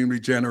extremely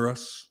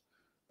generous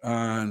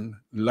and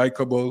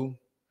likable,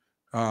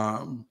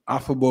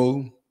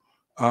 affable.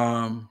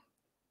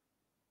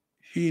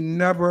 He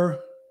never,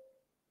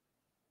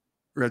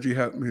 Reggie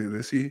helped me with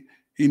this, he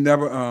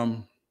never,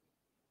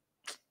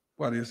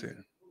 what do you say?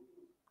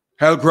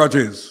 Held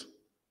grudges.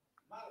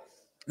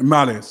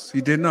 Malice.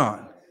 He did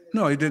not.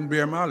 No, he didn't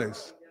bear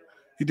malice.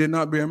 He did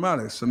not bear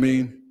malice. I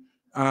mean,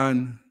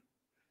 and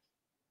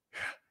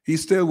he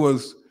still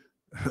was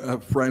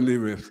friendly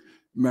with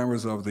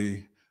members of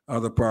the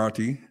other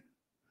party,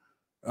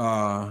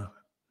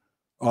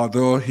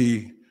 although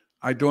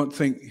I don't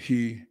think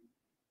he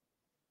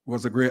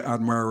was a great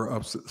admirer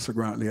of Sir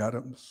Grantley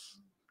Adams.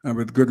 And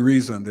with good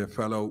reason, they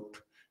fell out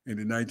in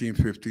the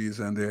 1950s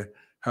and they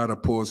had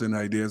opposing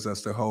ideas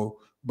as to how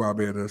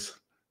Barbados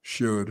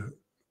should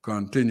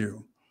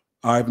continue.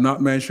 I've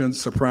not mentioned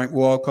Sir Frank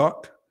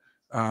Walcott,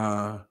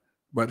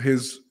 but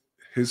his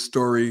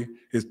story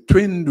is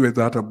twinned with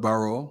that of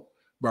Barrow.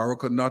 Barrow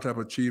could not have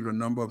achieved a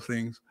number of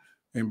things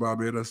in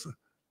Barbados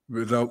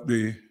without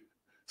the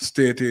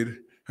stated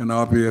and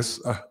obvious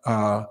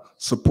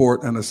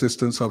support and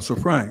assistance of Sir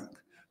Frank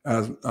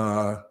as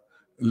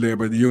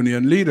labor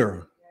union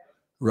leader,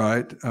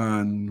 right?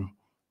 And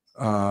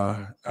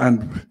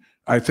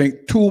I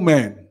think two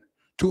men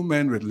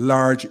with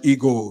large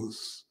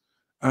egos,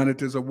 and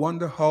it is a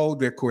wonder how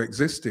they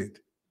coexisted.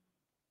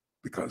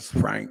 Because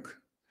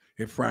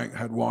if Frank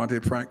had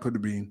wanted, Frank could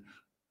have been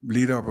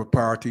leader of a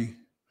party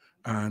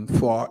and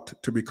fought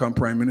to become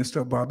Prime Minister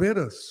of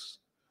Barbados.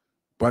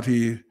 But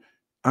he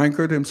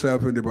anchored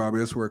himself in the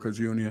Barbados Workers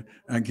Union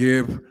and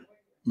gave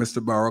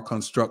Mr. Barrow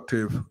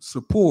constructive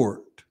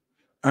support.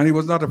 And he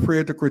was not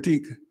afraid to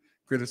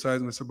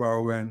criticize Mr.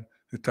 Barrow when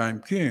the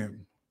time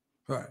came.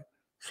 Right.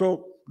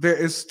 So there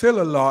is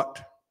still a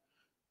lot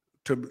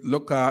to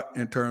look at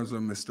in terms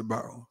of Mr.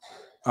 Barrow.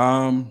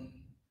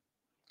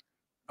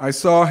 I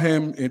saw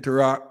him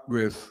interact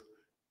with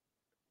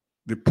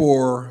the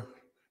poor,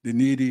 the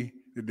needy,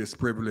 the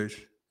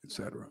disprivileged,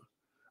 etc.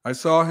 I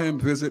saw him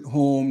visit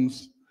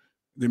homes,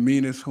 the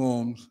meanest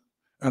homes,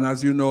 and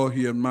as you know,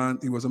 he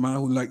was a man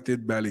who liked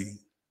it belly.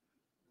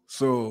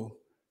 So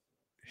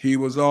he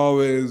was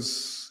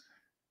always,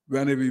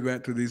 whenever he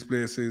went to these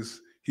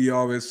places, he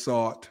always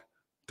sought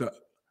to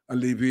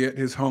alleviate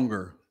his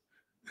hunger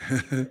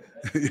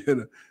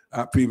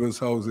at people's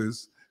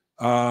houses.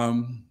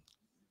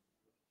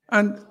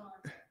 And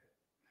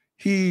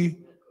he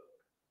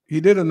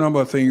did a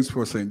number of things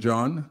for St.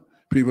 John.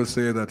 People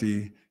say that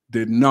he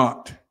did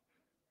not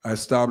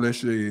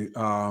establish the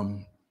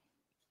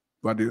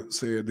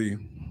the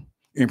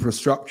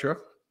infrastructure.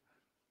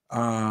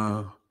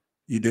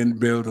 He didn't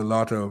build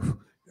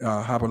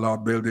have a lot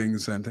of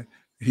buildings, and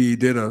he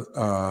did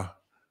a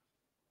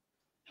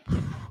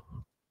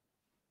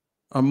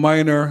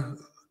minor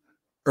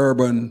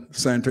urban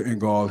center in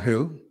Gall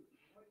Hill,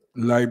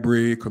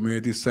 library,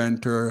 community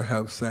center,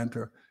 health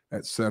center,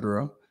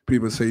 etc.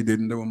 People say he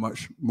didn't do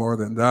much more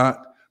than that,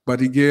 but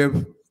he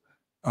gave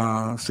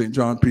St.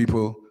 John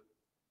people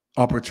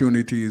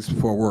opportunities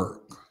for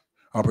work,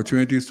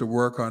 opportunities to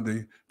work on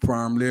the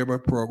farm labor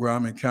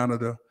program in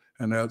Canada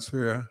and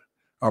elsewhere,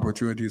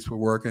 opportunities for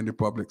work in the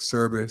public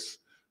service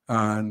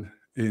and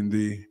in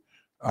the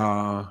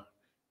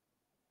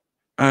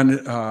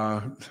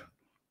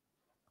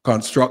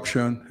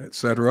construction,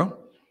 etc.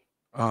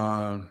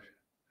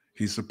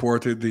 He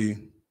supported the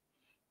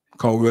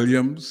Carl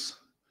Williams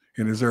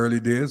in his early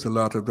days. A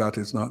lot of that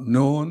is not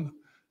known.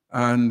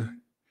 And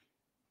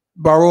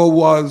Barrow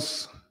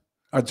was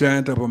a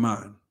giant of a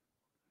man.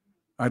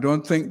 I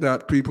don't think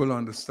that people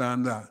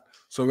understand that.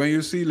 So when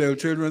you see little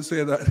children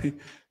say that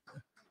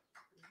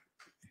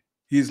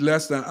he's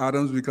less than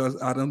Adams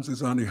because Adams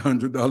is on the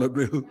 $100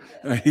 bill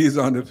and he's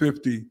on the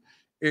 50,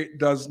 it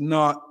does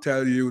not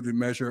tell you the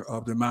measure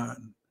of the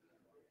man,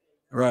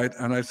 right?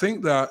 And I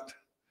think that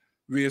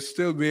we are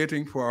still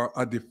waiting for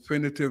a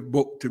definitive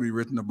book to be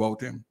written about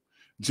him.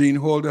 Gene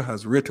Holder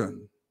has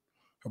written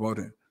about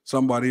him.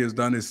 Somebody has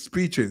done his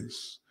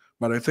speeches.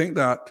 But I think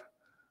that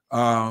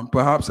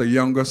perhaps a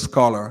younger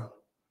scholar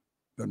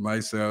than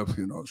myself,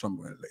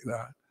 somewhere like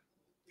that,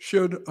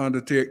 should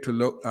undertake to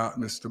look at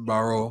Mr.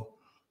 Barrow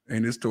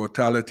in his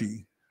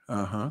totality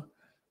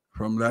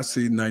from, let's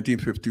see,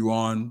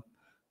 1951,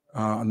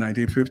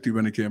 1950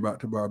 when he came back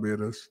to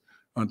Barbados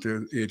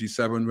until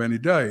 87 when he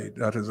died.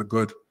 That is a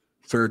good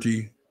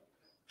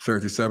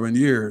 37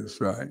 years,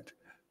 right?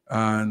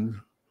 And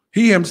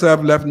he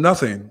himself left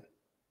nothing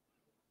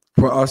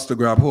for us to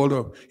grab hold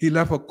of. He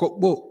left a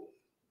cookbook.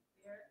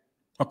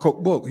 A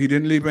cookbook. He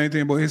didn't leave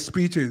anything but his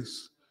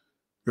speeches.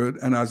 Good.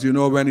 And as you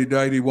know, when he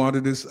died, he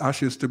wanted his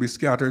ashes to be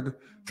scattered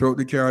throughout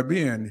the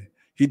Caribbean.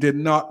 He did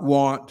not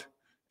want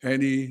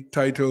any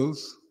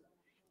titles,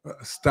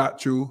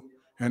 statue,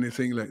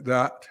 anything like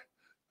that.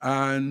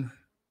 And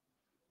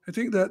I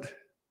think that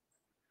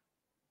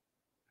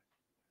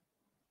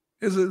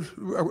is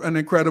an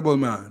incredible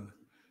man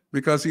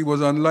because he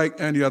was unlike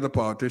any other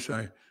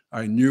politician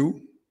I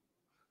knew.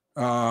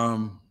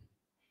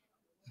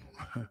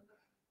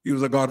 He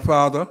was a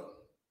godfather,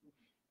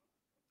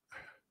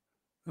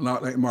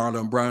 not like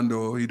Marlon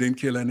Brando. He didn't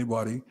kill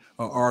anybody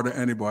or order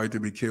anybody to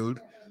be killed,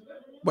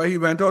 but he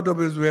went out of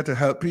his way to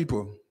help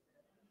people.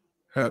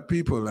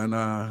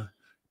 And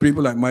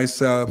people like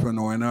myself and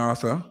Owen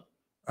Arthur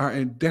are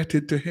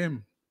indebted to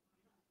him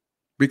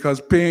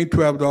because paying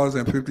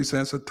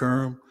 $12.50 a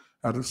term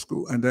at a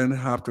school and then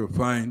have to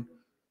find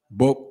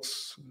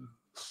books,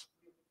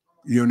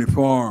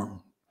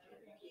 uniform,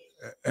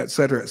 et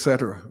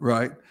cetera,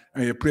 right?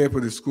 And you play for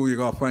the school, you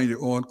gotta find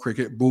your own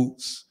cricket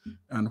boots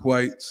and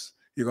whites.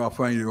 You gotta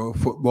find your own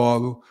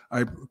football.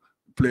 I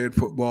played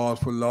football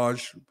for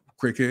large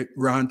cricket,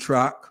 ran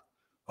track.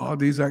 All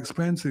these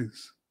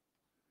expenses.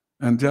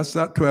 And just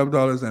that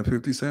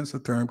 $12.50 a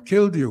term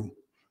killed you.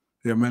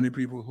 There are many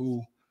people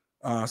who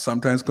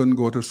sometimes couldn't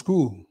go to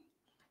school.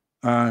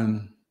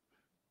 And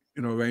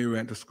when you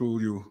went to school,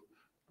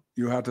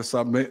 you had to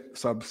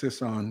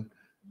subsist on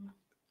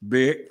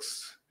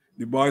bakes.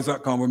 The boys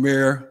that come from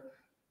here,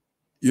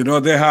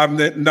 they have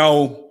it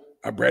now,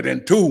 a bread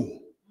and two.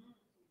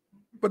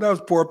 But that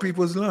was poor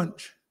people's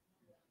lunch.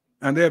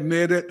 And they've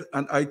made it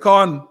an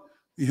icon,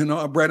 you know,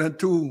 a bread and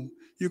two.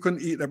 You can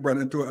eat a bread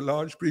and two at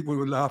large, people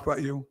will laugh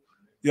at you.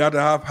 You had to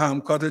have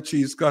ham cutter,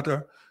 cheese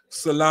cutter,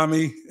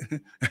 salami,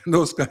 and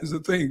those kinds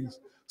of things.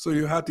 So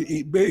you had to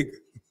eat big,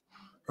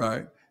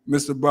 right?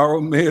 Mr.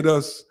 Barrow made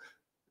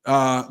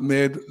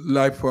made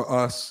life for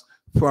us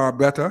far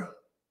better.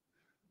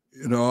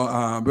 You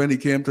know, when he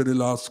came to the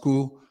law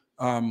school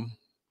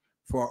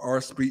for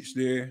our speech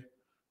there,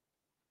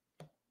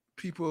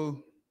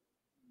 people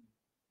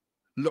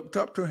looked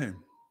up to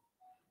him.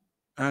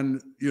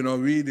 And, you know,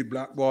 we, the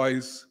black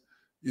boys,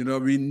 you know,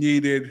 we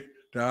needed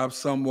to have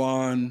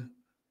someone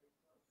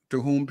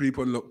to whom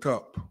people looked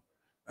up.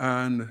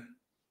 And,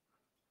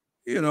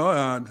 you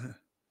know,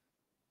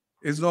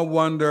 it's no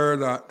wonder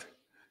that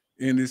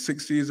in the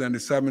 60s and the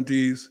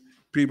 70s,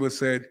 people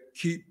said,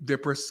 keep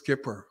Dipper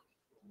Skipper.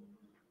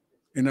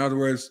 In other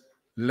words,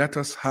 let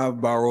us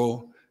have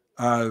Barrow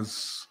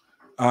as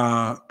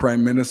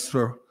prime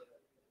minister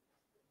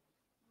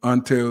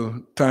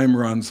until time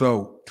runs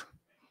out.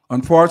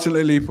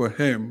 Unfortunately for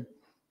him,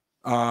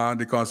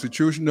 the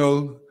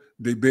constitutional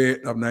debate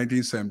of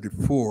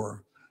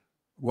 1974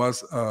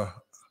 was a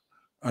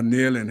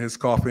nail in his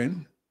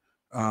coffin.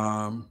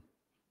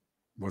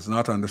 Was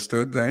not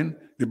understood then.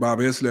 The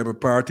Barbados Labour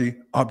Party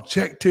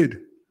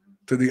objected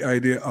to the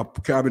idea of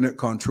cabinet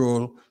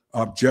control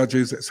of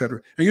judges,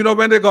 etc. And you know,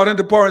 when they got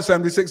into power in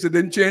 76, they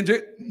didn't change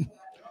it.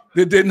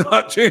 They did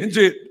not change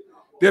it.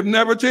 They've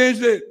never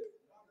changed it.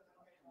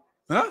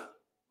 Huh?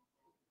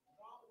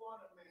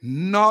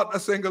 Not a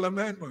single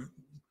amendment,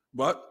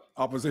 but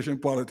opposition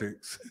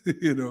politics,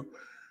 you know.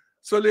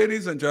 So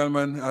ladies and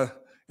gentlemen,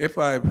 if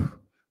I've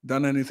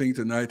done anything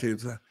tonight,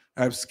 is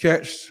I've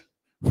sketched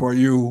for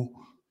you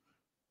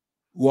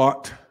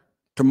what,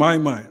 to my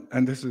mind,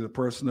 and this is a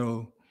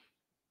personal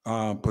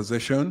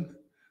position,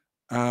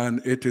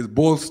 and it is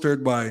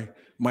bolstered by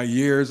my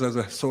years as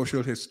a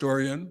social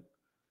historian,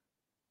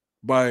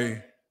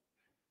 by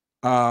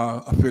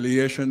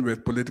affiliation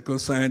with political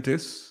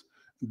scientists,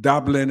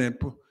 dabbling in,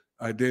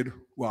 I did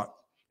what?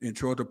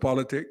 Intro to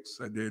politics,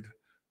 I did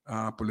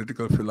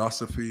political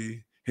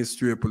philosophy,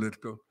 history of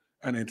political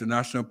and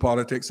international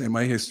politics in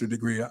my history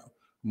degree at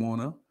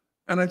Mona.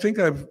 And I think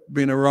I've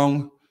been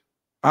around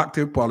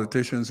active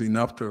politicians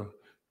enough to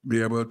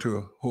be able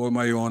to hold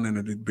my own in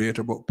a debate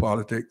about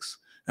politics.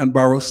 And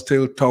Barrow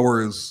still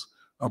towers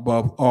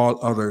above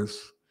all others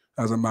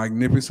as a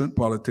magnificent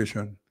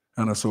politician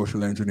and a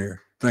social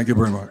engineer. Thank you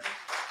very much.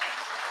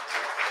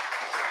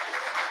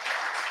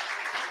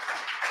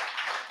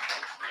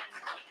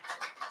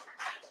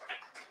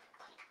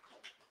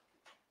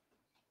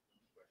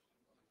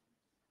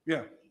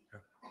 Yeah.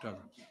 Trevor.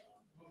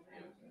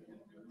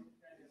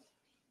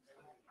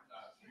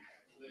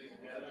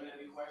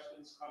 Any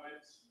questions,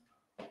 comments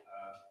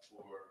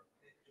for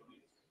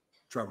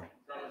Trevor.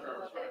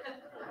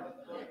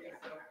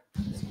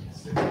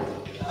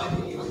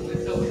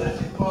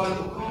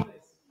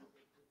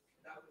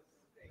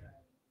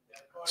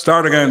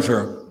 Start again,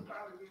 sir.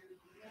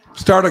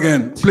 Start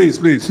again, please,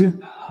 please.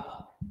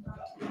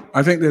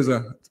 I think there's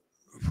a,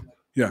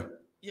 yeah.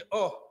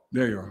 Oh,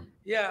 there you are.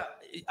 Yeah,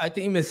 I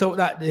think he missed out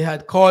that they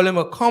had called him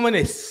a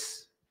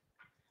communist.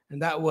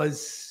 And that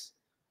was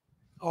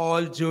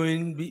all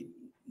during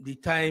the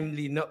time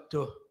leading up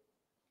to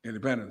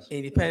Independence.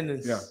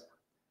 independence. Yeah.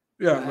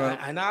 Yeah, well,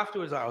 And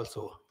afterwards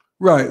also.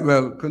 right,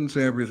 well, couldn't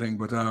say everything,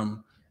 but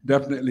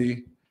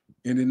definitely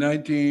in the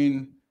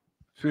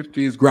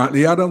 1950s, Grant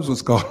Lee Adams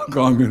was called a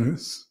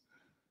communist.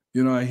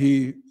 You know,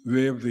 he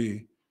waved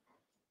the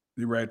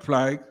red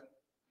flag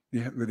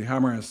with the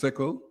hammer and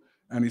sickle,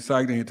 and he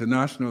signed the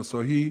international.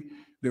 So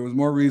there was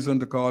more reason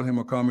to call him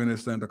a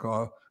communist than to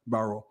call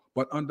Barrow.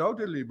 But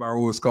undoubtedly,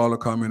 Barrow was called a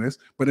communist.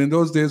 But in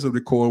those days of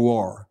the Cold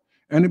War,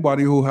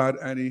 anybody who had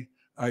any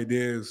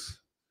ideas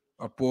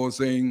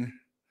opposing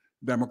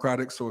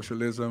democratic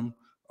socialism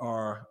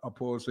or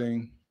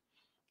opposing,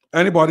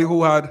 anybody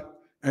who had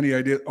any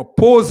idea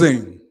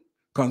opposing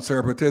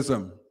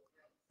conservatism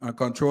and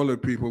control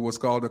of people was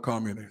called a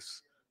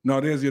communist.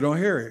 Nowadays, you don't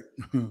hear it,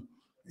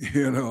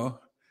 you know.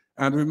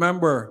 And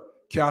remember,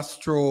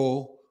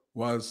 Castro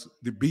was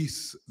the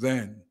beast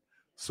then.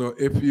 So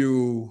if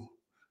you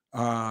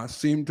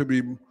seem to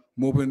be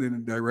moving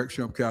in the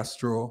direction of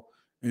Castro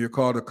and you're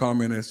called a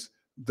communist,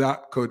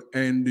 that could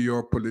end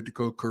your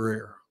political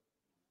career.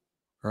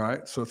 All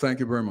right, so thank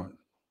you very much.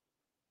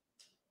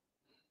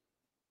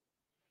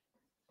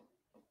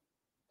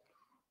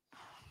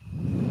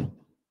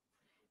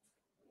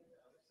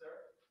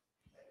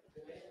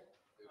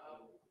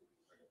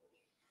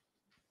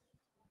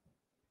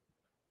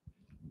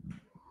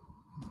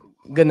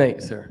 Good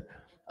night, sir.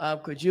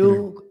 Could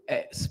you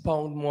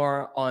expound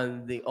more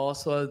on the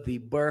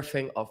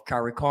birthing of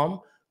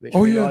CARICOM, which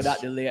we know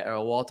that the late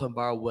Walton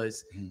Barrow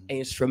was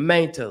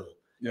instrumental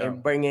in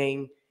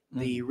bringing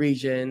the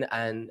region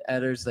and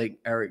others like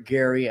Eric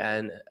Gary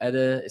and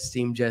other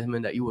esteemed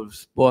gentlemen that you have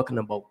spoken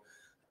about.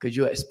 Could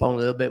you expound a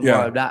little bit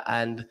more of that?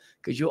 And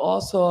could you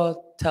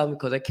also tell me,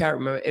 because I can't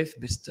remember if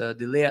Mr.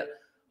 the late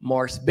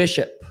Morris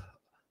Bishop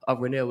of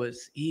Renee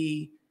was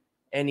he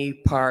any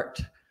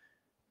part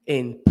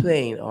in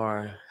playing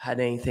or had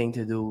anything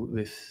to do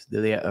with the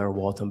late Earl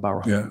Walton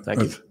Barrow. Yeah.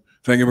 Thank you.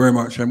 Thank you very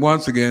much. And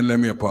once again, let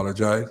me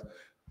apologize.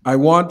 I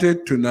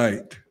wanted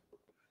tonight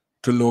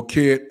to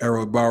locate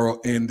Errol Barrow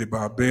in the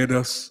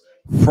Barbados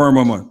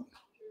firmament,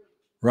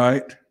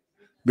 right?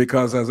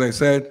 Because as I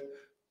said,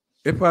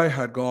 if I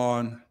had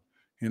gone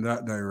in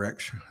that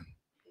direction,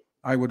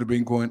 I would have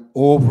been going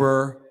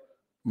over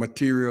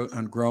material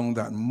and ground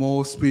that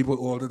most people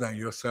older than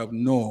yourself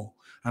know.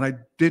 And I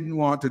didn't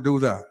want to do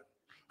that.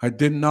 I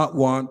did not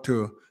want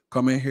to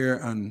come in here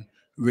and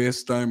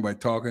waste time by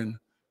talking.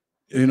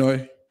 You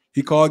know,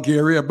 he called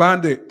Gary a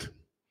bandit.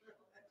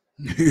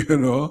 You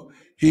know,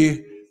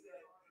 he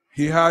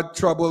had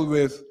trouble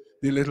with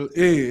the little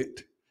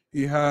 8.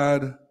 He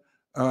had,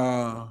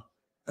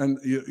 and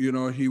you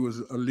know, he was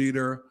a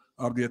leader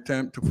of the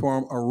attempt to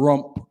form a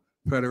rump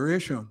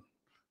federation.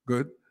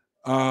 Good.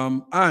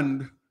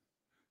 And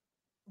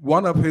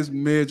one of his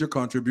major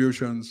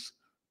contributions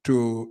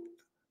to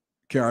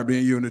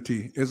Caribbean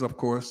unity is, of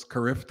course,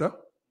 CARIFTA,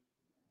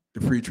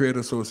 the Free Trade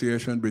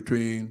Association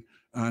between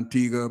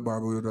Antigua,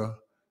 Barbuda,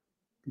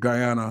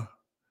 Guyana,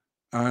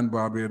 and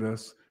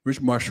Barbados,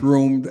 which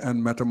mushroomed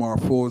and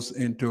metamorphosed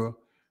into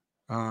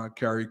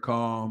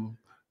CARICOM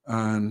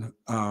and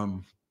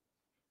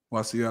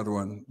what's the other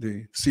one?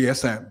 The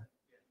CSM,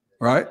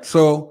 right?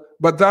 So,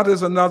 but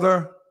that's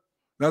another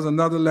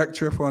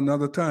lecture for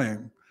another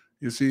time,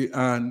 you see.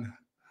 And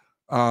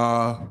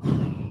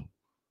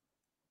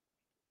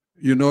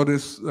you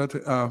notice that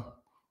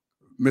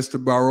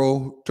Mr.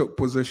 Barrow took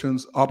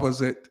positions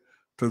opposite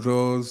to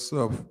those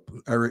of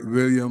Eric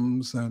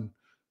Williams and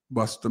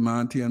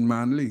Bustamante and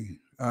Manley,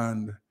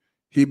 and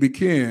he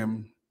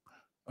became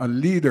a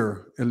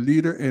leader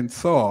in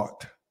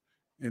thought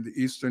in the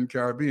Eastern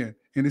Caribbean.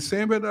 In the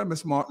same way that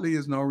Miss Motley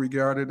is now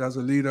regarded as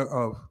a leader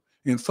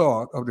in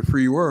thought of the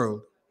free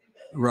world,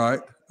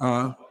 right?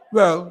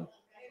 Well,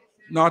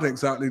 not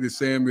exactly the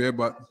same way,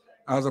 but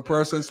as a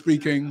person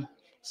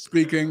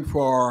speaking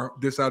for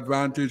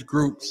disadvantaged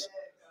groups,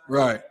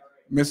 right?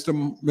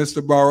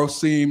 Mr. Barrow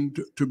seemed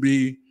to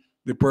be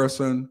the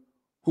person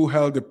who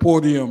held the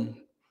podium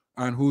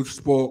and who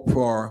spoke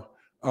for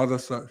other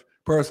such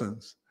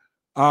persons.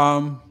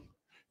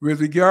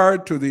 With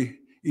regard to the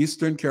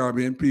Eastern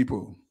Caribbean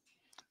people,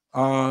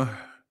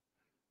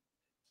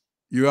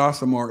 you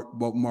asked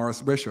about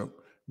Morris Bishop.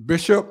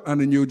 Bishop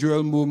and the New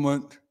Jewel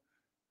movement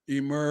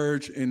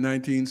emerged in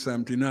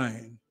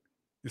 1979,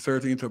 the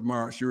 13th of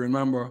March. You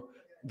remember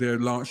they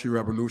launched the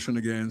revolution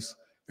against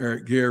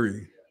Eric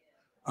Gary.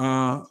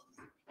 By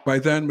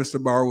then,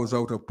 Mr. Barrow was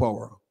out of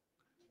power.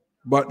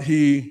 But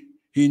he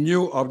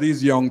knew of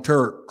these young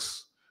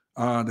Turks,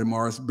 the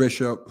Morris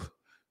Bishop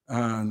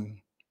and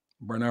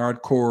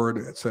Bernard Cord,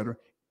 etc.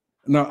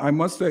 Now, I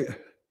must say,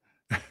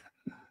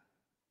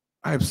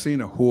 I've seen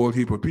a whole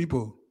heap of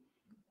people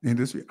in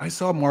this. I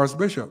saw Morris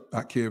Bishop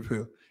at Cave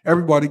Hill.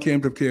 Everybody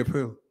came to Cave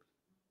Hill.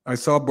 I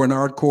saw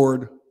Bernard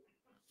Cord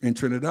in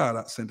Trinidad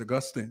at St.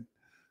 Augustine,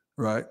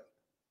 right?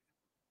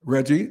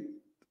 Reggie,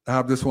 I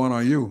have this one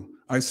on you.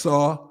 I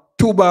saw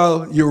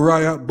Tubal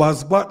Uriah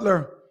Buzz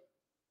Butler.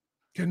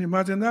 Can you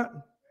imagine that?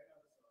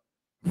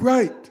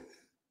 Right.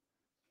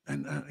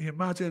 And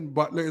imagine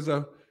Butler is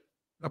a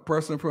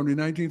person from the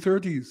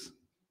 1930s.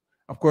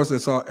 Of course, I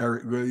saw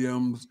Eric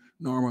Williams,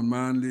 Norman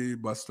Manley,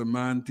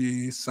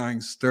 Bustamante,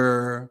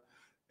 Sangster,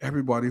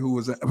 everybody who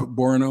was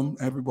Burnham,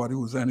 everybody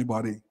who was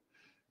anybody.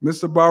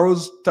 Mr.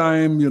 Barrow's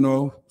time,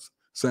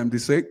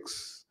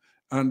 76,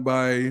 and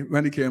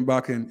when he came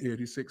back in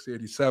 86,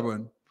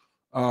 87,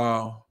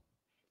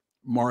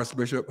 Morris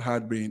Bishop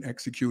had been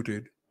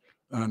executed,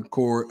 and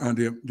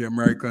the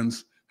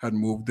Americans had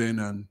moved in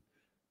and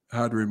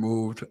had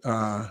removed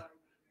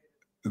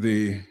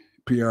the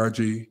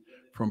PRG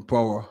from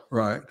power,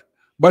 right?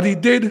 But he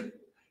did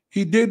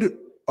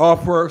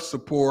offer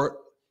support,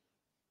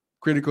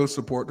 critical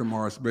support to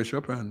Morris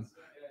Bishop, and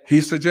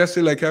he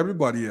suggested, like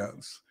everybody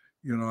else,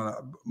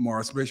 that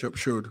Morris Bishop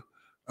should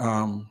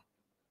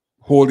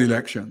hold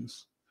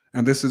elections.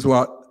 And this is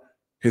what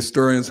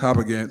historians have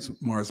against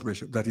Morris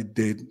Bishop, that he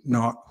did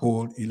not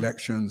hold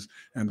elections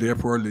and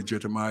therefore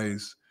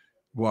legitimize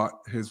what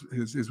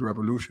his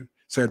revolution.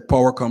 Said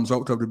power comes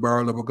out of the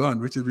barrel of a gun,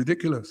 which is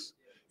ridiculous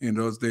in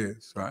those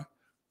days, right?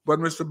 But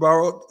Mr.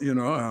 Barrow,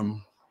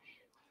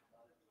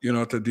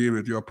 to deal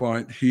with your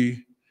point,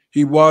 he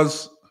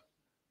was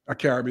a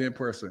Caribbean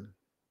person.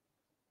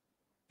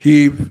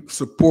 He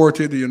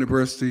supported the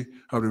University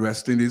of the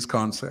West Indies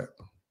concept,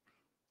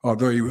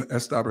 although he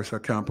established a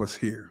campus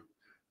here.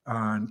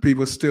 And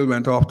people still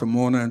went off to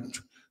Mona and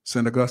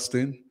St.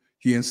 Augustine.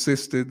 He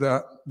insisted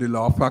that the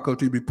law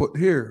faculty be put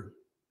here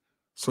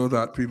so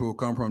that people who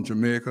come from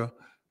Jamaica,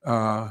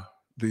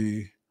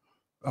 the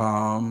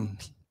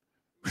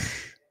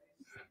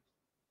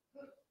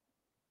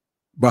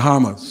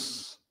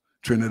Bahamas,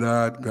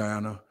 Trinidad,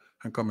 Guyana,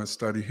 and come and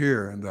study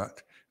here, and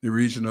that the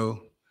regional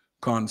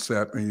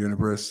concept and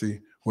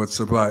university would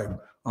survive.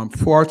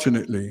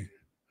 Unfortunately,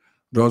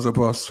 those of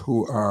us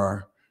who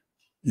are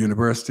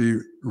university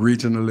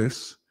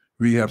regionalists,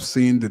 we have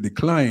seen the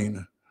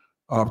decline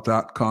of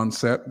that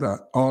concept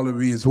that all of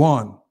we is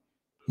one.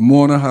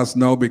 Mona has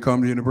now become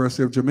the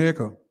University of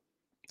Jamaica,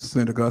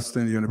 St.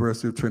 Augustine,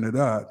 University of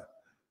Trinidad.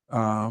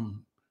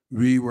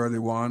 We were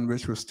the one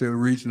which was still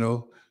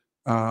regional,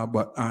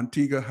 but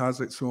Antigua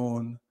has its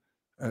own,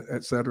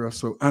 etc.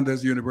 So, and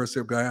there's the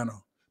University of Guyana.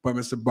 But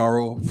Mr.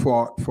 Barrow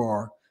fought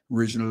for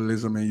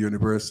regionalism in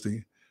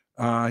university.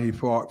 He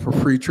fought for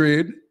free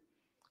trade.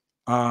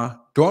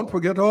 Don't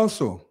forget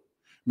also,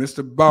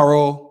 Mr.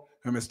 Barrow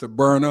and Mr.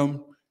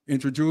 Burnham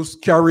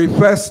introduced Carrie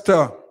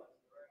Festa.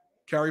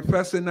 Carrie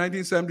Festa in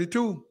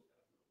 1972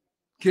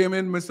 came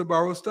in Mr.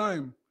 Barrow's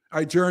time.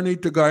 I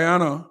journeyed to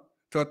Guyana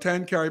to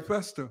attend Carrie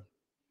Festa.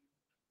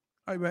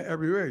 I went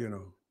everywhere, you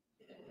know.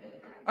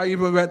 I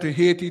even went to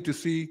Haiti to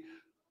see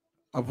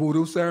a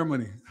voodoo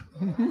ceremony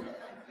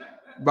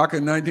back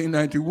in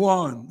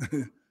 1991.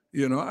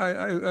 You know,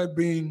 I've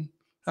been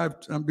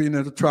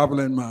a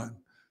traveling man,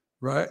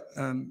 right?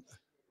 And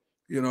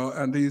you know,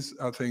 and these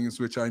are things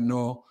which I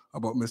know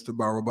about Mr.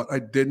 Barrow, but I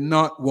did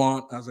not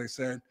want, as I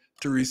said,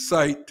 to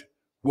recite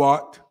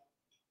what,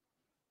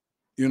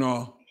 you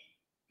know,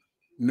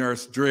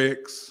 Nurse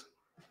Drakes,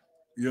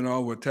 you know,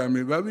 would tell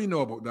me. Well, we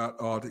know about that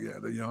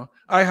altogether, you know.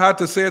 I had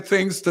to say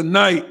things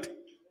tonight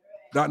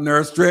that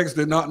Nurse Drakes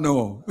did not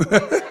know.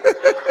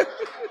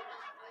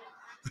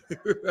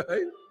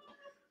 Right?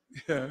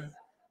 Yeah,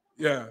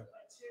 yeah.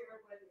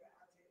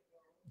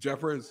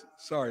 Jeffers,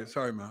 sorry,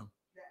 ma'am.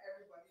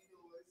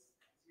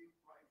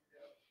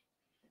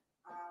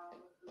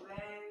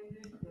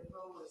 When the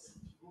bill was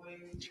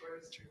going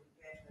towards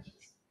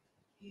independence,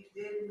 he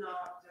did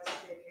not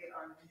just take it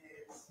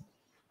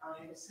on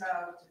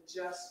himself to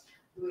just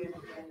do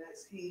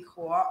independence. He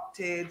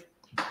co-opted.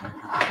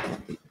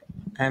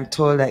 I'm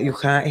told that you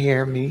can't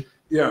hear me.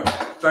 Yeah,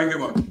 thank you,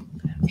 ma'am.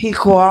 He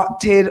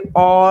co-opted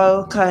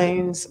all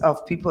kinds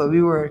of people.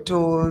 We were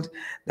told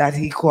that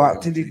he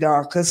co-opted the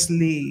Darkest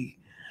League.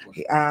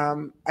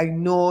 I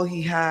know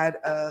he had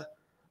a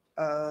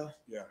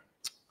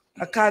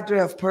cadre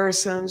of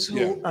persons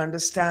who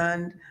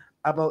understand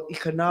about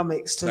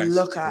economics to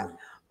look at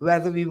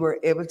whether we were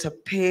able to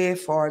pay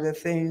for the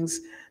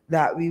things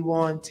that we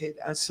wanted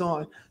and so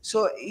on.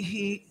 So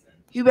he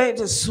went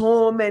to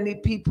so many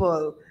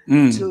people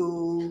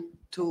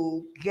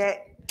to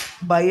get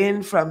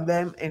buy-in from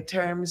them in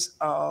terms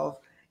of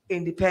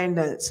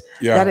independence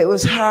that it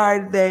was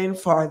hard then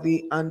for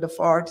the under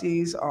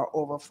 40s or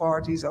over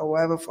 40s or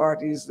whatever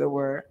 40s there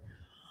were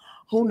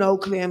who now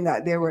claim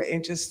that they were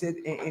interested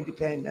in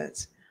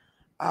independence.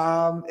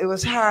 It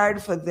was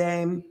hard for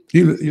them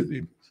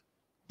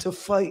to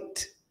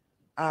fight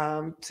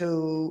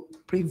to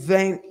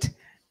prevent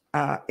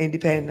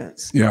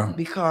independence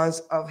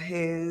because of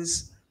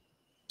his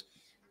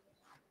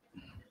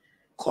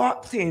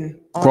co-opting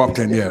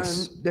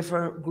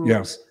different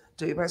groups.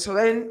 So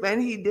when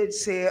he did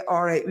say,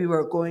 all right, we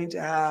were going to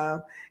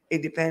have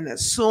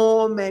independence,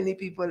 so many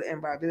people in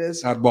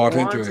Barbados had bought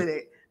into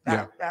it.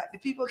 That the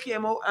people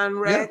came out and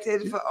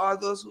rated for all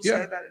those who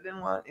said that they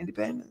didn't want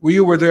independence. Well,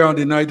 you were there on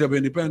the night of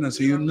independence,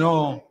 so you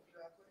know,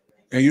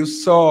 and you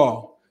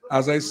saw,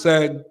 as I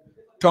said,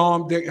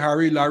 Tom, Dick,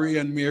 Harry, Larry,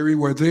 and Mary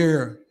were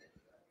there,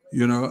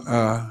 you know,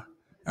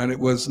 and it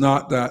was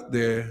not that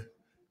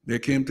they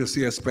came to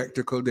see a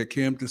spectacle, they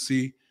came to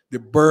see the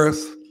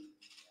birth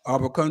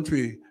of a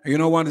country. And you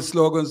know, one of the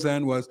slogans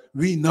then was,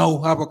 we now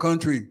have a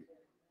country.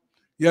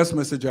 Yes,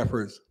 Mr.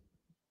 Jeffers.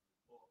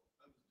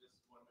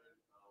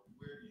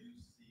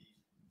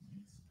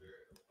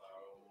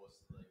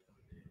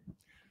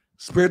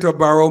 Spirit of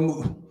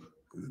Barrow,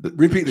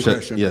 repeat the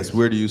question. Yes, please.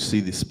 where do you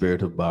see the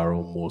spirit of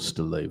Barrow most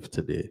alive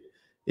today?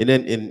 In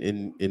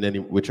any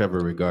whichever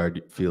regard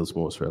it feels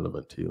most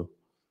relevant to you.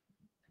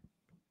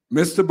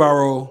 Mr.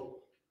 Barrow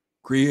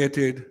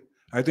created,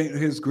 I think,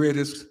 his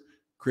greatest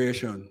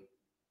creation.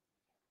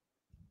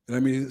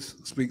 Let me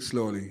speak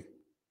slowly.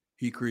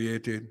 He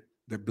created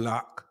the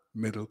black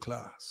middle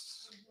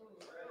class.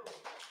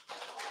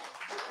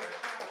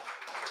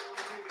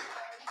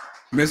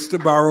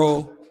 Mr.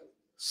 Barrow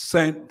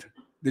sent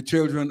the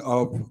children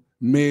of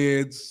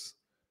maids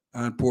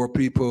and poor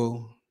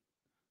people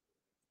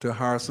to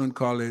Harrison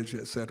College,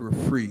 etc.,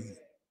 free.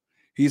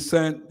 He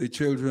sent the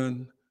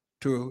children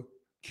to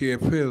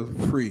Cave Hill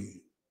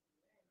free.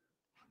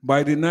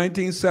 By the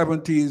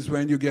 1970s,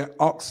 when you get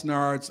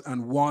Oxnards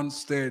and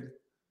Wanstead,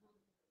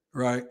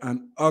 right,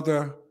 and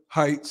other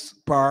heights,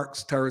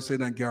 parks, terraces,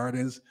 and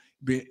gardens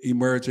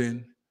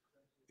emerging,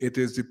 it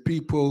is the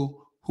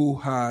people who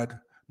had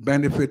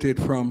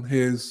benefited from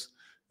his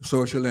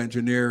social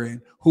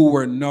engineering who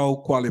were now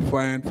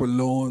qualifying for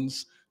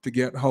loans to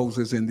get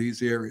houses in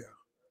these areas.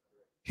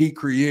 He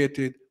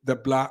created the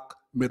black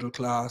middle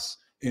class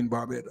in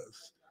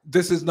Barbados.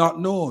 This is not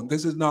known.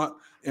 This is not,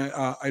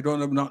 I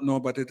don't not know,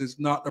 but it is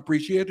not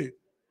appreciated.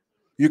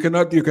 You can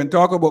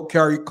talk about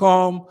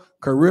CARICOM,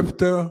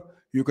 CARIFTA,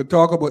 you can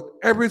talk about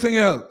everything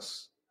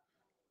else,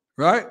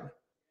 right?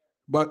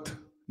 But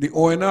the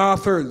ON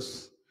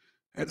authors,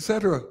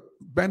 etc.,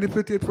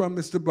 benefited from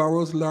Mr.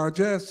 Barrow's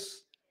largesse.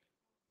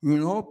 You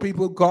know,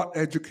 people got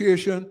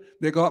education.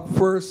 They got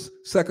first,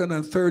 second,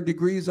 and third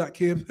degrees at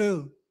Cave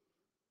Hill.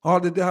 All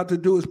that they had to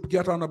do is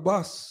get on a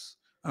bus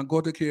and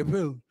go to Cave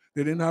Hill.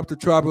 They didn't have to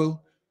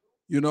travel,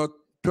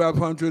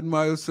 1,200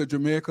 miles to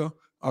Jamaica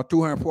or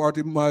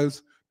 240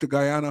 miles to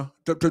Guyana,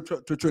 to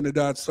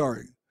Trinidad,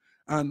 sorry.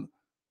 And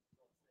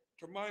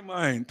to my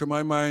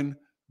mind,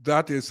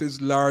 that is his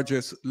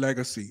largest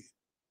legacy,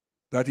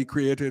 that he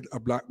created a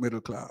black middle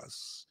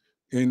class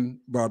in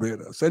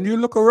Barbados. And you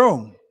look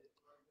around,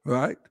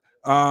 right?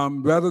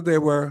 Whether they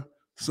were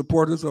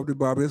supporters of the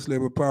Barbados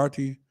Labour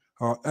Party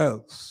or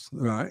else,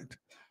 right?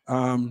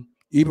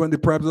 Even the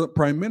President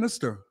Prime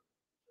Minister,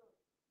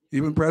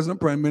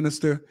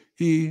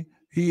 he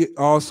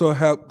also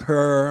helped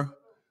her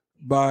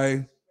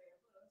by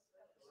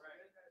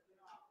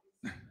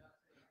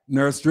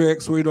Nurse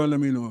Drake, so you don't let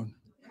me know.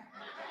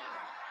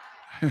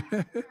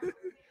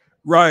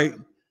 Right.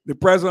 The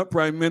present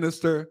Prime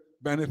Minister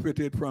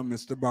benefited from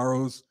Mr.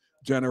 Barrow's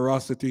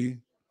generosity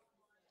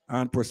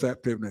and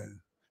perceptiveness.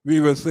 We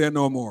will say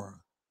no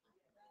more.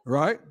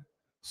 Right?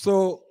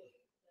 So,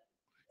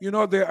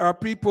 there are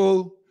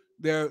people,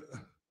 there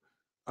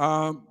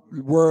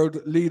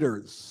world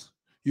leaders.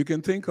 You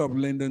can think of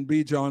Lyndon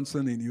B.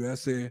 Johnson in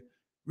USA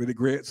with the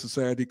Great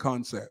Society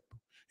concept.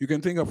 You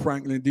can think of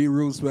Franklin D.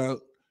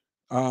 Roosevelt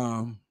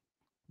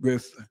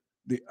with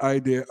the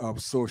idea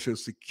of Social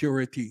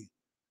Security,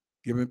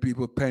 giving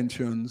people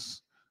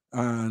pensions,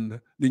 and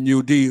the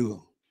New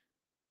Deal,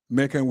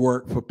 making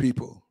work for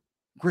people.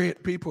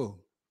 Great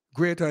people,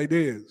 great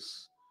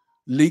ideas.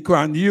 Lee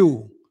Kuan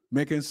Yew,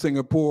 making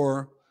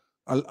Singapore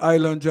an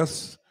island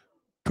just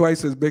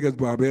twice as big as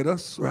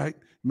Barbados, right?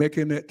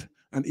 Making it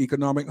an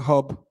economic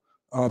hub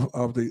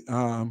of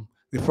the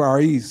Far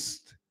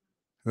East.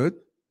 Good.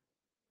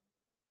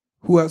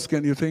 Who else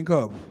can you think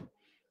of?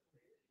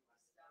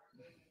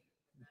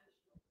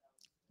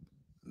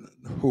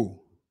 Who?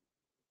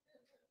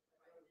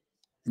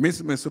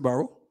 Mr.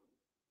 Barrow?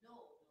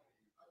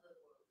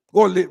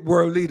 Oh,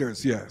 world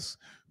leaders, yes.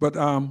 But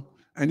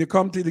and you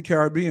come to the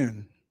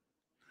Caribbean,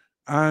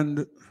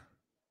 and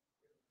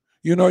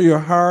you're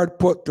hard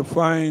put to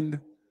find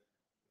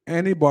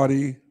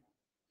anybody,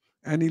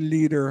 any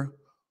leader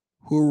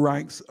who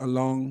ranks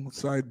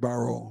alongside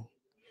Barrow.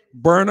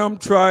 Burnham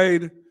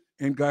tried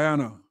in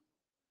Guyana,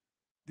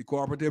 the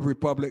cooperative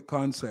republic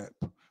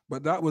concept,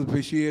 but that was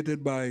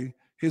vitiated by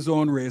his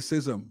own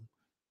racism,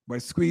 by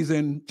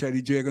squeezing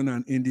Chetty Jagan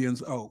and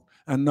Indians out.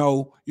 And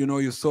now,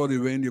 you saw the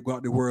wind, you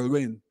got the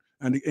whirlwind.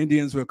 And the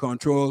Indians will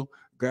control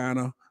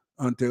Guyana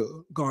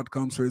until God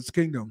comes for his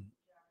kingdom.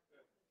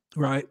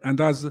 Right? And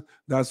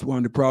that's one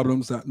of the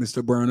problems that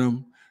Mr.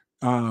 Burnham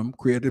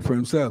created for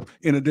himself.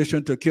 In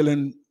addition to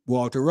killing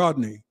Walter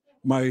Rodney,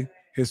 my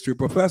history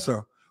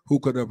professor, who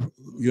could have,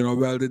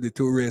 welded the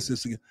two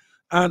races together.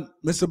 And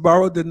Mr.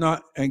 Barrow did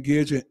not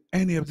engage in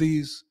any of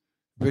these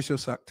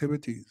vicious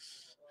activities.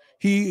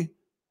 He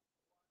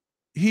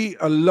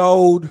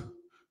allowed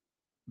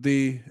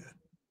the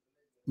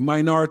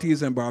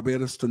minorities in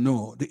Barbados to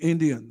know, the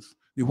Indians,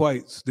 the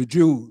whites, the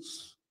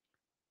Jews,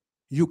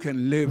 you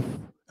can live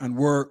and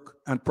work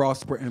and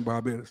prosper in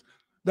Barbados.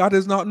 That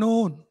is not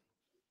known.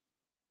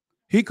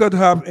 He could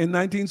have, in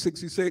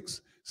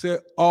 1966, said,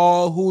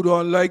 all who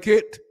don't like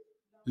it,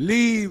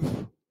 leave.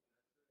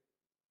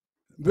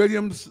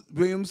 Williams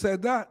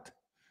said that.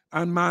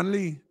 And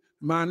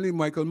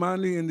Michael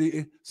Manley in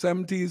the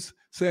 70s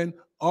said,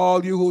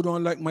 all you who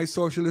don't like my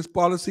socialist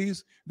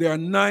policies, there are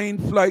 9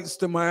 flights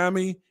to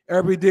Miami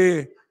every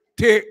day.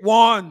 Take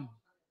one.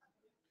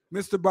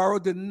 Mr. Barrow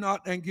did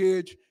not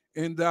engage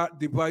in that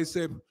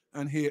divisive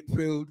and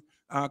hate-filled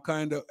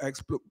kind of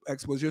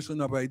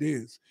exposition of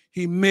ideas.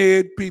 He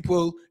made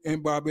people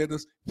in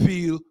Barbados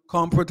feel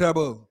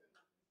comfortable.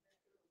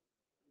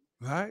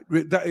 Right?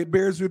 It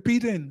bears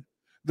repeating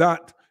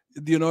that,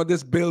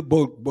 this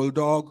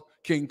Bulldog,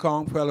 King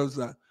Kong fellows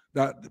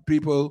that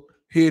people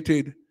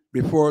hated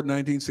before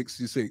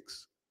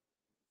 1966.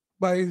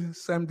 By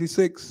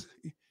 76,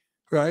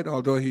 right,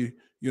 although he,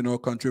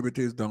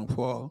 contributed his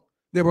downfall,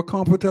 they were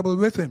comfortable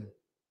with him.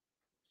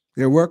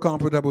 They were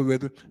comfortable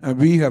with it, and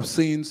we have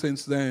seen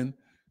since then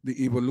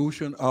the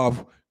evolution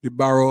of the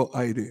Barrow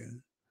idea.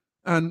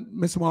 And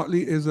Ms.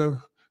 Motley is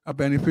a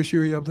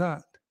beneficiary of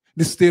that.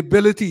 The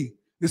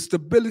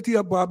stability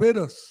of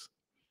Barbados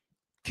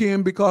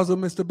came because of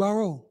Mr.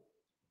 Barrow,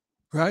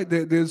 right?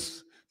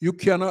 You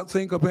cannot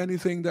think of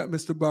anything that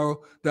Mr.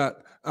 Barrow,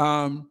 that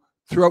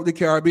throughout the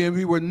Caribbean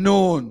we were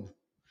known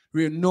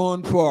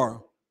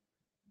for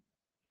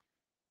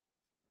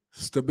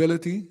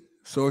stability,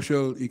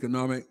 social,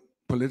 economic,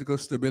 political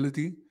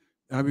stability,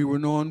 and we were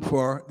known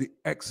for the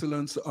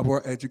excellence of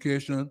our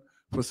education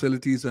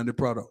facilities and the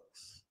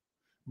products.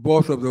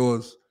 Both of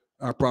those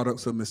are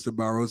products of Mr.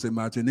 Barrow's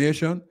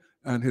imagination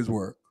and his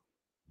work.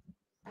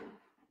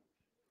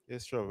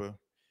 Yes, Trevor.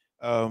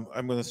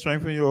 I'm going to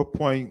strengthen your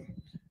point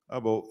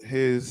about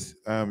his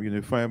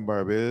unifying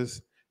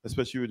Barbados,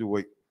 especially with the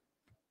white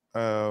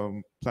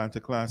planter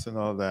class and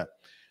all that.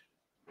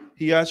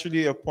 He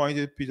actually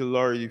appointed Peter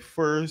Lorre, the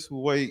first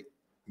white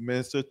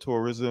Minister of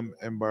Tourism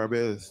in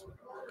Barbados.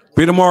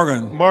 Peter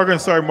Morgan. Morgan.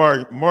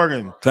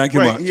 Thank you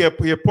right, much.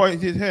 He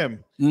appointed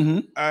him. Mm-hmm.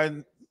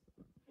 And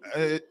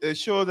it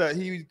showed that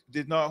he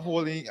did not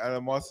hold any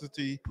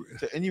animosity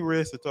to any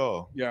race at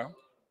all. Yeah.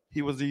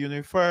 He was the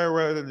unifier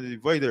rather than the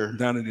divider.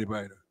 Than the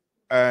divider.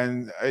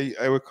 And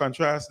I would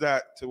contrast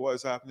that to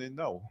what's happening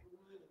now.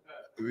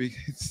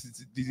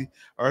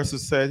 Our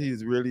society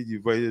is really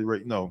divided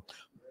right now.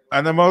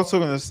 And I'm also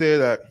going to say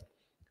that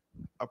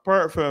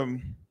apart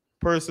from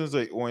persons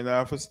like Owen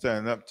Alpha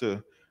standing up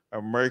to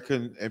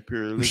American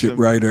imperialism Ship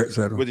rider,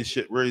 etc. with the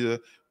ship rider,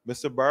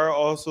 Mr. Barrow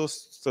also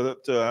stood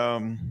up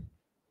to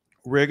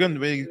Reagan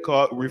when he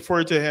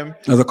referred to him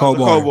as a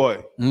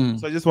cowboy.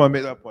 So I just want to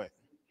make that point.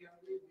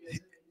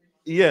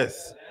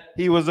 Yes,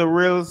 he was a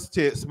real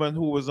statesman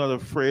who was not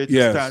afraid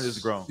to stand his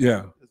ground.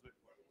 Yeah.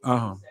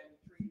 Uh-huh.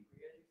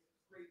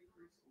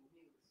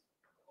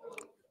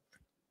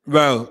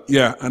 Well,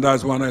 yeah, and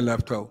that's one I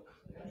left out.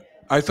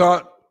 I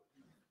thought,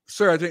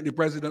 sir, I think the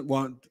president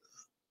want.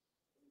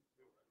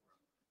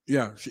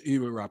 Yeah, he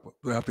will wrap up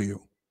after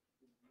you.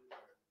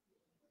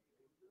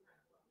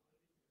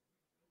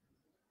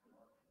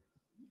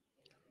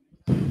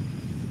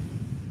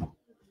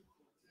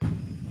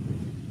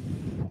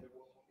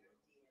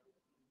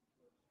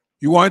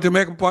 You wanted to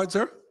make a point,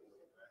 sir?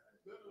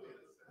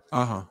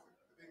 Uh-huh.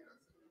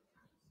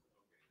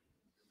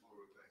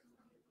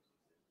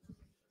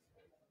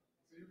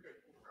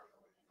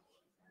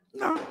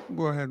 No,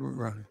 go ahead,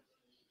 Ronnie.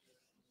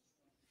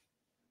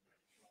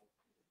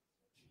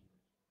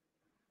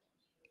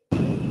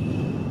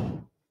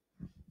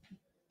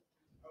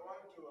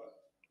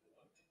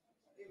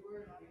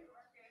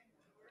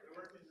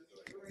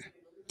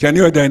 Can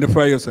you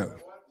identify yourself?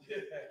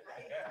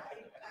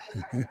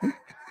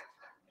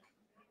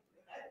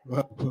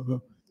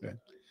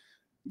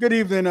 Good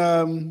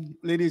evening,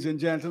 ladies and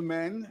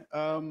gentlemen.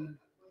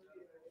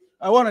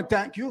 I want to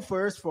thank you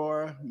first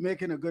for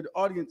making a good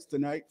audience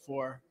tonight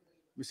for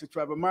Mr.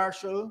 Trevor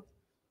Marshall,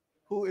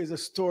 who is a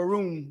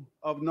storeroom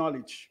of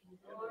knowledge.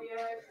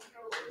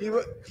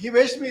 He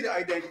wished me to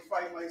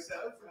identify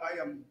myself. I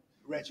am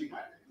Reggie.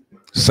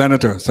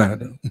 Senator.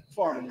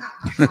 Former.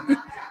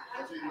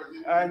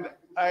 And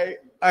I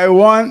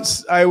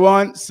once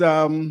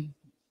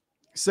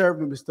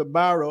served with Mr.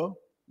 Barrow,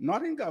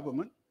 not in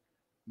government,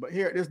 but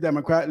here at this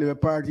Democrat Labour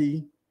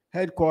Party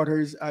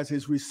headquarters as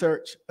his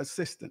research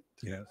assistant.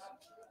 Yes.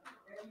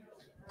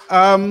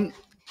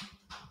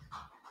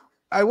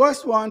 I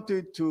just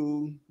wanted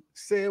to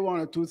say one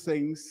or two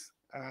things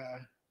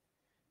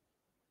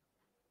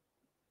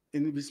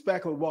in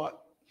respect of what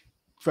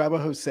Trevor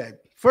has said.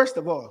 First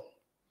of all,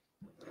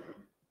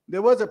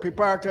 there was a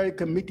preparatory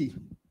committee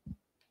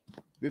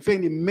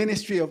within the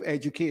Ministry of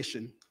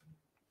Education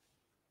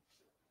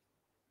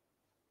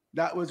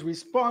that was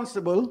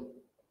responsible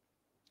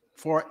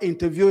for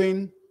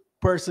interviewing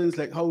persons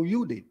like how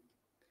you did.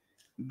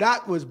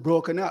 That was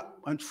broken up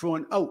and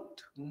thrown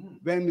out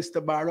when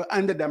Mr. Barrow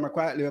and the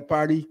Democratic Labour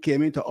Party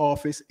came into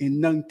office in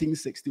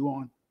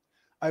 1961.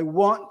 I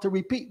want to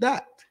repeat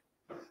that.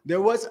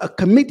 There was a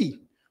committee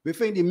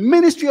within the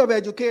Ministry of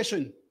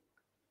Education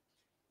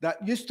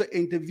that used to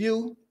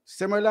interview,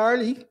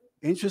 similarly,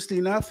 interestingly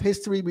enough,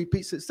 history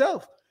repeats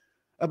itself,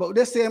 about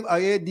the same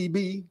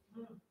IADB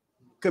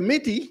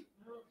committee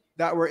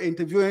that were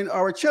interviewing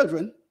our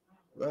children.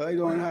 Well, I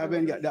don't have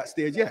any at that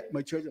stage yet.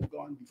 My children have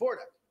gone before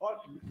that, or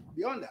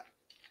beyond that.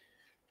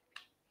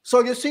 So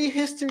you see,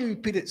 history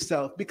repeats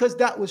itself because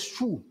that was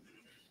true.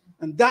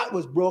 And that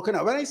was broken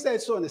up. When I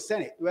said so in the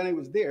Senate, when I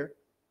was there,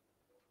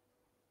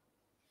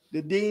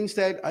 the dean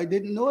said, I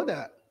didn't know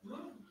that.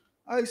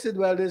 I said,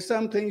 well, there's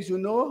some things you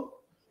know,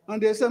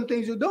 and there's some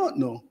things you don't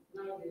know.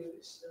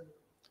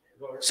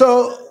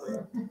 So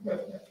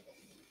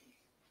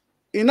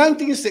in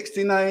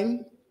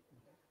 1969,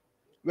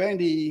 when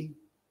the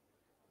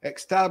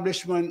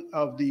establishment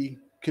of the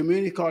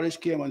community college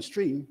came on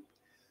stream,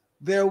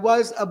 there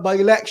was a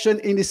by-election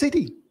in the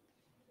city.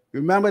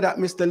 Remember that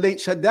Mr.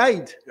 Lynch had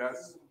died?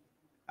 Yes.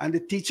 And the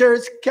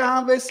teachers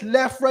canvassed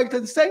left, right,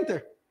 and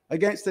center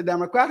against the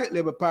Democratic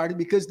Labour Party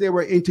because they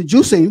were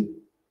introducing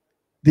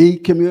the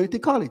community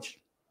college.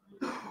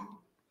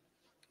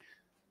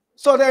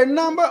 So there are a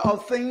number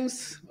of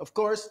things. Of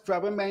course,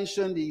 Trevor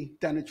mentioned the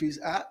Tenantries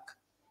Act.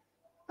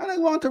 And I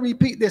want to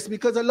repeat this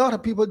because a lot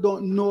of people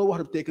don't know what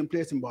has taken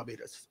place in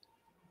Barbados.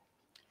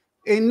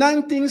 In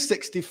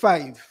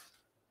 1965,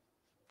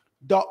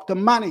 Dr.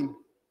 Manning,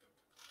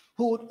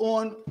 who would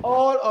own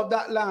all of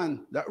that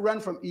land that ran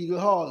from Eagle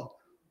Hall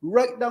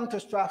right down to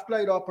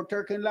Strathclyde or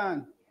Paterkin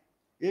land.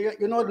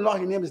 You know the law,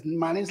 his name is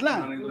Manning's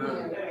land.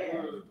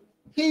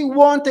 He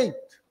wanted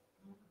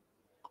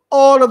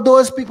all of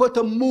those people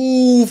to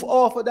move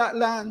off of that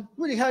land.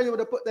 Where the hell you would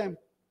have put them?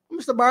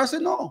 Mr. Barrow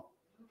said no.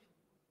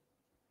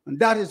 And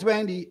that is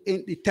when the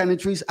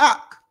Tenantries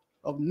Act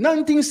of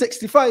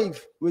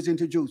 1965 was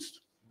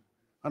introduced.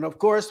 And of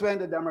course, when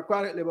the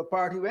Democratic Labour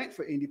Party went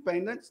for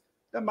independence,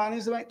 the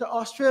Mannings went to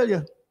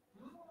Australia.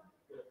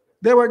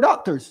 They were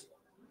doctors.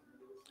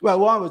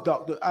 Well, one was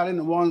Dr. Allen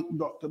and one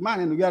Dr.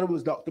 Manning, the other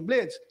was Dr.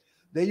 Blades.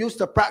 They used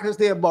to practice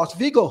their boss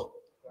Vigo.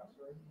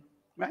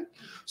 Right?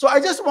 So I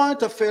just wanted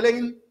to fill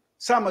in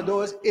some of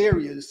those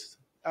areas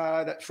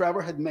that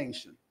Trevor had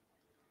mentioned.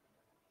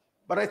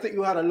 But I think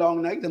you had a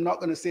long night. I'm not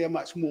going to say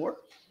much more.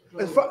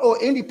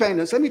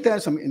 Independence. Let me tell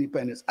you some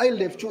independence. I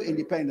lived through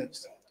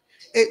independence.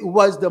 It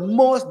was the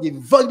most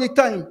divided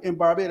time in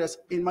Barbados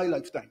in my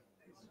lifetime.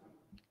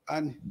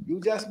 And you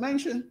just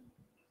mentioned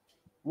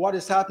what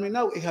is happening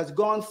now. It has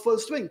gone full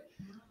swing.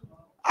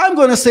 I'm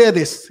going to say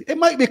this. It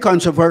might be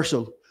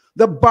controversial.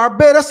 The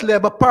Barbados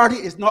Labour Party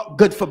is not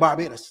good for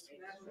Barbados.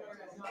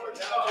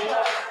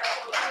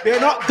 They're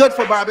not good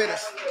for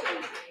Barbados.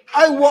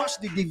 I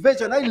watched the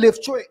division. I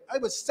lived through it. I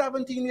was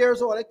 17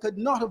 years old. I could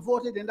not have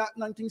voted in that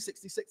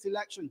 1966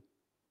 election.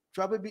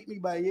 Trevor beat me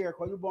by a year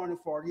because you were born in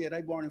 48. I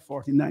was born in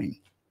 49.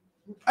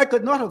 I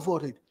could not have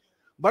voted.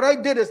 But I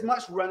did as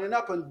much running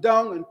up and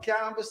down and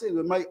canvassing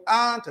with my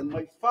aunt and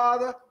my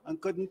father and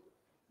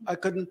I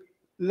couldn't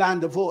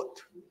land a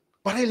vote.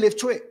 But I lived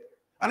through it.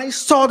 And I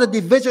saw the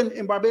division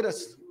in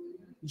Barbados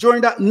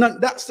during that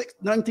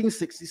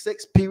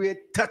 1966 period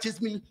touches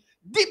me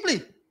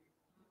deeply,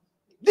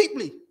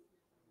 deeply.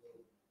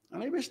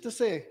 And I wish to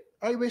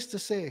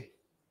say,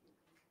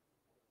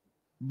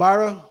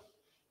 Barrow,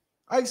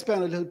 I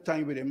spent a little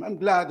time with him. I'm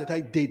glad that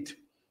I did,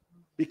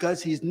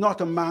 because he's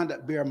not a man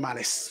that bear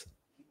malice.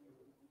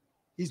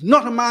 He's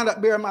not a man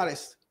that bear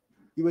malice.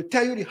 He will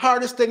tell you the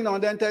hardest thing now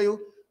and then tell you,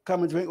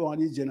 come and drink one of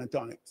these gin and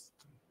tonics.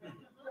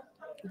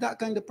 That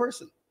kind of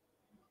person.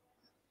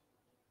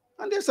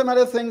 And there's some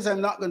other things I'm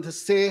not going to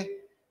say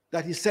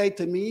that he said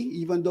to me,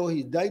 even though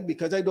he died,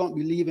 because I don't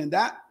believe in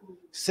that.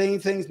 Saying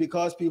things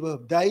because people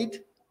have died.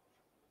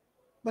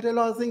 But a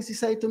lot of things he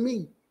said to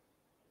me.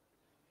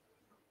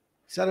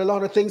 He said a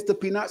lot of things to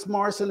Peanuts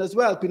Morrison as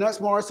well. Peanuts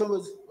Morrison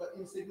was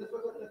an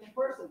insignificant looking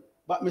person,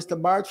 but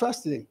Mr. Barr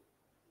trusted him.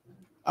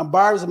 And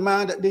Barr was a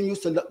man that didn't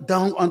used to look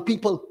down on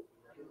people.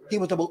 He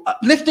was about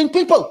uplifting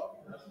people.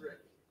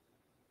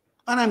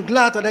 And I'm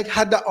glad that I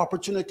had that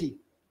opportunity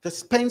to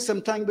spend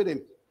some time with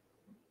him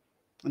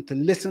and to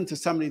listen to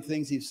some of the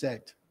things he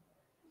said.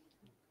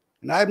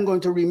 And I'm going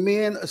to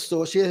remain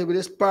associated with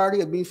this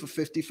party. I've been for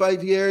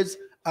 55 years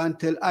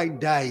until I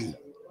die.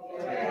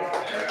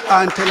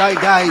 Until I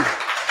die.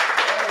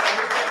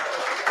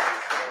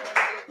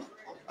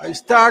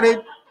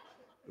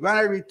 When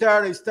I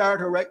retired, I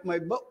started to write my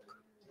book.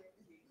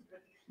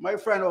 My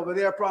friend over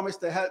there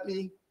promised to help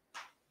me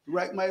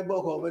write my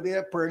book over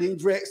there. Pauline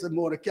Drake's a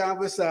motor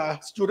canvas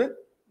student.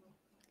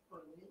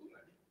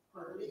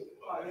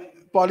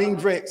 Pauline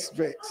Drake's.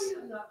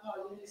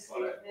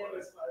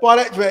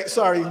 Paulette Drake,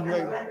 sorry.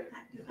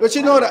 But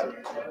she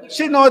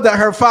knows that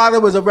her father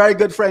was a very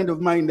good friend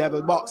of mine,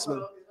 Neville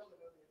Boxwell.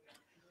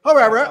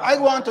 However, I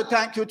want to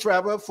thank you,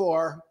 Trevor,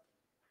 for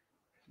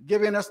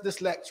giving us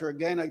this lecture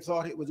again. I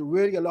thought it was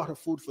really a lot of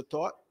food for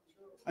thought.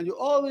 And you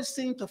always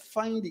seem to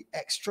find the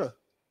extra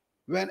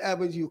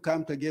whenever you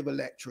come to give a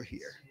lecture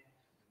here.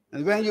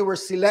 And when you were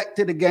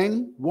selected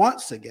again,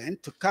 once again,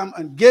 to come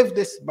and give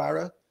this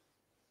Barrow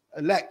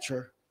a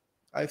lecture,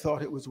 I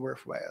thought it was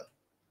worthwhile.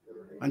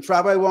 And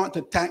Trevor, I want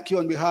to thank you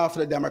on behalf of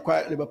the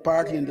Democratic Labour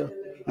Party and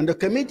the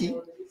committee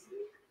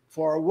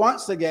for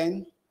once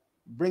again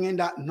bringing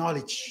that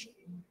knowledge.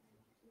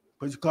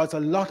 Because a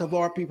lot of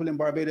our people in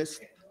Barbados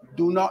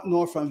do not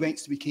know from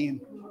whence we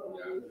came.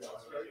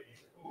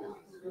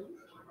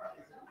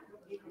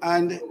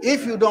 And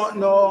if you don't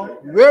know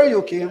where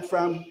you came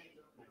from,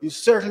 you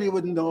certainly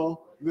wouldn't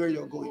know where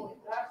you're going.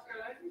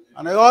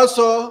 And I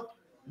also,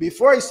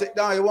 before I sit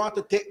down, I want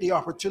to take the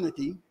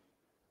opportunity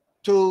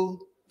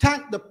to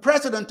thank the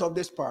president of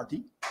this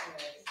party,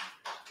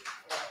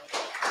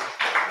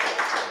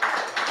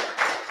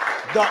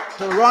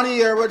 Dr. Ronnie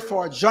Yearwood,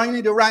 for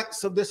joining the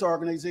ranks of this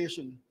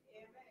organization.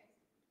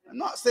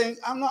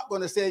 I'm not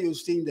going to say you've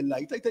seen the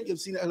light. I think you've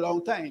seen it a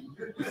long time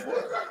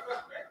before.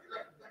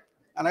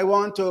 And I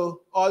want to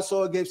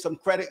also give some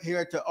credit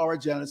here to our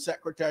General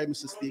Secretary,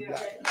 Mr. Steve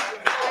Black.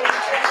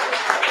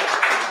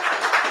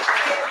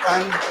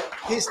 And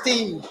his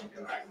team,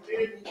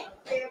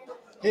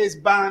 his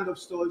band of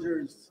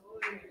soldiers.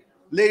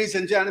 Ladies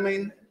and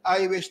gentlemen,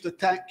 I wish to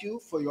thank you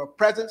for your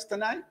presence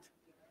tonight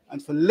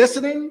and for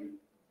listening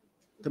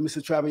to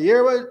Mr. Trevor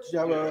Yearwood,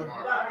 Trevor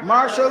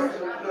Marshall.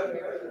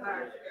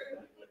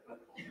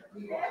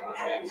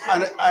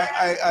 And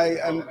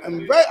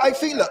I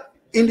feel like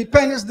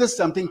independence does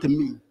something to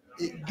me.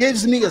 It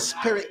gives me a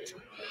spirit.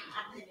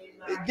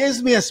 It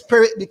gives me a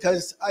spirit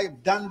because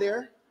I've been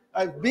there,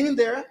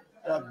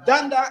 I've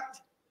done that.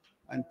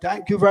 And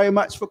thank you very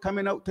much for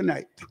coming out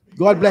tonight.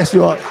 God bless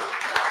you all.